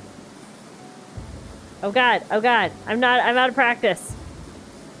 Oh god, oh god. I'm out of practice.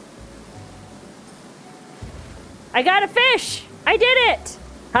 I got a fish! I did it!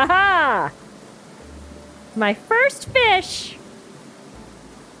 Haha! My first fish!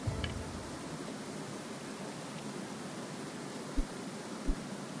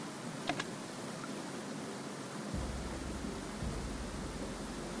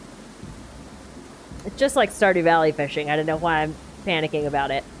 It's just like Stardew Valley fishing. I don't know why I'm panicking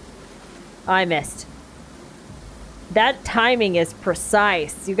about it. Oh, I missed. That timing is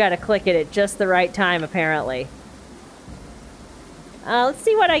precise. You gotta click it at just the right time, apparently. Let's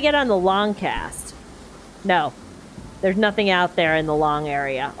see what I get on the long cast. No. There's nothing out there in the long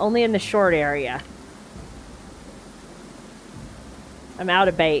area. Only in the short area. I'm out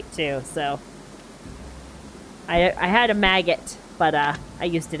of bait, too, so... I had a maggot, but, I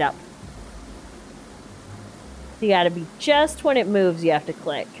used it up. You gotta be just when it moves you have to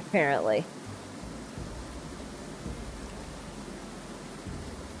click, apparently.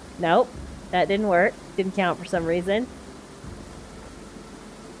 Nope. That didn't work. Didn't count for some reason.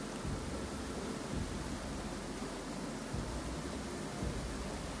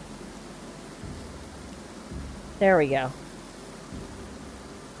 There we go.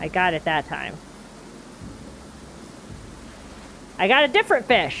 I got it that time. I got a different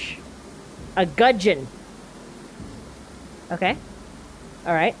fish. A gudgeon. Okay.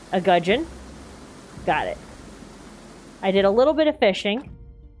 Alright, a gudgeon. Got it. I did a little bit of fishing.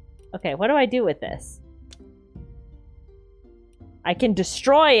 Okay, what do I do with this? I can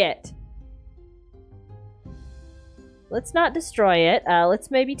destroy it! Let's not destroy it. Let's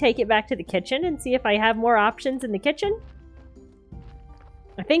maybe take it back to the kitchen and see if I have more options in the kitchen.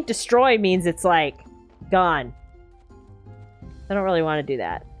 I think destroy means it's like, gone. I don't really want to do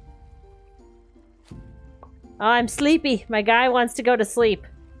that. Oh, I'm sleepy. My guy wants to go to sleep.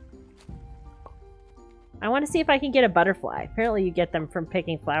 I want to see if I can get a butterfly. Apparently you get them from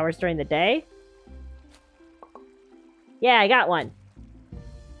picking flowers during the day. Yeah, I got one.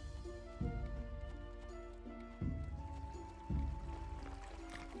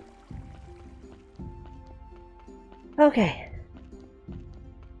 Okay.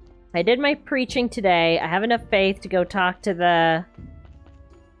 I did my preaching today. I have enough faith to go talk to the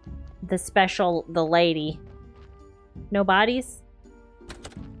lady. No bodies?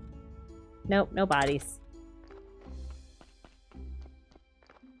 Nope, no bodies.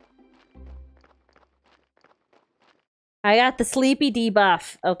 I got the sleepy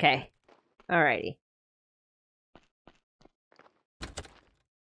debuff. Okay. Alrighty.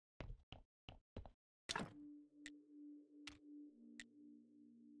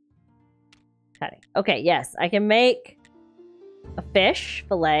 Cutting. Okay, yes. I can make a fish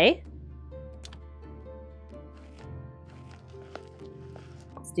fillet.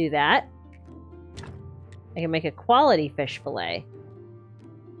 Let's do that. I can make a quality fish fillet.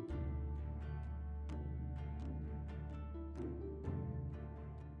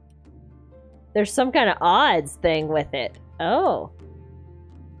 There's some kind of odds thing with it. Oh.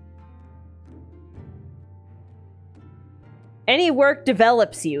 Any work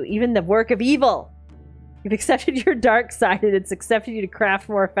develops you, even the work of evil. You've accepted your dark side and it's accepted you to craft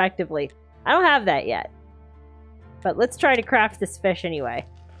more effectively. I don't have that yet. But let's try to craft this fish anyway.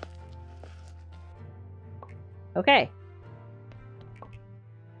 Okay.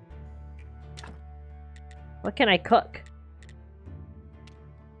 What can I cook?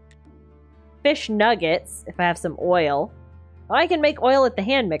 Fish nuggets, if I have some oil. Oh, I can make oil at the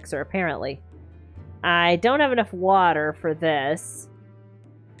hand mixer, apparently. I don't have enough water for this.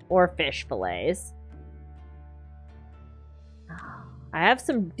 Or fish fillets. I have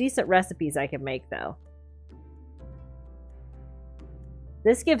some decent recipes I can make, though.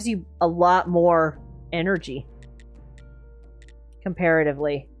 This gives you a lot more energy.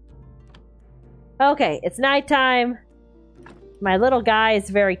 Comparatively. Okay, it's nighttime. My little guy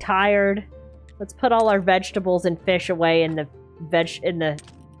is very tired. Let's put all our vegetables and fish away in the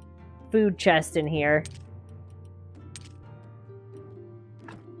food chest in here.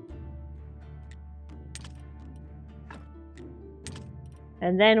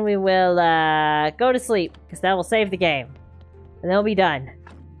 And then we will go to sleep, because that will save the game. And then we'll be done.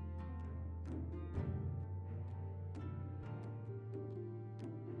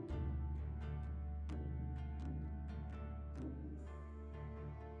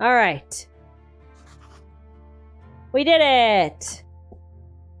 Alright. We did it!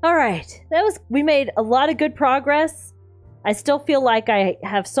 Alright. We made a lot of good progress. I still feel like I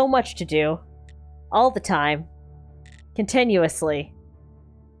have so much to do. All the time. Continuously.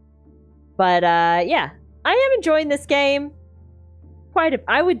 But, yeah. I am enjoying this game.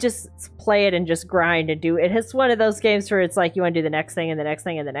 I would just play it and just grind and do it. It's one of those games where it's like you want to do the next thing and the next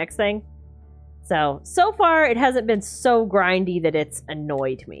thing and the next thing. So far it hasn't been so grindy that it's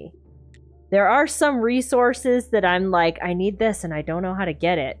annoyed me. There are some resources that I'm like, I need this and I don't know how to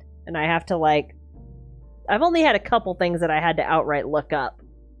get it. And I have to like... I've only had a couple things that I had to outright look up.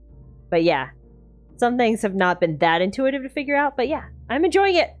 But yeah, some things have not been that intuitive to figure out. But yeah, I'm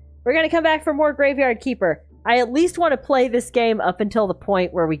enjoying it. We're going to come back for more Graveyard Keeper. I at least want to play this game up until the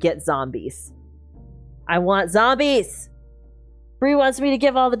point where we get zombies. I want zombies! Bree wants me to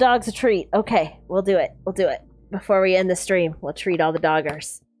give all the dogs a treat. Okay, we'll do it. We'll do it. Before we end the stream, we'll treat all the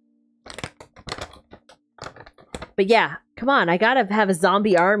doggers. But yeah, come on, I gotta have a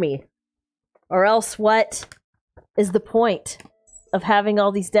zombie army. Or else what is the point of having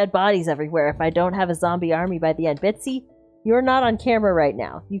all these dead bodies everywhere if I don't have a zombie army by the end? Bitsy, you're not on camera right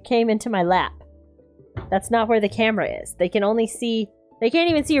now. You came into my lap. That's not where the camera is. They can only see... They can't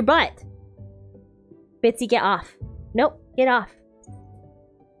even see your butt. Bitsy, get off. Nope, get off.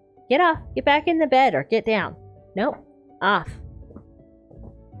 Get off. Get back in the bed or get down. Nope. Off.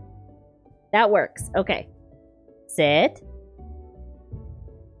 That works. Okay. Sit.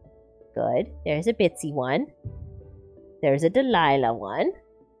 Good. There's a Bitsy one. There's a Delilah one.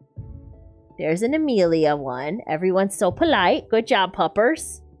 There's an Amelia one. Everyone's so polite. Good job,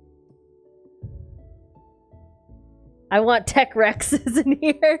 puppers. I want Tech Rexes in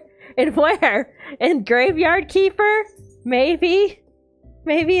here. And where? In Graveyard Keeper? Maybe?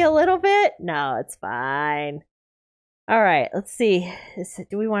 Maybe a little bit? No, it's fine. Alright, let's see.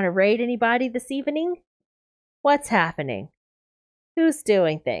 Do we want to raid anybody this evening? What's happening? Who's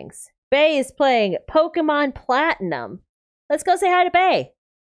doing things? Bay is playing Pokemon Platinum. Let's go say hi to Bay.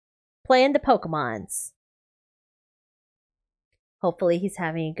 Playing the Pokemons. Hopefully he's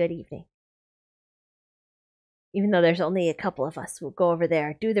having a good evening. Even though there's only a couple of us, we'll go over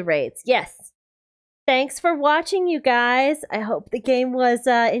there, do the raids. Yes! Thanks for watching, you guys. I hope the game was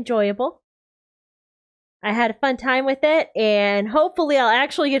enjoyable. I had a fun time with it, and hopefully I'll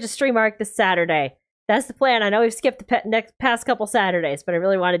actually get to Stream Arc this Saturday. That's the plan. I know we've skipped the past couple Saturdays, but I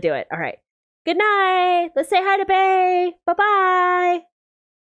really want to do it. All right. Good night. Let's say hi to Bay. Bye-bye.